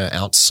Witcher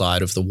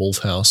outside of the Wolf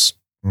House.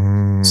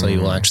 So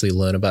you will actually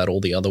learn about all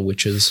the other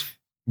witches.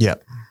 Yeah.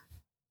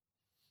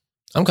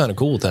 I'm kind of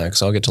cool with that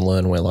because I'll get to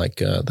learn where like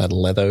that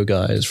Leather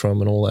guy is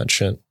from and all that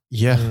shit.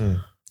 Yeah.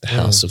 The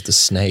House of the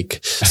Snake.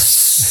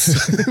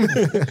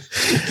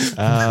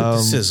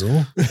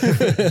 Sizzle.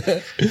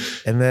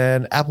 And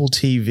then Apple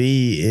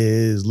TV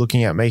is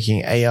looking at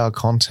making AR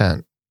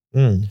content.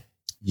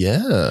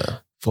 Yeah.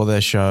 For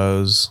their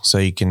shows, so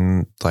you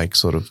can like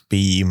sort of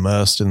be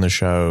immersed in the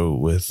show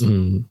with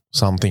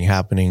something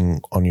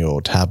happening on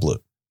your tablet.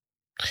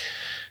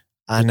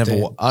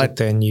 With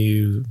their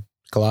new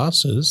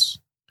glasses.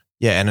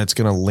 Yeah, and it's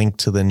going to link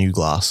to the new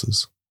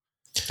glasses.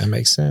 That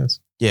makes sense.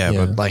 Yeah,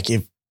 but like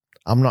if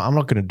I'm not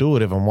going to do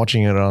it if I'm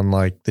watching it on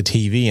like the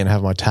TV and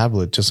have my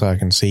tablet just so I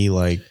can see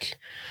like.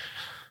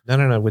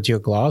 No. With your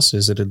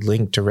glasses, it'd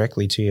link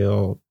directly to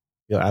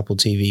your Apple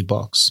TV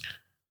box.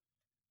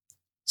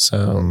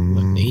 So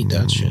I need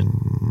that shit.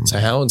 So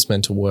how it's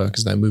meant to work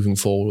is that moving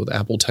forward with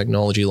Apple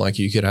technology, like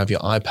you could have your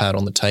iPad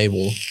on the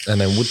table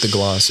and then with the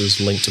glasses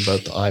linked to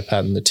both the iPad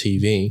and the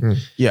TV.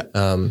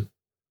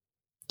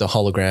 The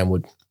hologram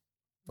would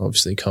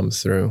obviously come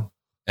through.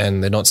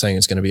 And they're not saying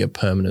it's going to be a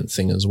permanent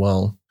thing as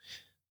well.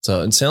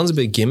 So it sounds a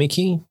bit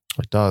gimmicky.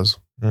 It does.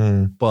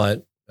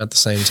 But at the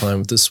same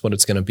time, this is what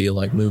it's going to be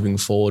like moving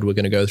forward. We're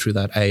going to go through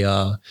that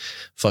AR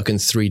fucking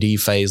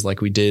 3D phase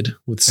like we did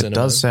with cinema. It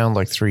does sound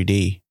like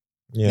 3D.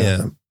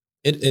 Yeah.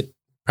 It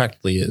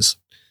practically is.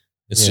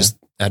 It's just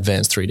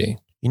advanced 3D.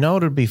 You know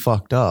what would be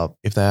fucked up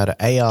if they had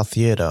an AR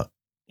theater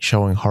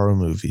showing horror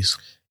movies?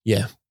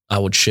 Yeah, I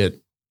would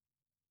shit.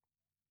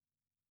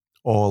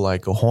 Or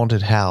like a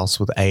haunted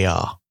house with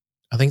AR.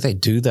 I think they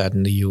do that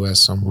in the US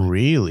somewhere.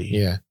 Really?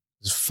 Yeah.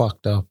 It's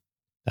fucked up.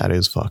 That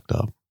is fucked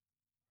up.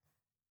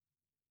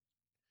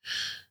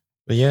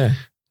 But yeah,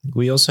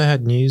 we also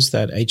had news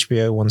that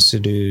HBO wants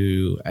to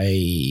do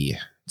a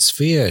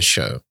Sphere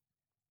show.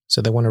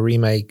 So they want to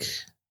remake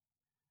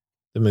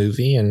the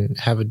movie and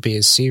have it be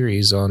a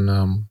series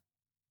on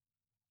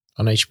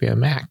HBO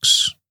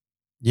Max.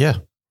 Yeah.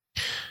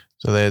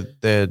 So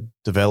they're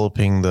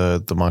developing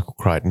the Michael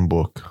Crichton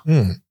book.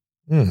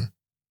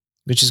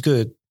 Which is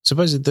good.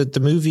 Suppose the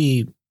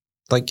movie,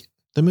 like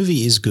the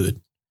movie is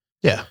good.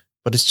 Yeah.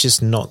 But it's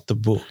just not the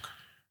book.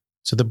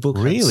 So the book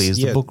really is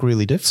the book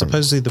really different?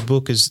 Supposedly the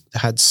book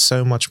had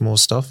so much more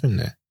stuff in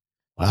there.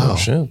 Wow. Oh,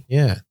 shit.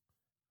 Yeah.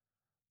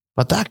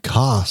 But that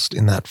cast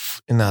in that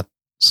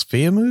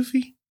Sphere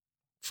movie,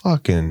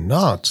 fucking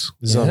nuts.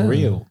 It's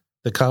unreal.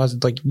 The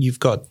cast, like you've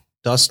got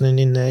Dustin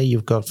in there,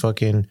 you've got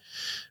fucking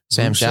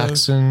Sam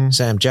Russo,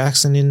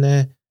 Jackson in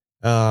there.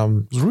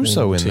 Was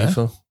Russo in there?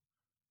 Tifa.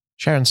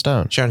 Sharon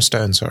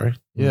Stone, sorry.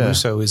 Yeah.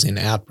 Russo is in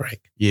Outbreak.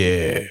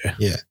 Yeah.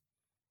 Yeah.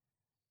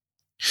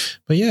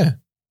 But yeah,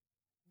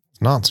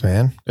 It's nuts,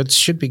 man. it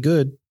should be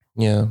good.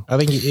 Yeah. I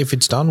think if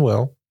it's done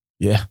well,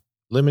 Yeah.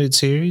 limited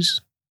series,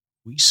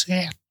 we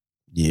set.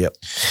 Yep.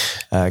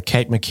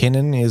 Kate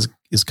McKinnon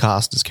is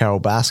cast as Carol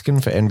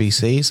Baskin for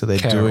NBC, so they're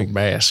doing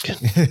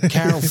Baskin.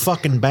 Carol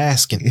fucking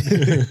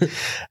Baskin.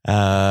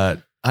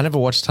 I never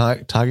watched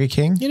Tiger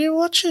King. You didn't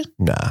watch it?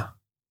 Nah.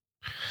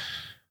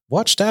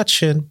 Watch that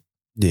shit.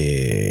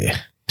 Yeah.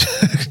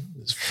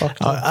 It's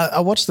fucking I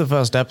watched the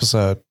first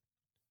episode,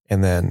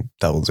 and then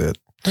that was it.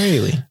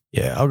 really.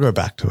 Yeah, I'll go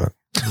back to it.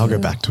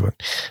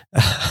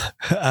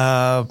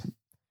 I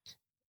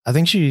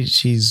think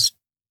she's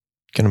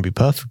going to be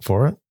perfect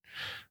for it.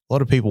 A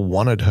lot of people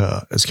wanted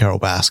her as Carol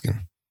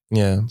Baskin,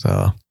 Yeah.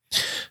 so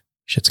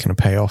shit's going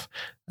to pay off.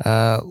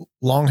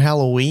 Long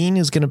Halloween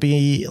is going to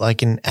be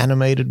like an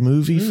animated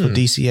movie for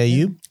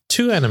DCAU.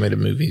 2 animated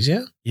movies,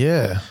 yeah?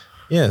 Yeah.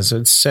 Yeah, so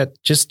it's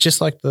set just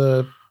like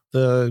the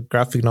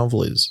graphic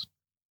novel is.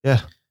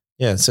 Yeah.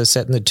 Yeah, so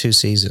set in the 2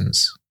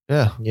 seasons.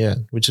 Yeah. Yeah,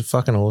 which is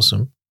fucking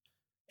awesome.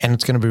 And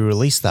it's going to be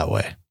released that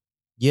way.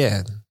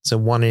 Yeah, so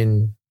one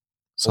in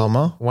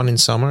Summer. one in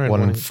summer, and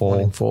One in fall. One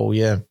in fall,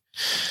 yeah.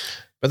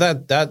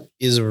 But that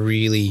is a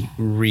really,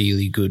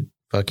 really good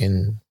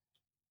fucking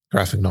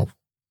graphic novel.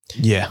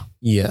 Yeah.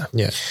 Yeah.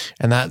 Yeah,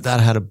 And that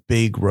had a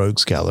big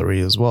rogues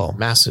gallery as well.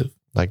 massive.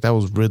 Like that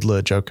was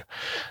Riddler, Joker.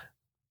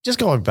 Just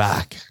going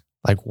back,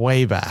 like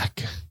way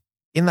back.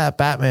 In that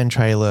Batman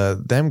trailer,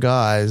 them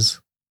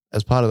guys,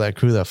 as part of that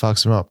crew that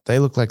fucks him up, they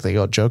look like they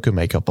got Joker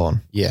makeup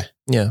on. Yeah,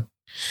 Yeah.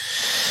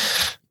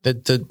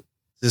 the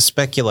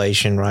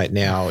speculation right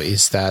now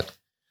is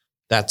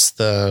that's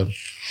the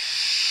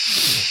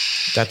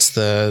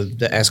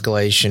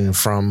escalation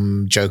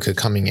from Joker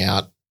coming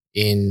out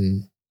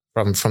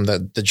from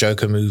the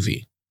Joker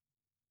movie.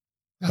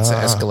 That's the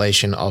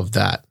escalation of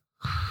that.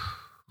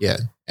 Yeah,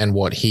 and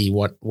what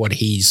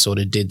he sort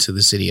of did to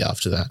the city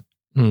after that.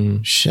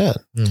 Shit.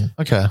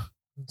 Okay.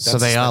 So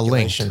That's they are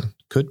linked. speculation.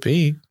 Could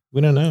be.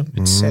 We don't know.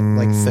 It's set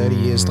like 30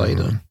 years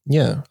later.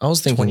 Yeah. I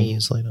was thinking 20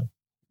 years later.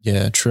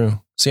 Yeah,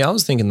 true. See, I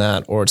was thinking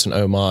that, or it's an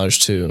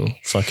homage to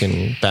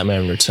fucking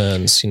Batman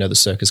Returns, the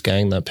circus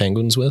gang that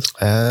Penguin's with.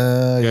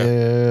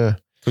 Yeah.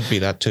 Could be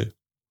that too.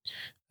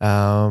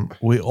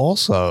 We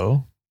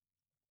also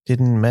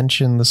didn't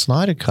mention the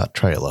Snyder Cut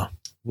trailer.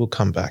 We'll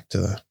come back to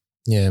that.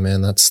 Yeah,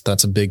 man,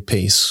 that's a big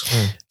piece.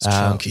 It's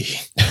chunky.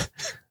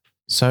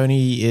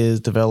 Sony is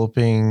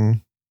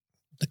developing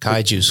the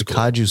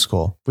Kaiju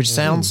score, which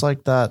sounds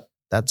like that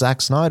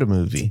Zack Snyder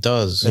movie. It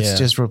does. It's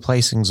just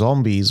replacing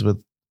zombies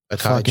with A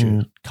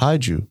fucking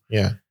kaiju.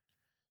 Yeah.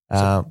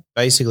 So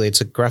basically,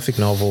 it's a graphic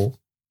novel,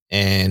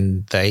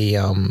 and they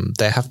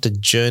have to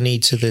journey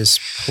to this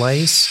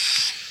place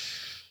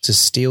to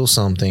steal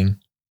something.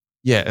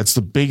 Yeah, it's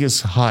the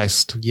biggest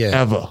heist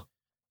ever.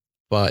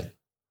 But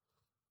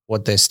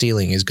what they're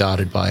stealing is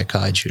guarded by a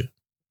kaiju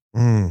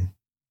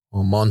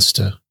or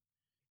monster,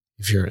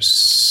 if you're a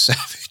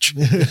savage.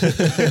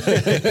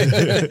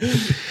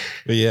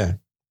 But yeah,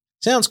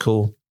 sounds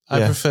cool.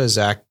 I prefer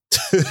Zach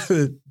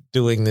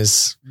doing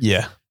this.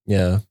 Yeah.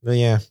 Yeah. But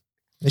yeah,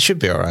 it should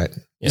be all right.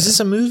 Yeah. Is this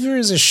a movie or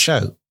is it a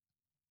show?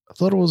 I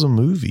thought it was a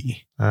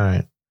movie. All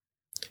right.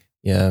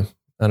 Yeah.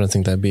 I don't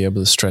think they'd be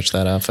able to stretch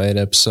that out for 8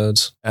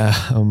 episodes.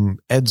 Ed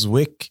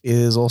Zwick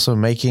is also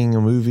making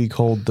a movie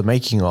called The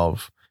Making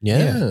of.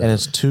 Yeah. And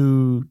it's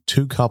two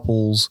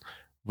couples,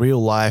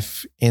 real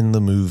life in the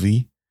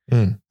movie,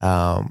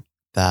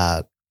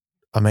 that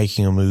are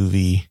making a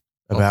movie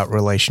about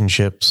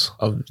relationships.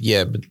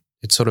 Yeah, but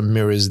it sort of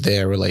mirrors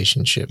their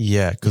relationship.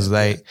 Yeah, because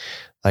they,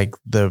 like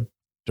the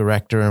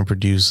director and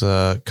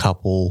producer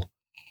couple,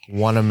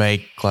 want to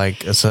make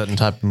like a certain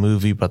type of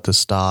movie, but the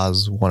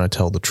stars want to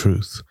tell the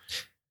truth.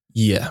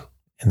 Yeah.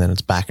 And then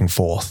it's back and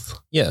forth.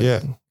 Yeah.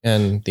 Yeah.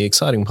 And the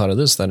exciting part of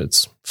this, that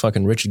it's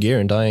fucking Richard Gere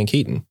and Diane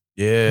Keaton.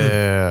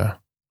 Yeah.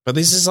 But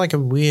this is like a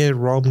weird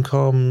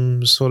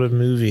rom-com sort of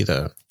movie,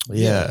 though.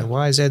 Yeah.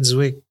 Why is Ed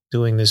Zwick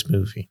doing this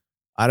movie?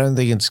 I don't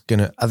think it's going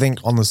to, I think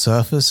on the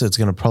surface, it's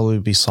going to probably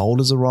be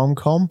sold as a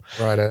rom-com.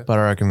 Right. But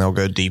I reckon they'll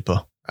go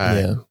deeper.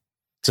 Yeah.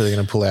 So they're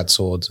going to pull out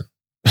swords.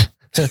 But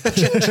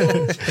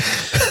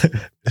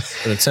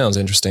it sounds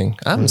interesting.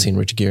 I haven't seen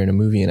Richard Gere in a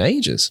movie in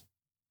ages.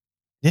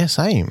 Yeah,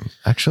 same,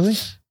 actually.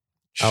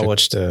 I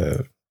watched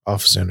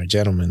Officer and a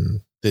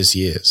Gentleman this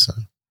year. So,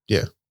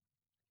 yeah.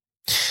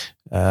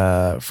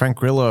 Frank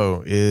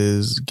Grillo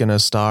is going to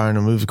star in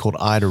a movie called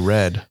Ida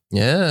Red.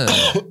 Yeah.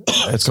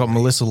 It's got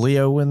Melissa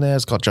Leo in there.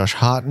 It's got Josh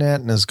Hartnett,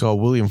 and it's got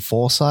William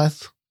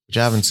Forsythe, which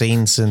I haven't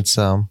seen since...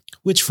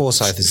 Which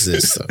Forsythe is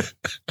this, though?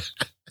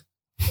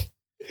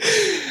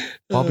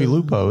 Bobby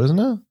Lupo, isn't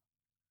it?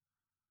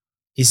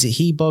 Is it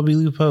he, Bobby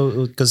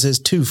Lupo? Because there's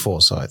 2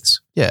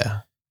 Forsythes. Yeah.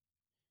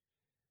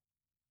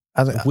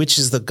 Which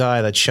is the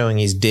guy that's showing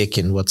his dick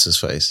in what's his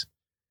face?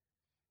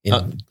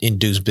 in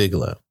Deuce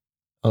Bigelow.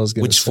 I was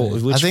going to say.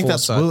 I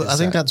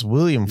think that's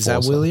William Is that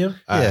Forsythe. William?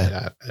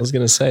 Yeah. I was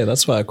going to say,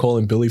 that's why I call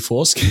him Billy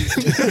Foreskin.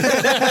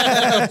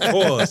 Of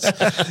course.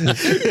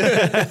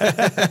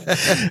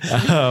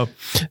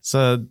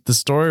 So the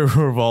story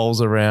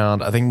revolves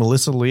around, I think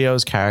Melissa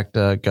Leo's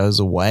character goes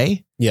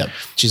away. Yeah.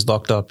 She's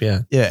locked up,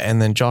 yeah. Yeah,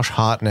 and then Josh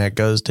Hartnett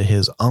goes to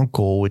his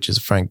uncle, which is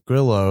Frank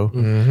Grillo,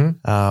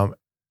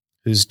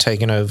 who's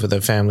taken over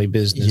the family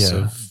business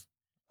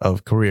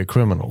of career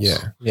criminals.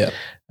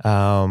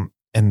 Yeah.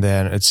 And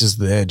then it's just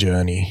their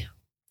journey.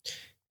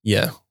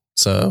 Yeah.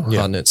 So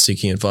Hartnett's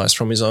seeking advice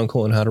from his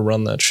uncle on how to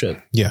run that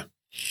shit. Yeah.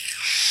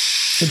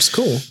 Which is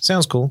cool.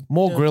 Sounds cool.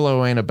 More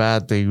Grillo ain't a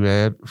bad thing,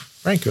 man.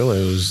 Frank Grillo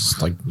is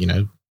like,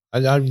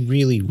 I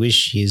really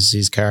wish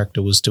his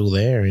character was still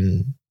there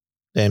in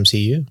the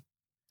MCU.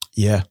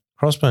 Yeah.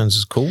 Crossbones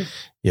is cool.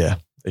 Yeah.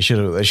 They should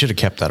have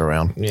kept that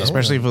around. Yeah.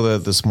 Especially for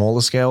the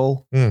smaller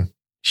scale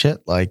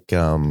shit, like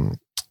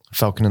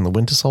Falcon and the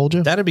Winter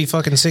Soldier. That'd be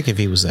fucking sick if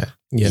he was there.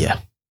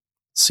 Yeah.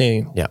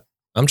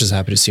 I'm just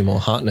happy to see more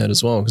Hartnett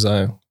as well because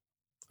I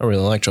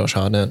really like Josh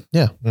Hartnett.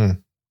 Yeah. Could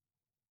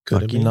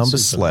have Lucky been number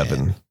Superman.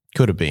 11.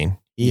 Could have been.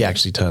 He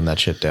actually turned that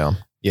shit down.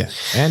 Yeah.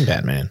 And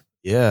Batman.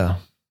 Yeah.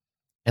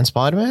 And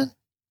Spider-Man?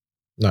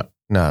 No.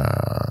 No.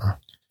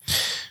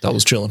 That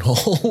was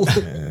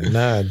Gyllenhaal.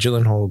 No,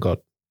 Gyllenhaal got,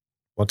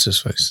 what's his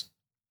face?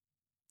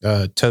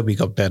 Toby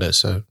got better,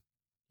 so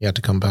he had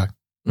to come back.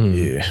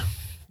 Yeah.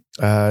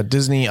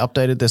 Disney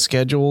updated their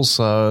schedule,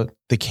 so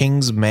The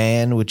King's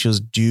Man, which was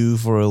due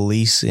for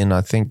release in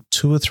I think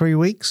 2 or 3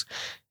 weeks,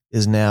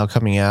 is now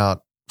coming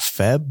out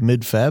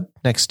mid-Feb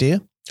next year.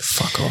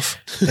 Fuck off.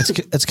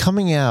 It's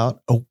coming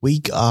out a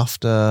week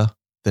after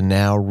the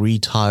now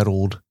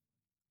retitled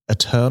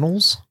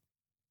Eternals.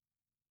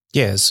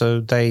 Yeah,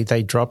 so they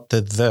dropped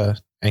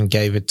the and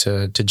gave it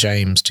to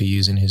James to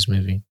use in his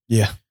movie.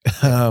 Yeah.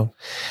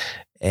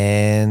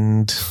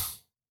 And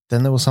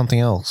then there was something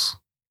else.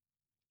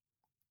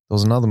 There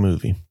was another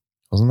movie,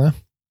 wasn't there?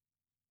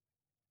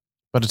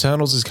 But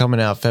Eternals is coming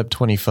out Feb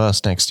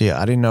 21st next year.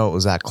 I didn't know it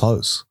was that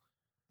close.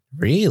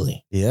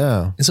 Really?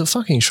 Yeah. Is it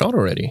fucking shot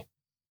already?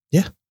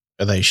 Yeah.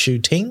 Are they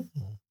shooting?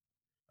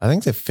 I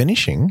think they're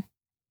finishing.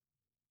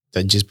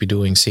 They'd just be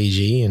doing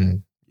CG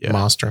and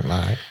mastering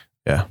that.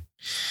 Yeah.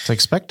 So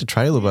expect a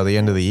trailer by the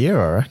end of the year,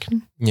 I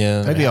reckon.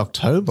 Yeah. Maybe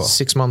October.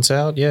 6 months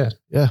out, yeah.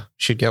 Yeah.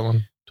 Should get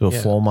one. To a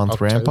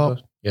 4-month ramp up.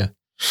 Yeah.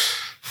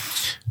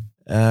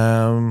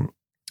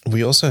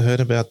 We also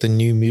heard about the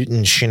New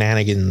Mutant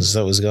shenanigans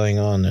that was going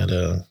on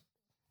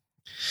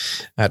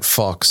at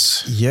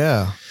Fox.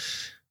 Yeah.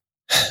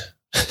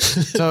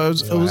 So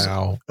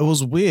it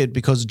was weird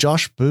because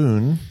Josh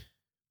Boone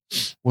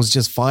was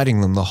just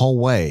fighting them the whole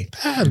way.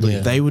 Badly.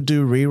 They would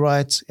do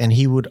rewrites and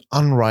he would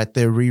unwrite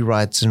their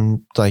rewrites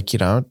and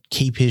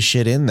keep his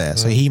shit in there.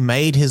 So he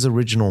made his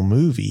original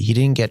movie. He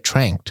didn't get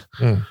tranked.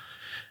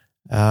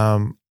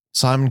 Simon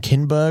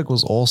Kinberg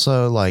was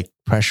also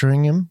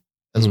pressuring him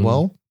as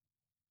well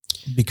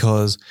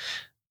because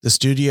the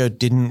studio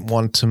didn't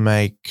want to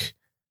make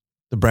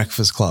The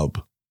Breakfast Club.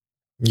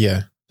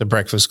 Yeah. The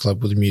Breakfast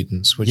Club with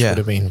mutants, which would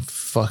have been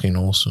fucking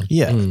awesome.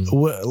 Yeah.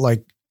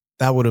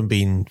 That would have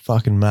been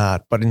fucking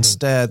mad. But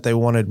instead, they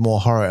wanted more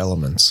horror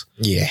elements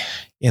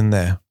in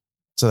there.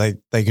 So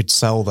they could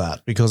sell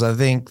that because I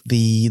think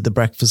the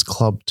Breakfast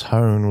Club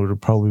tone would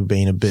have probably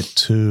been a bit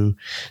too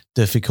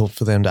difficult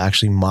for them to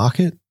actually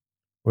market,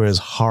 whereas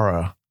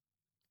horror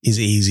is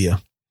easier.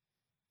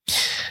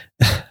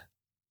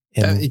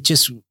 It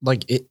just,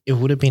 it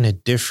would have been a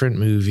different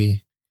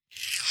movie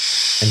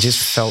and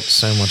just felt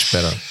so much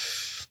better.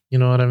 You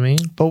know what I mean?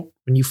 But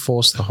when you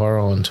force the horror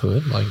onto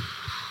it,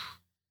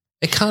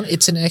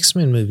 it's an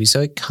X-Men movie,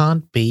 so it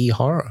can't be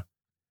horror.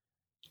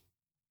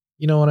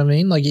 You know what I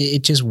mean?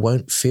 It just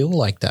won't feel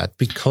like that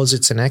because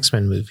it's an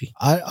X-Men movie.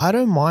 I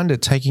don't mind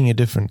it taking a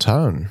different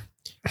tone.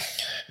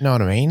 You know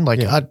what I mean?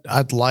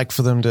 I'd like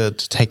for them to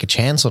take a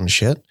chance on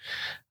shit.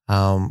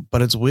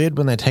 But it's weird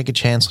when they take a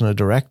chance on a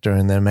director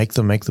and then make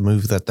them make the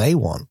movie that they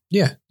want.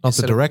 Yeah. Not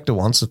the director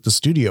wants, that the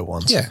studio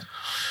wants. Yeah.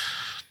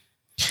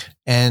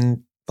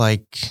 And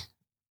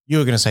you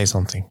were going to say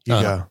something. You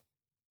go.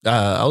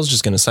 I was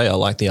just going to say I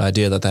like the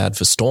idea that they had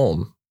for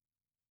Storm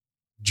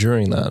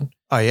during that.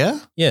 Oh, yeah?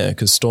 Yeah,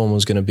 because Storm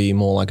was going to be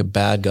more like a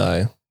bad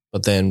guy.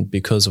 But then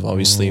because of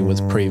obviously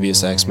with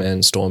previous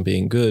X-Men, Storm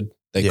being good,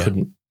 they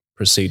couldn't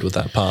proceed with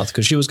that path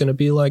because she was going to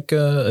be like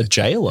a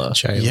jailer.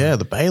 Yeah,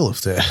 the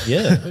bailiff there.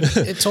 Yeah.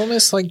 It's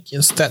almost like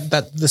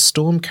that the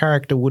Storm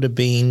character would have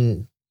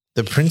been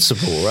the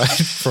principal, right?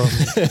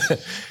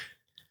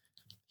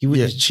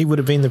 She would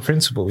have been the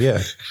principal,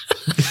 yeah.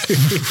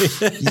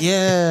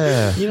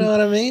 Yeah. You know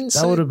what I mean?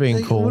 That would have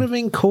been cool. It would have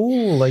been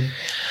cool.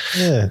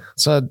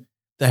 So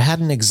they had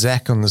an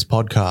exec on this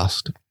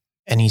podcast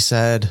and he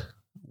said,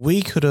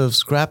 we could have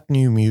scrapped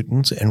New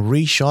Mutants and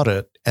reshot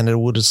it and it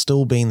would have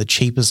still been the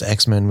cheapest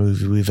X-Men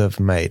movie we've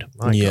ever made.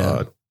 My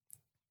God.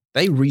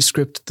 They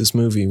re-scripted this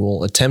movie,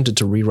 attempted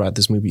to rewrite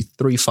this movie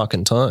 3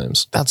 fucking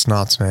times. That's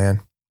nuts,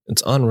 man.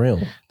 It's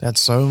unreal.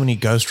 That's so many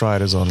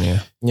ghostwriters on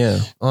here.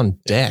 Yeah, on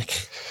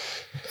deck.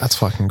 That's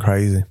fucking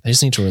crazy. They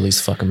just need to release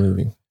the fucking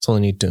movie. That's all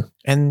they need to.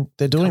 And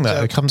they're doing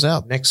that. It comes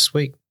out next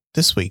week.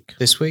 This week.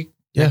 This week?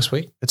 Yeah. Next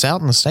week? It's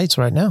out in the States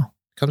right now.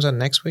 Comes out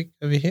next week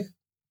over here?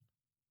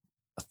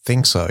 I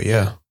think so,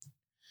 yeah.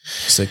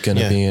 Is it going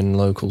to be in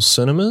local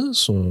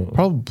cinemas? Or?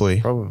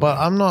 Probably. But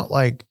I'm not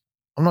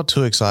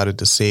too excited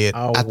to see it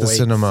at the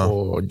cinema.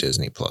 For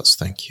Disney Plus,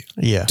 thank you.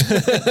 Yeah.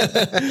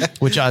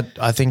 Which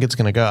I think it's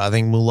going to go. I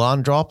think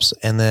Mulan drops,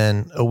 and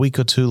then a week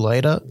or two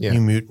later,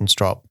 New Mutants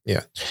drop.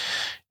 Yeah.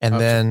 And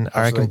then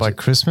I reckon by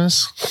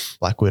Christmas,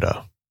 Black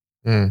Widow.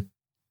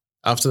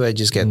 After they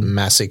just get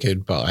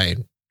massacred by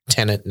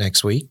Tenet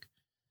next week.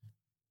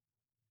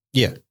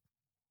 Yeah.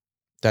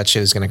 That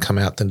shit is going to come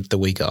out the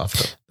week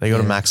after. They got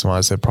to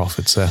maximize their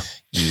profits there.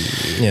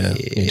 Yeah.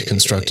 Need to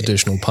construct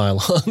additional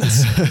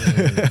pylons.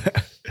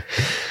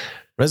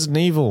 Resident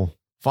Evil.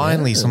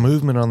 Finally, some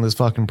movement on this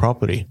fucking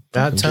property.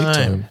 That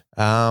time.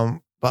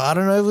 But I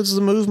don't know if it's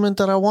the movement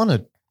that I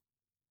wanted.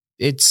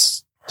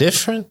 It's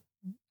different.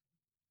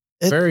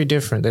 Very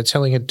different. They're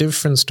telling a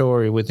different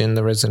story within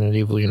the Resident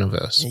Evil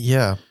universe.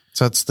 Yeah.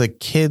 So it's the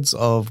kids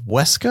of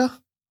Wesker,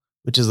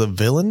 which is a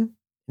villain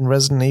in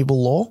Resident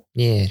Evil lore.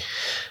 Yeah.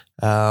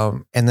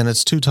 And then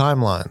it's 2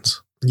 timelines.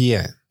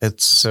 Yeah.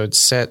 It's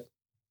set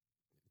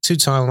 2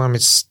 timelines.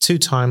 It's 2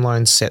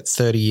 timelines set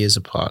 30 years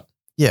apart.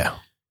 Yeah.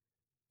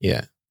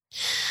 Yeah.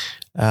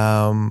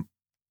 When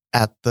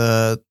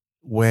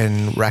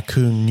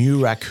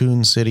New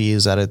Raccoon City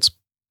is at its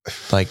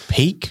like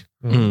peak,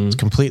 it's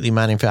completely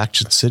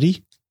manufactured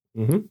city.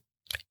 Mm-hmm.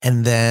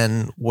 And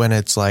then when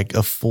it's like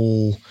a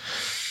full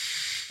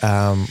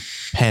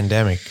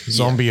pandemic,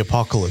 zombie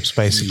apocalypse,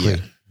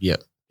 basically.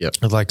 Yep.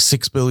 With like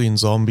 6 billion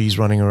zombies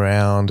running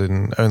around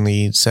and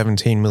only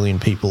 17 million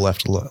people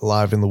left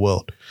alive in the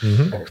world.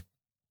 Mm-hmm.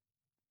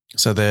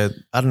 So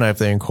I don't know if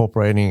they're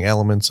incorporating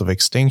elements of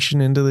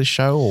extinction into the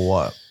show or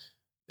what.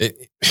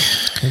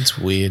 It's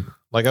weird.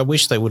 Like, I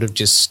wish they would have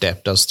just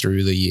stepped us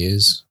through the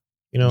years.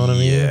 You know what I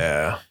mean?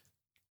 Yeah.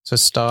 So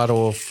start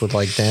off with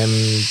like them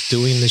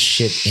doing the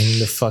shit in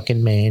the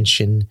fucking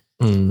mansion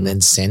and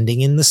then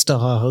sending in the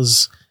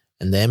stars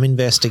and them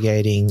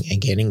investigating and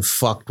getting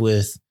fucked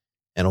with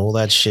and all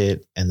that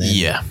shit. And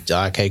then,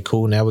 okay,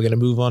 cool. Now we're going to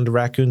move on to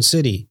Raccoon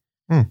City.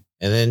 And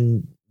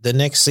then the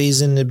next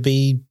season it'd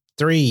be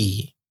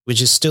 3,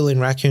 which is still in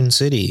Raccoon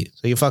City.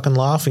 So you're fucking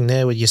laughing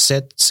there with your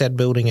set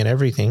building and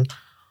everything.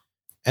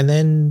 And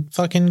then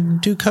fucking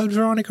do Code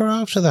Veronica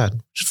after that.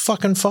 Just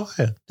fucking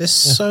fire. There's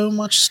so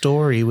much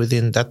story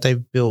within that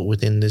they've built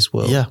within this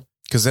world. Yeah.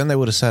 Because then they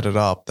would have set it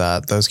up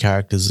that those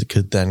characters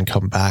could then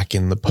come back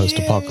in the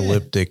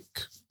post-apocalyptic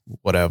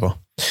whatever.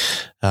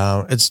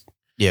 It's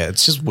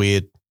just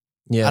weird.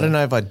 Yeah. I don't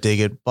know if I dig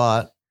it,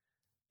 but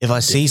if I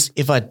see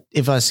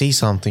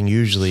something,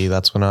 usually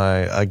that's when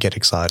I get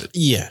excited.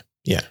 Yeah.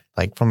 Yeah.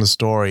 Like from the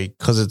story,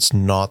 because it's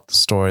not the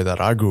story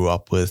that I grew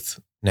up with.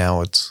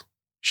 Now it's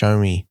show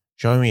me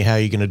how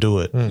you're going to do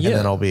it, and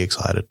then I'll be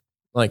excited.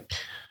 Like,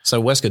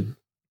 so Wesker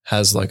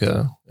has like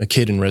a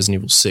kid in Resident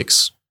Evil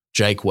 6,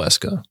 Jake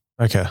Wesker.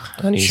 Okay.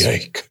 And he's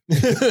Jake.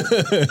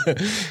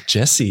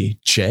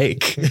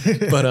 Jake.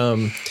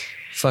 But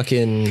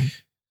fucking,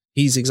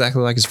 he's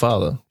exactly like his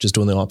father, just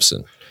doing the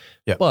opposite.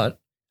 Yeah. But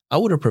I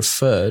would have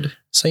preferred,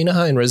 so you know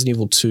how in Resident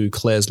Evil 2,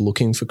 Claire's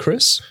looking for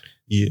Chris?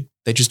 Yeah.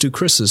 They just do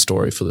Chris's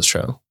story for the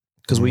show.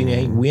 Because we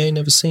ain't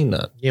never seen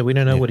that. Yeah, we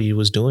don't know what he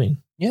was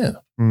doing. Yeah.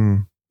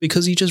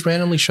 Because he just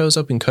randomly shows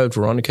up in Code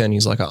Veronica and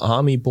he's like an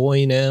army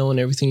boy now and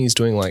everything. He's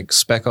doing like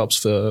spec ops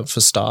for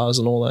stars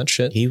and all that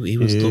shit. He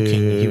was looking.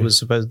 He was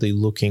supposedly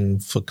looking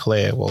for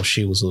Claire while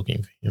she was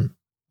looking for him.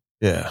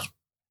 Yeah.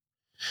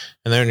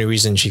 And the only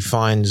reason he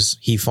finds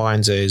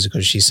her is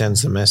because she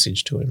sends the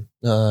message to him.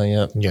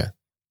 Yeah. Yeah.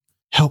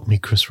 Help me,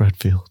 Chris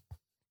Redfield.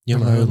 You're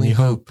my only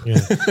hope. Yeah.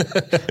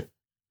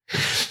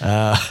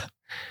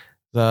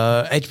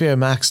 The HBO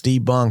Max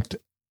debunked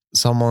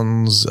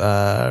someone's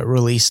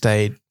release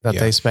date that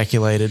they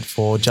speculated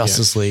for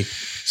Justice League.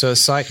 So a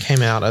site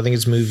came out, I think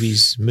it's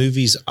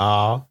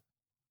moviesr.net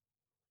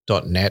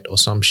or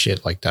some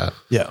shit like that.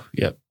 Yeah.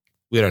 Yep.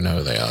 We don't know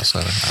who they are, so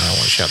I don't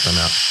want to shout them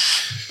out.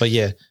 But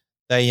yeah,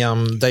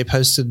 they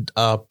posted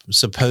up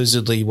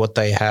supposedly what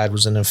they had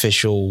was an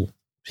official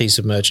piece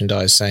of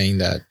merchandise saying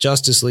that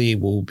Justice League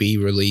will be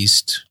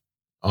released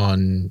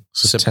on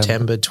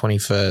September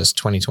 21st,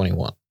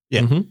 2021.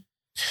 Yeah. Mm-hmm.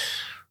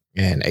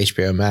 And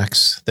HBO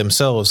Max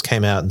themselves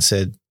came out and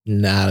said,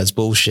 nah, that's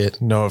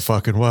bullshit. No, it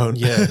fucking won't.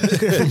 Yeah.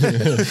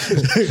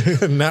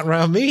 Not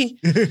around me.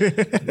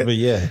 But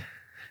yeah.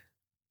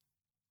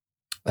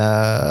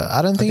 I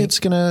don't think it's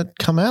going to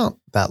come out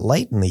that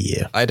late in the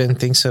year. I don't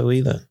think so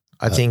either.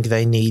 I think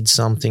they need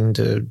something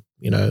to,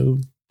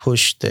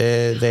 push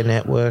their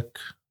network.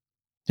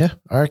 Yeah.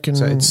 I reckon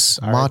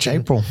March,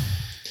 April.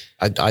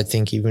 I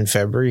think even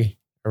February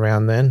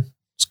around then.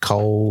 It's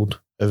cold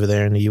over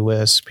there in the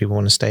US. People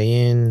want to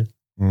stay in.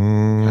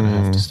 Kind of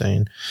have to stay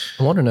in.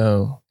 I want to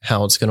know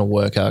how it's going to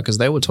work out because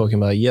they were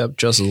talking about,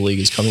 Justice League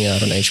is coming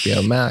out on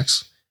HBO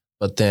Max,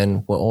 but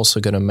then we're also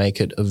going to make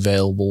it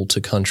available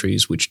to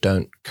countries which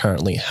don't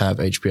currently have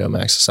HBO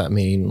Max. Does that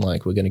mean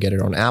like we're going to get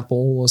it on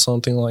Apple or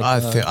something like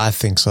that? I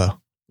think so.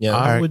 Yeah,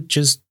 I would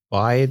just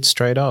buy it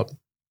straight up.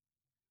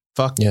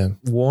 Fuck yeah,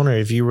 Warner.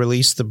 If you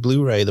release the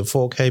Blu-ray, the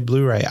 4K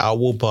Blu-ray, I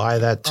will buy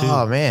that too.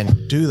 Oh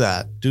man, do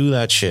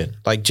that shit.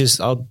 Like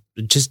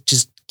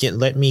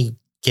let me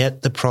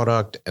get the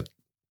product,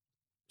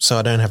 so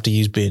I don't have to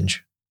use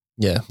Binge.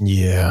 Yeah.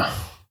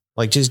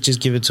 Like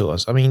just give it to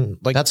us. I mean,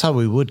 like that's how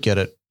we would get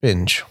it.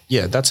 Binge.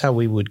 Yeah, that's how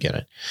we would get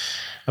it.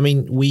 I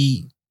mean,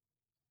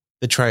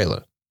 the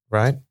trailer,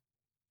 right?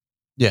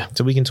 Yeah.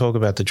 So we can talk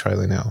about the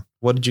trailer now.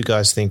 What did you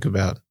guys think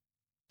about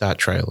that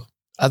trailer?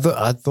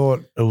 I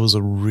thought it was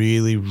a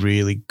really,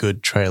 really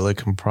good trailer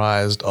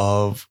comprised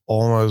of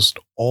almost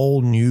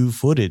all new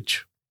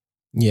footage.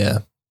 Yeah.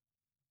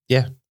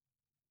 Yeah.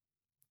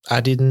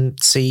 I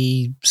didn't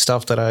see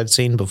stuff that I'd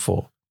seen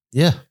before.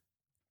 Yeah.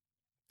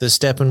 The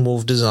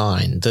Steppenwolf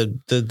design,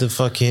 the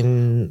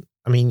fucking,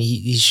 I mean,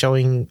 he's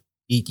showing,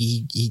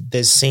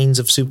 there's scenes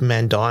of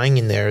Superman dying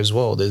in there as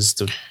well.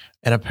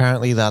 And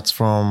apparently that's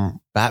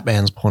from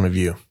Batman's point of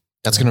view.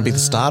 That's going to be the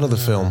start of the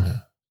film.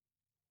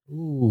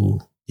 Ooh.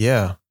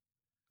 Yeah.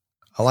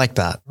 I like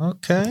that.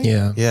 Okay.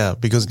 Yeah. Yeah,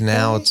 because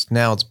now it's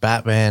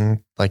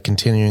Batman like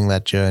continuing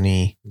that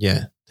journey.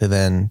 Yeah. To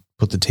then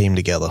put the team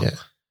together. Yeah.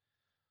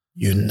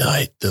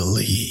 Unite the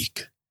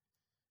League.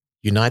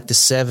 Unite the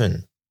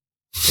Seven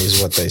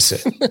is what they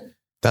said.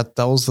 That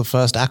was the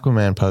first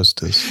Aquaman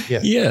posters.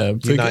 Yeah. Yeah.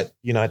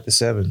 Unite the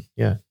Seven.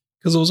 Yeah.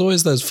 Because there was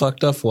always those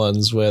fucked up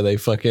ones where they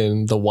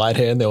fucking, the white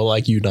hand, they were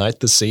like, unite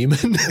the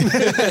semen.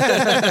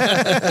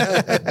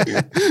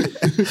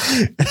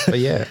 But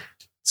yeah.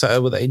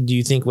 So do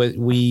you think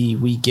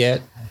we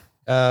get,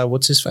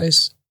 what's his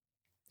face?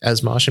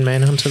 As Martian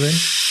Manhunter then?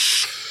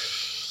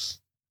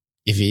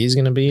 If he is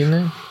going to be in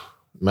there,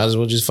 might as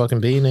well just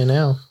fucking be in there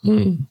now.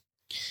 I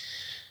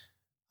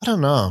don't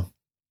know.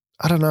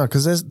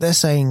 Because they're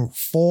saying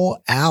 4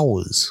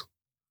 hours.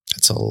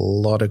 That's a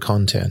lot of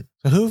content.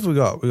 So who have we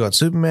got? We got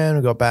Superman,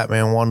 we got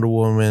Batman, Wonder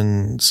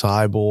Woman,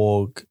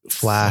 Cyborg,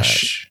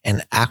 Flash,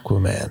 and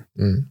Aquaman.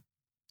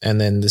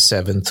 And then the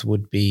 7th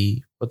would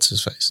be, what's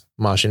his face?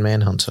 Martian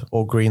Manhunter.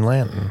 Or Green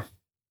Lantern.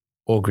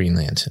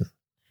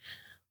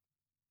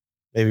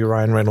 Maybe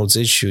Ryan Reynolds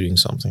is shooting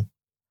something.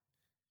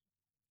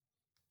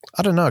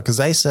 I don't know, because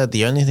they said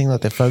the only thing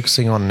that they're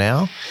focusing on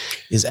now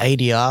is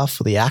ADR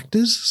for the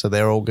actors. So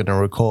they're all going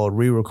to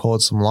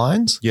re-record some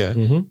lines. Yeah.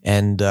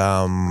 And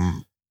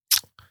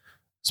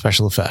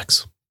special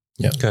effects.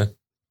 Yeah. Okay.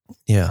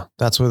 Yeah.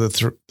 That's where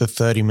the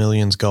 30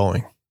 million's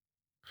going.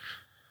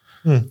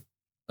 I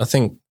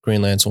think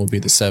Green Lantern will be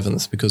the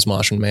 7th because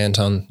Martian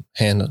Manhunter.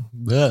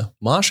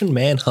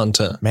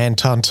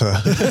 Mantainter.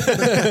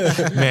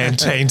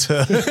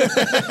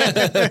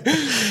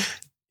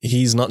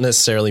 He's not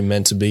necessarily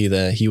meant to be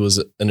there. He was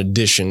an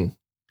addition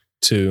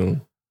to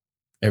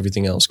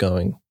everything else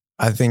going.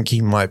 I think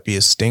he might be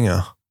a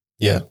stinger.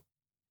 Yeah.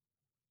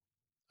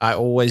 I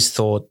always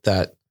thought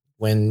that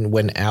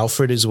when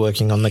Alfred is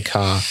working on the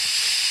car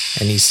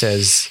and he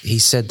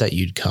said that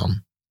you'd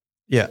come.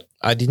 Yeah.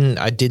 I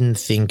didn't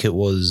think it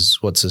was,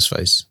 what's his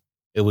face?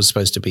 It was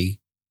supposed to be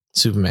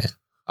Superman.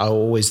 I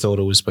always thought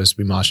it was supposed to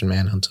be Martian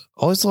Manhunter.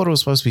 I always thought it was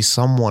supposed to be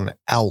someone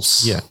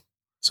else. Yeah.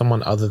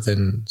 Someone other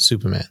than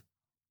Superman.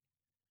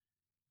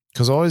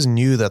 Because I always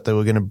knew that they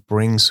were going to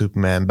bring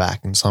Superman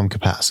back in some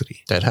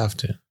capacity. They'd have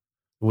to. It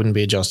wouldn't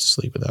be a Justice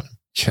League without him.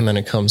 And then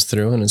it comes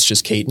through and it's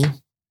just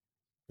Keaton.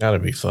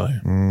 That'd be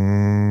fire.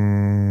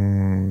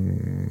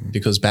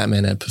 Because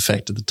Batman had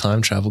perfected the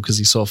time travel because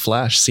he saw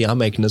Flash. See, I'm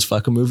making this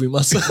fucking movie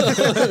myself.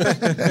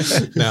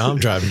 Now I'm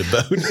driving the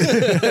boat.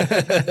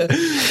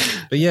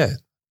 But yeah,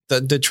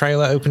 the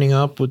trailer opening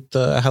up with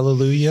the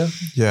Hallelujah.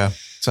 Yeah.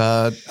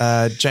 So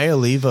Jay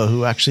Oliva,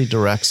 who actually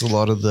directs a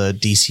lot of the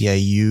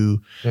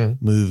DCAU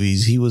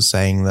movies, he was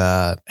saying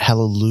that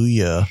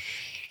Hallelujah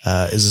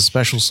is a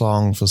special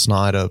song for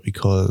Snyder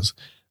because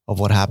of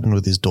what happened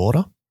with his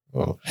daughter.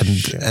 Oh,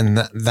 and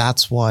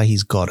that's why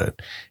he's got it.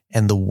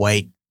 And the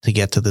wait to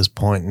get to this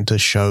point and to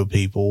show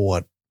people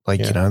what,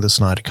 you know, the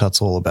Snyder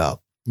Cut's all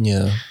about.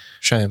 Yeah.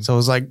 Shame. So it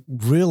was like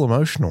real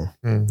emotional.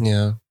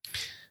 Yeah.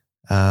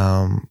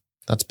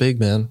 That's big,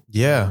 man.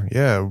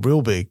 Yeah.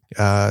 Real big.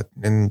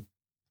 And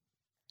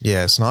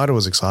yeah, Snyder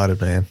was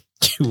excited, man.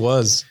 He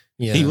was.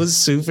 Yeah. He was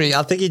super.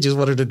 I think he just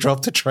wanted to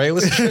drop the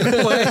trailer straight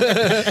away.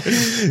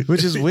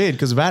 Which is weird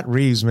because Matt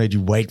Reeves made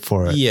you wait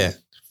for it. Yeah.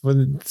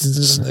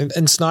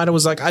 And Snyder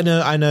was like, I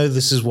know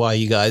this is why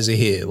you guys are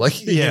here. Like,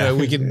 you know,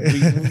 we can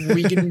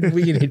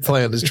hit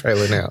play on this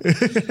trailer now.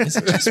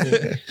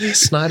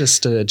 Snyder's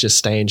to just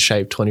stay in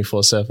shape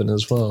 24/7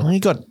 as well.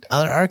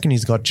 I reckon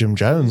he's got Jim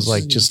Jones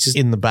just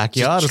in the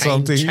backyard or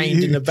something.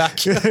 Chained in the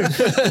backyard.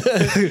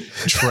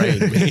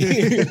 Train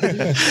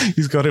me.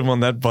 He's got him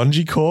on that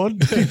bungee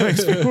cord. He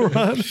makes people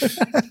run.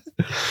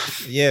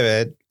 Yeah,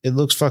 man. It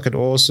looks fucking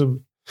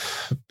awesome.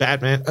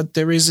 Batman,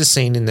 there is a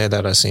scene in there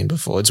that I've seen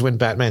before. It's when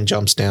Batman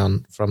jumps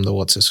down from the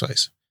what's his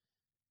face.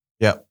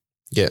 Yeah.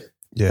 Yeah.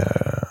 Yeah.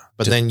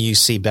 But then you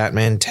see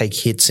Batman take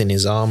hits in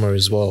his armor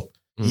as well.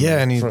 Yeah,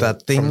 and he's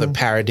that thing from the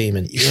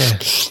Parademon. Yeah.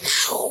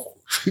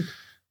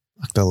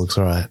 That looks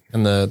all right.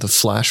 And the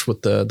flash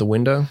with the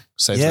window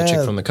saves the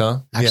chick from the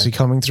car. Actually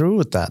coming through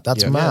with that.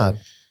 That's mad.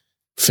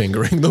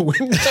 Fingering the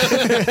window.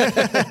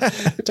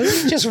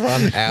 Doesn't he just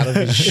run out of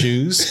his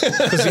shoes?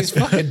 Because he's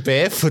fucking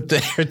barefoot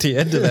there at the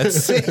end of that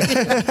scene.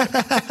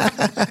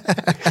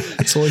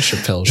 It's always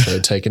Chappelle Show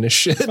taking a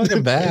shit.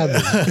 Fucking bad.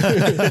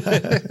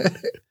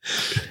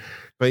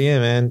 But yeah,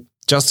 man,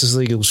 Justice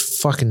League was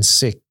fucking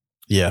sick.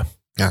 Yeah.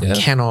 I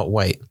cannot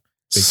wait.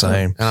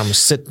 Same. And I'm gonna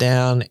sit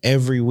down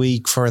every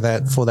week for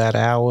that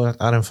hour.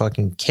 I don't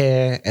fucking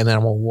care. And then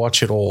I'm gonna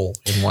watch it all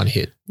in one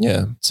hit.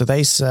 Yeah. So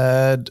they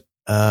said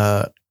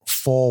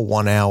for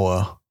 1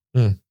 hour.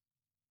 And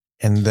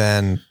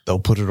then they'll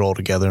put it all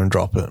together and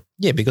drop it.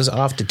 Yeah, because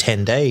after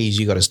 10 days,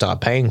 you got to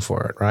start paying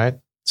for it, right?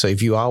 So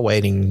if you are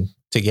waiting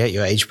to get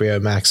your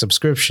HBO Max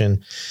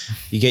subscription,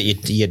 you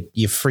get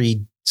your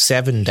free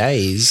 7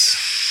 days,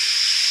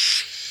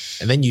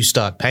 and then you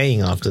start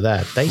paying after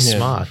that. They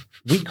smart.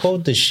 We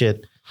called this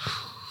shit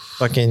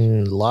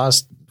fucking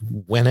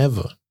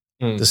whenever.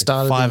 The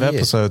start of 5 the year.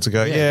 episodes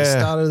ago. Yeah. The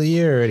start of the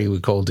year already we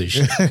called this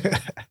shit.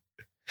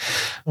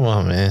 Come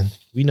on, man.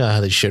 We know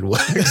how this shit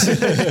works.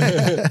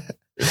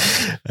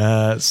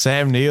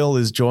 Sam Neill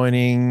is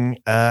joining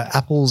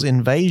Apple's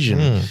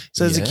Invasion.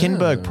 So it's a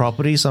Kinberg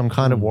property, so I'm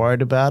kind of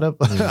worried about it.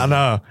 I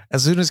know.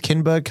 As soon as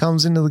Kinberg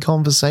comes into the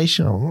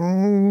conversation,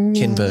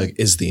 Kinberg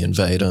is the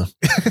invader.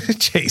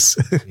 Jeez.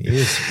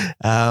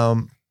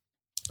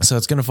 So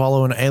it's going to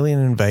follow an alien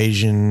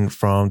invasion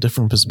from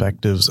different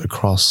perspectives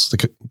across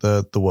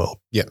the world.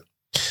 Yeah.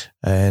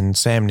 And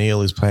Sam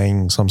Neill is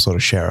playing some sort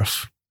of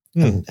sheriff.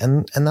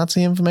 And that's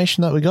the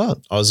information that we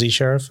got. Aussie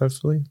sheriff,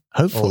 hopefully.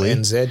 Or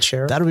NZ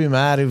sheriff. That'd be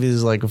mad if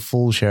he's like a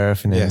full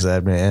sheriff in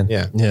NZ, man.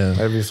 Yeah.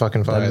 That'd be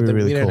fucking fire. That'd be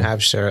really we don't cool.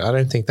 have sheriff. I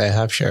don't think they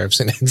have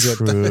sheriffs in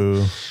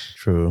NZ.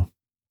 True.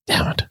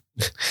 Damn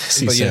it.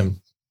 See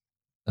Sam.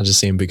 I just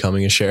see him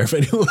becoming a sheriff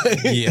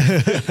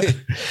anyway.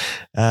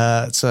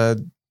 So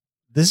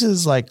this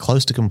is like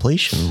close to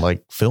completion,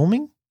 like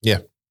filming. Yeah.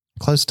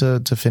 Close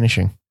to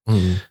finishing.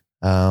 So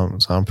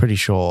I'm pretty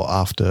sure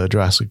after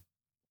Jurassic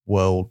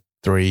World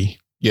 3,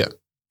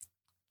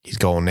 he's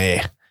going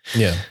there.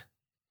 Yeah.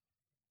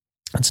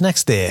 What's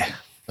next there?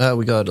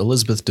 We got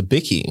Elizabeth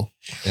Debicki,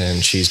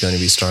 and she's going to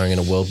be starring in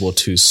a World War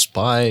II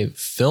spy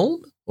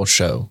film or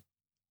show?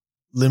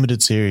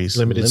 Limited series.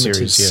 Limited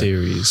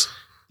series.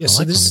 Yeah,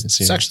 so this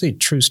it's actually a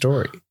true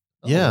story.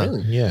 Yeah.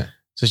 really? Yeah.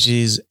 So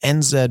she's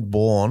NZ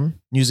born,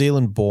 New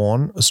Zealand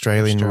born,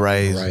 Australian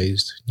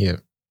raised. Yeah.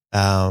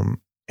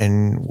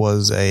 And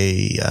was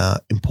a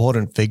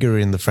important figure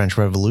in the French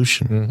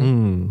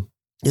Revolution.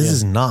 This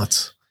is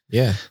nuts.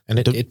 Yeah, and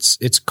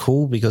it's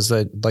cool because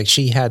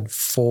she had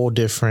 4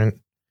 different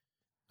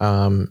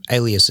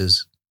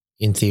aliases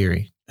in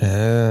theory.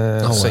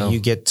 So you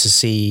get to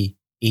see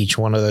each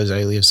one of those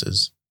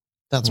aliases.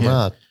 That's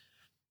mad.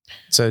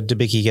 So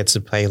Debicki gets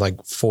to play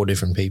like 4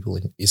 different people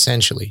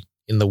essentially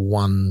in the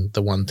one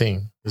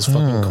thing. It's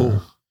fucking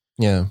cool.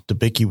 Yeah,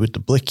 Debicki with the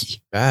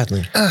blicky.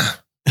 Badly.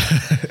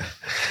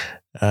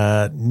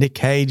 Nick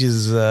Cage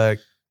is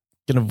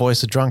gonna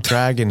voice a drunk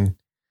dragon.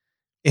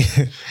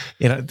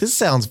 This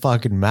sounds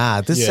fucking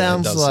mad. This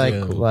sounds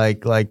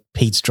like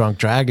Pete's Drunk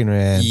Dragon,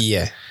 man.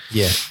 Yeah.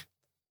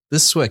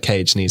 This is where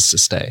Cage needs to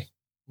stay.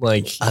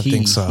 Like, I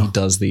think so. He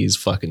does these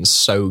fucking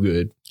so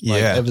good.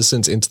 Like, ever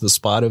since Into the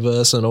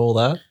Spider-Verse and all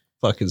that,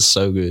 fucking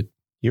so good.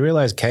 You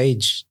realize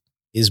Cage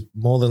is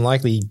more than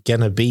likely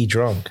gonna be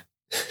drunk.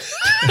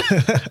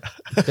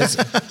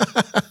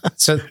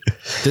 So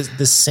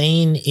the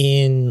scene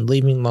in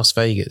Leaving Las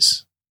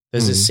Vegas,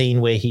 there's a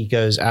scene where he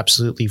goes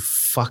absolutely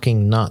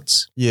fucking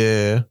nuts.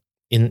 Yeah.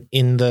 In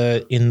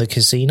the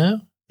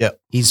casino. Yep.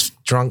 He's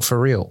drunk for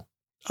real.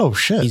 Oh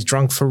shit. He's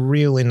drunk for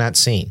real in that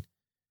scene.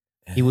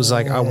 He was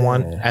like, I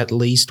want at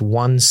least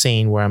one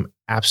scene where I'm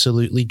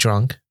absolutely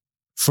drunk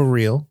for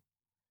real.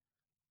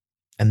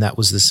 And that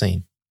was the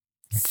scene.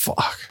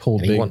 Fuck.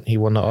 He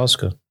won the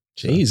Oscar.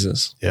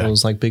 Jesus. Yeah. It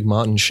was like Big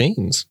Martin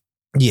Sheen's.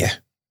 Yeah.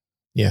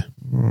 Yeah.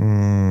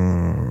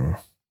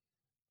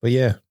 But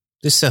yeah,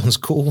 this sounds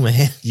cool,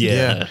 man.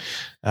 Yeah.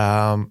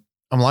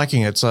 I'm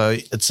liking it. So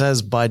it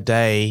says by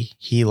day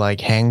he like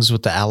hangs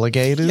with the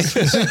alligators.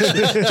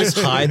 Just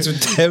hides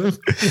with them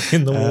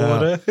in the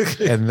water.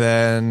 And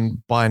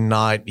then by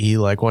night he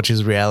like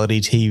watches reality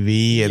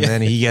TV and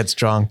then he gets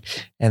drunk.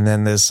 And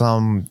then there's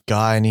some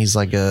guy and he's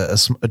like a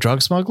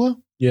drug smuggler.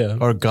 Yeah.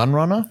 Or a gun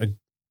runner.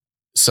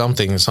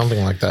 Something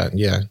like that.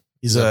 Yeah.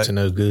 He's up to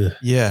no good.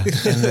 Yeah.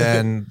 And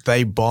then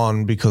they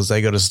bond because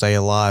they got to stay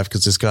alive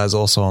because this guy's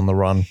also on the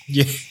run.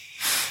 Yeah.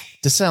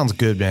 This sounds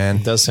good, man.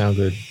 It does sound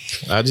good.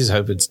 I just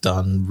hope it's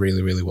done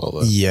really, really well,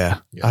 though. Yeah.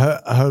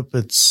 I hope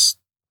it's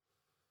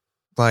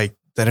like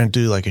they don't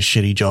do like a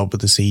shitty job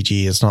with the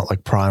CG. It's not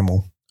like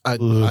Primal.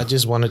 I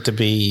just want it to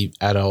be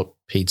adult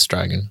Pete's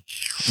Dragon.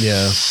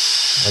 Yeah.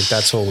 Like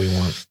that's all we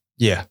want.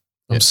 Yeah.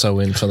 I'm so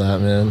in for that,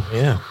 man.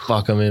 Yeah.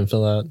 Fuck, I'm in for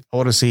that. I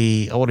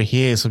want to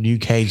hear some new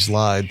Cage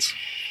slides.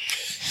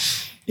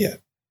 Yeah.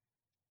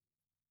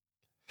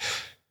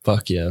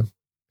 Fuck yeah.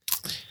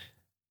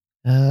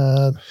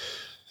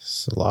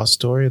 It's the last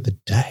story of the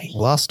day.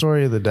 Last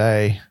story of the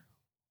day.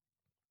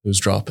 Who's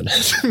dropping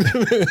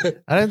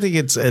it? I don't think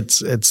it's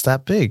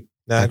that big.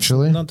 No,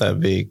 actually, it's not that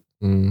big.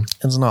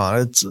 It's not.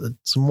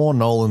 It's more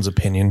Nolan's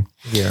opinion.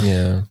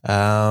 Yeah.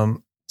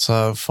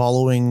 So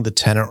following the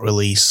Tenet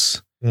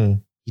release,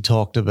 he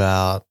talked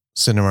about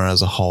cinema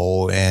as a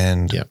whole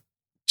and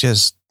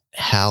just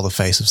how the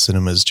face of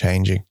cinema is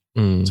changing.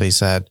 So he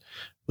said,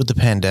 with the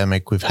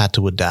pandemic, we've had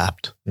to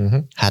adapt.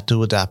 Had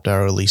to adapt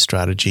our release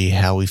strategy,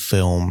 how we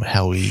film,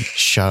 how we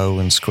show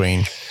and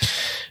screen.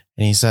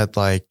 And he said,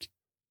 like,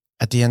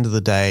 at the end of the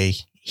day,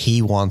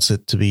 he wants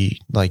it to be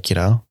like, you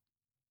know,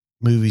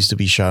 movies to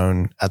be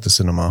shown at the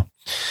cinema.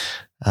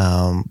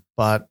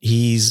 But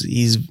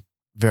he's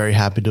very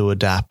happy to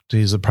adapt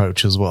his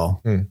approach as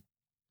well. I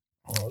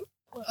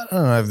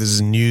don't know if this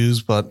is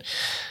news, but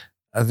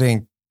I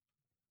think,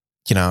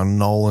 you know,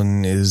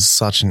 Nolan is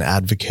such an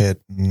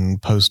advocate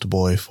and poster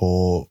boy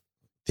for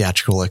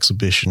theatrical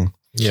exhibition.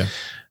 Yeah.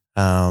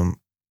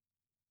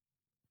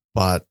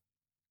 But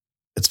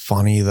it's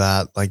funny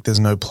that, like, there's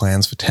no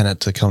plans for Tenet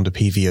to come to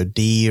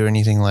PVOD or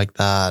anything like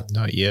that.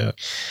 Not yet.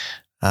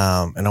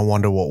 And I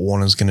wonder what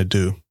Warner's going to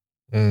do.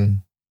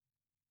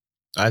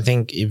 I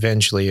think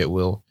eventually it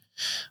will.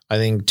 I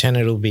think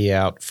Tenet will be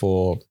out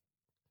for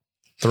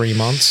 3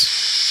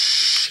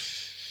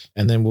 months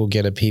and then we'll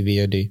get a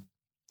PVOD.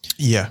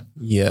 Yeah.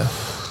 Yeah.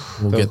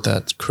 We'll get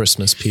that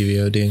Christmas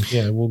PVOD.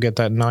 Yeah, we'll get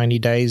that 90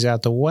 days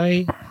out the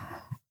way.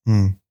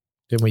 Then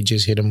we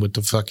just hit them with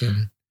the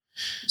fucking...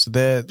 So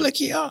they're...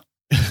 Blicky up.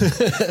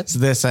 So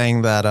they're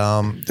saying that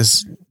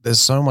there's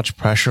so much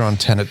pressure on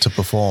Tenet to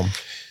perform.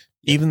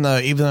 Even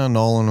though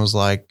Nolan was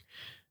like,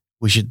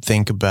 we should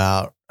think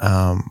about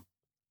our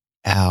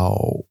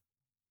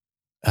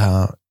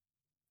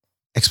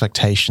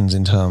expectations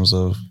in terms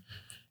of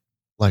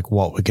like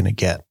what we're going to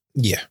get.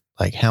 Yeah.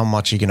 Like how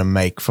much you're going to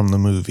make from the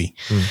movie.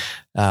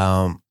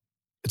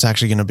 It's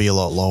actually going to be a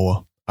lot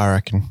lower, I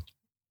reckon.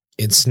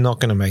 It's not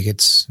going to make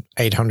it's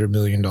 $800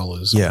 million.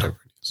 Yeah.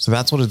 So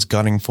that's what it's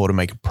gunning for, to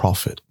make a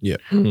profit. Yeah.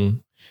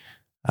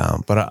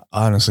 But I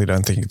honestly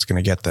don't think it's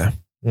going to get there.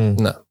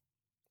 No.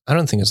 I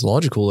don't think it's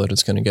logical that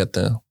it's going to get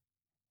there.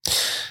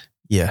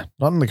 Yeah.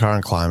 Not in the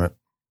current climate.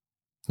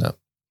 No.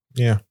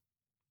 Yeah.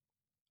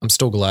 I'm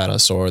still glad I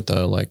saw it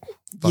though. Like,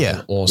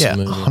 awesome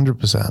movie.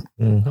 100%.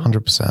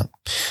 100%.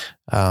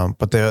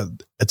 But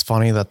it's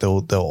funny that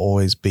there'll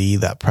always be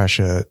that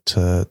pressure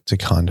to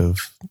kind of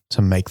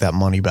to make that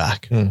money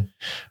back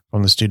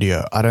from the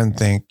studio. I don't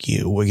think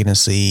we're going to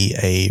see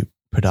a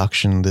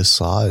production this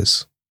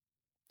size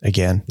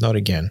again. Not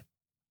again.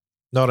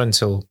 Not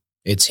until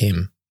it's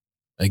him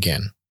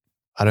again.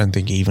 I don't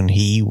think even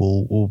he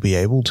will be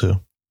able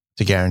to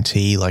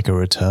guarantee like a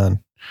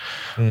return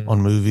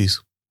on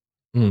movies.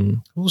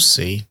 We'll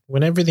see.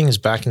 When everything is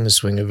back in the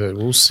swing of it,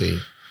 we'll see.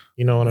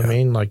 You know what I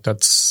mean? Like we're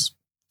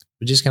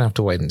just gonna have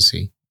to wait and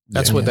see.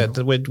 That's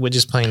we're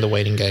just playing the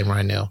waiting game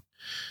right now.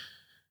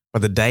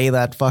 But the day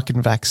that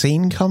fucking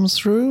vaccine comes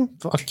through,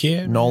 fuck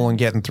yeah, Nolan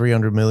getting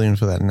 $300 million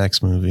for that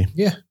next movie.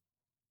 Yeah,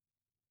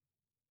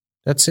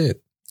 that's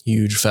it.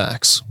 Huge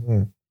facts.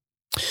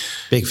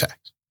 Big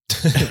facts.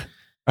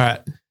 All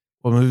right,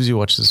 what movies you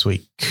watch this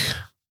week?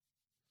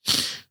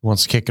 Who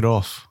wants to kick it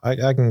off? I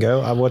can go.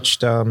 I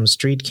watched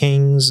Street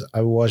Kings. I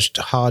watched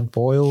Hard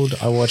Boiled.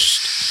 I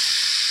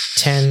watched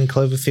 10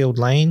 Cloverfield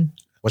Lane.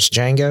 Watched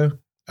Django.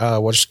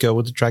 Watched Girl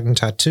with the Dragon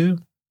Tattoo,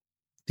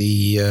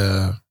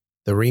 the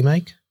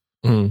remake,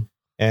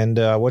 and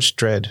I watched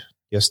Dread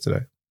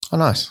yesterday. Oh,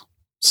 nice.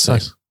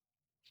 Nice.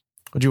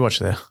 What'd you watch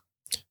there?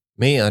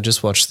 Me, I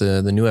just watched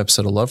the new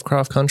episode of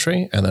Lovecraft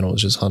Country, and then it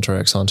was just Hunter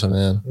x Hunter,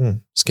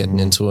 man. Just getting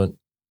into it.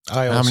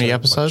 How many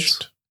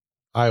episodes?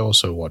 I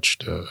also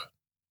watched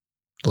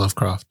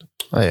Lovecraft.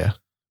 Oh yeah,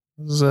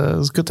 it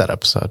was good, that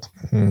episode.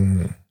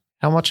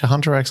 How much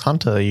Hunter x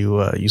Hunter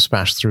you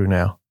smashed through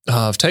now?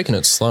 I've taken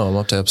it slow. I'm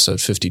up to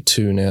episode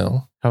 52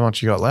 now. How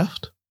much you got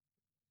left?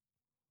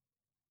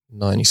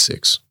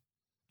 96.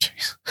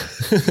 Jeez.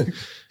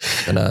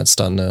 And it's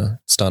starting to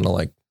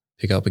like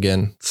pick up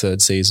again.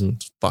 Third season,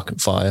 fucking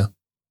fire.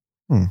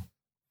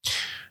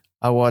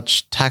 I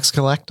watched Tax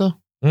Collector.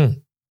 I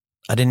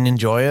didn't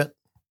enjoy it.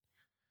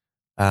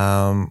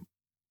 I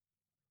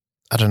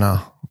don't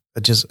know.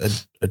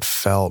 It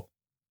felt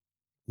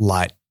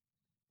light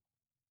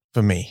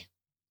for me.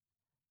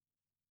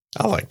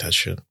 I like that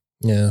shit.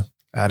 Yeah.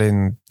 I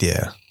didn't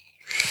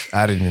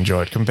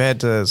enjoy it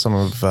compared to some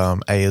of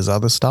Aya's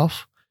other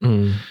stuff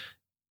in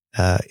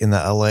the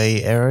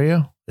LA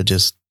area. It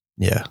just,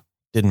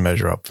 didn't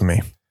measure up for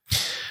me.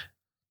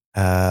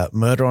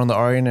 Murder on the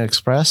Orient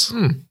Express.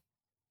 I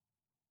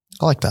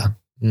like that.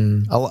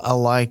 I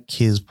like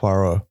his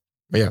Poirot.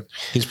 Yeah,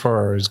 his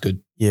Poirot is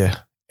good. Yeah,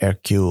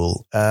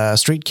 Hercule.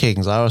 Street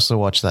Kings. I also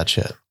watch that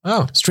shit.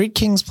 Oh, Street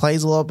Kings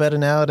plays a lot better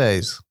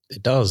nowadays.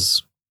 It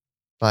does.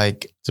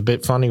 Like, it's a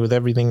bit funny with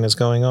everything that's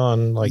going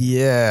on. Like,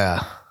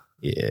 yeah.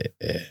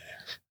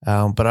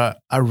 But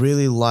I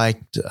really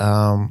liked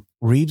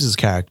Reeves'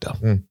 character.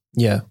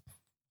 Yeah.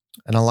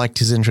 And I liked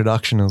his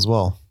introduction as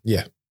well.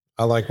 Yeah.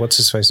 I like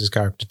what's-his-face's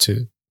character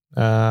too.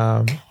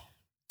 The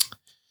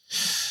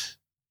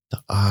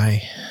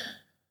Eye.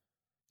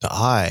 The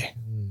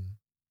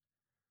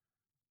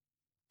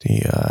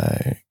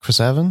Chris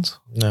Evans?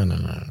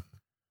 No.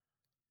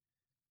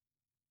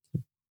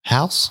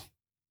 House?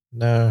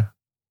 No.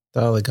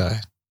 The other guy.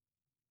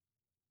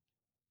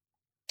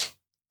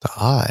 The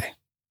Eye.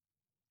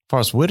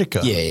 Forrest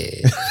Whitaker.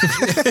 Yeah.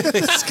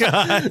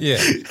 Scott.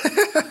 Yeah.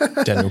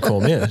 Daniel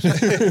Cormier.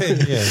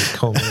 Yeah,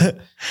 Cormier.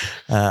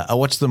 I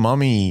watched the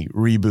Mummy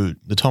reboot,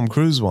 the Tom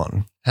Cruise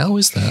one. How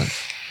is that?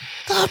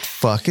 That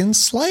fucking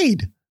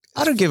slayed.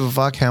 I don't give a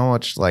fuck how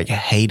much like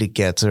hate it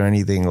gets or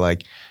anything.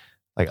 Like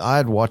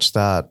I'd watched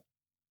that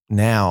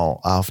now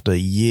after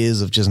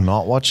years of just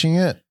not watching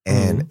it,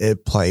 and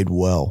it played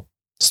well.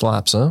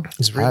 Slaps, huh?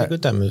 It's really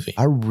good, that movie.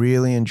 I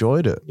really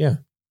enjoyed it. Yeah.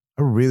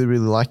 I really,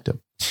 really liked it.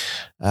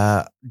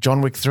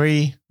 John Wick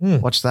 3,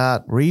 watch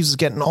that. Reeves is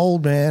getting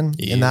old, man.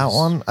 In that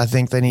one, I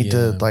think they need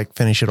to like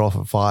finish it off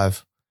at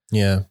 5.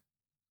 Yeah.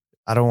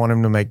 I don't want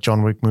him to make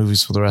John Wick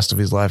movies for the rest of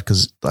his life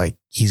because like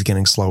he's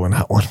getting slow in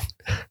that one.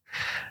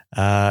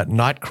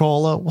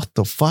 Nightcrawler, what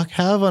the fuck?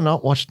 How have I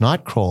not watched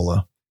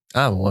Nightcrawler?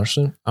 I haven't watched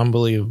it.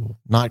 Unbelievable.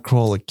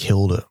 Nightcrawler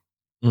killed it.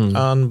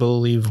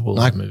 Unbelievable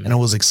movie. And it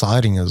was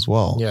exciting as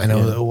well. Yeah, and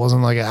it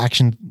wasn't like an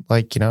action,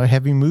 like,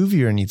 heavy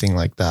movie or anything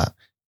like that.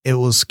 It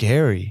was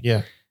scary.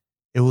 Yeah.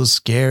 It was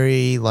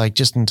scary, like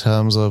just in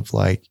terms of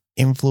like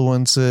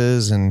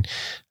influences and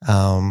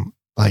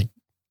like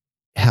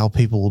how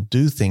people will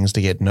do things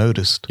to get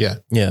noticed. Yeah.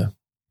 Yeah.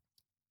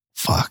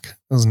 Fuck.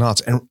 It was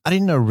nuts. And I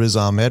didn't know Riz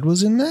Ahmed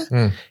was in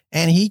there.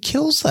 And he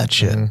kills that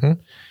shit.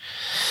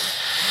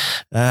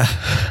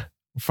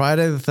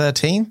 Friday the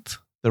 13th,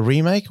 the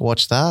remake,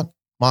 watch that.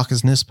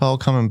 Marcus Nispel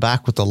coming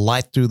back with the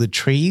light through the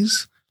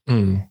trees.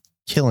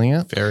 Killing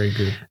it. Very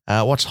good.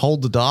 Watched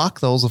Hold the Dark.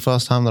 That was the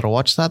first time that I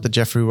watched that. The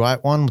Jeffrey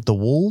Wright one with the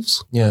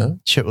wolves. Yeah.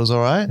 Shit was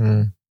all right.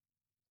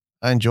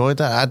 I enjoyed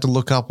that. I had to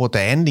look up what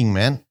the ending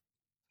meant.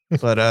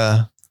 But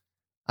I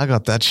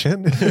got that shit.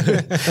 And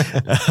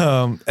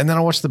then I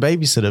watched The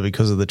Babysitter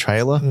because of the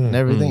trailer and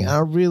everything. I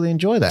really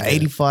enjoyed that.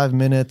 85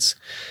 minutes.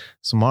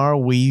 Samara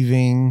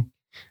Weaving.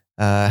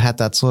 Had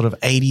that sort of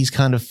 80s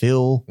kind of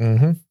feel.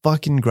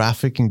 Fucking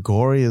graphic and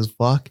gory as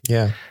fuck.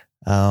 Yeah.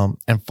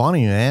 And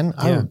funny, man.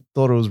 I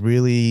thought it was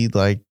really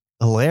like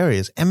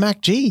hilarious. And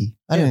Mac G.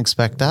 I didn't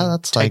expect that.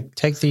 That's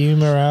take the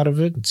humor out of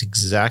it. It's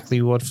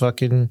exactly what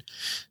fucking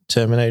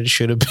Terminator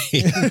should have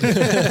been.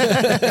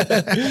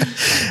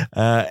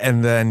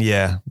 And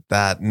then,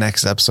 that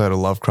next episode of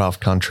Lovecraft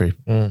Country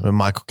when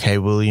Michael K.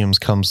 Williams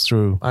comes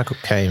through. Michael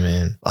K,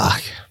 man.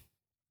 Fuck.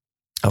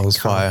 That was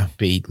fire.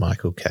 Beat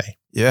Michael K.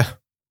 Yeah.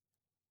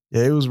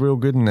 Yeah, it was real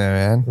good in there,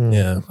 man.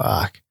 Yeah.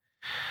 Fuck.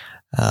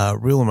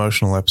 Real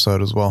emotional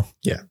episode as well.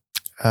 Yeah.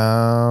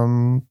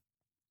 Is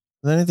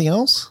there anything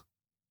else?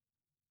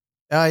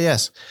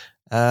 Yes.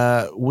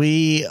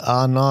 We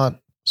are not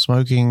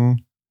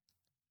smoking,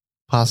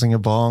 passing a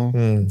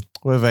bong.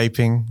 We're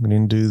vaping. We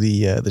didn't do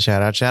the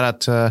shout out. Shout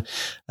out to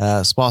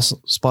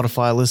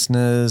Spotify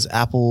listeners,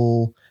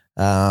 Apple,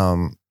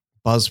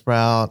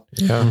 Buzzsprout,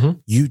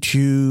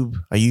 YouTube,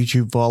 our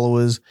YouTube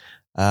followers.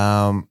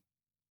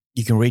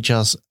 You can reach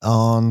us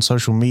on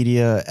social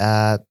media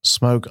at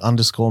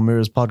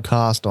Smoke_Mirrors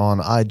Podcast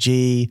on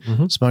IG,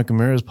 Smoke and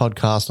Mirrors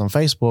Podcast on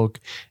Facebook,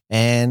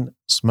 and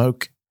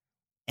Smoke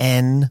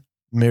and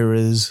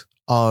Mirrors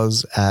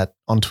Oz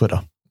on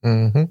Twitter.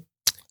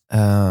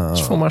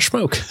 It's for my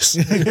smoke.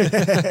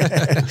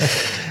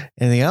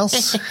 Anything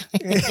else?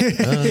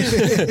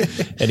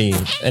 Any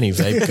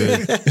vape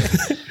good?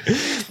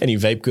 Any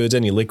vape goods?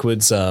 Any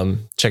liquids?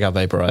 Check out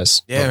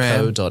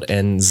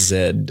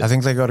vaporize.co.nz. I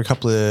think they got a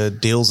couple of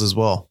deals as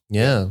well.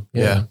 Yeah.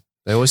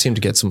 They always seem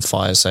to get some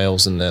fire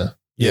sales in there.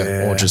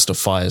 Or just a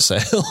fire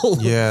sale.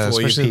 Yeah,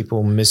 for you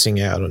people missing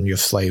out on your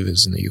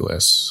flavors in the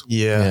US.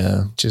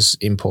 Yeah.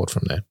 Just import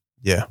from there.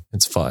 Yeah.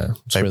 It's fire.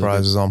 It's Vaporize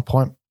really is on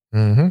point.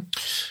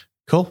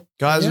 Cool.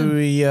 Guys,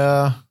 we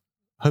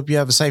hope you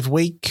have a safe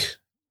week.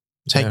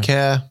 Take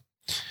care.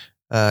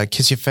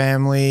 Kiss your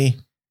family.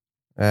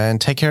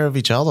 And take care of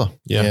each other.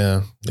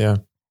 Yeah.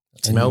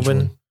 It's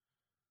Melbourne.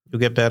 You'll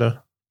get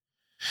better.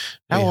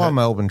 How are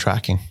Melbourne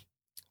tracking?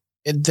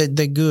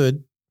 They're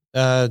good.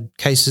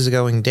 Cases are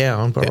going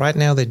down, but right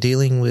now they're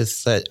dealing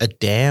with a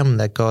dam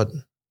that got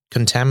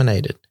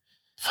contaminated.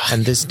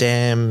 And this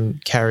dam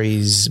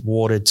carries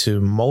water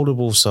to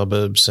multiple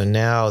suburbs, and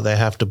now they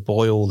have to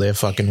boil their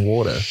fucking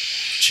water.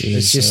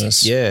 Jesus.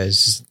 It's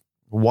just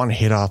one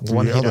hit after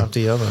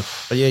the other.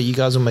 But yeah, you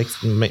guys will make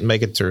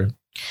it through.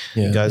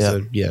 Yeah. You guys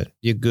are,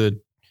 you're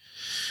good.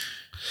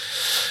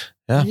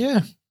 Yeah.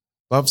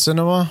 Love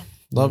cinema.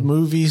 Love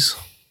movies.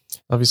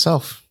 Love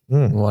yourself.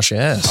 Wash your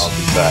ass. I'll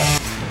be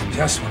back.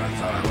 Just when I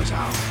thought I was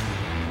out.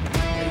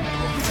 Getting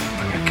pulled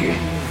like a kid.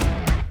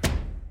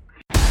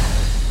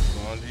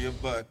 Go under your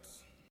butts.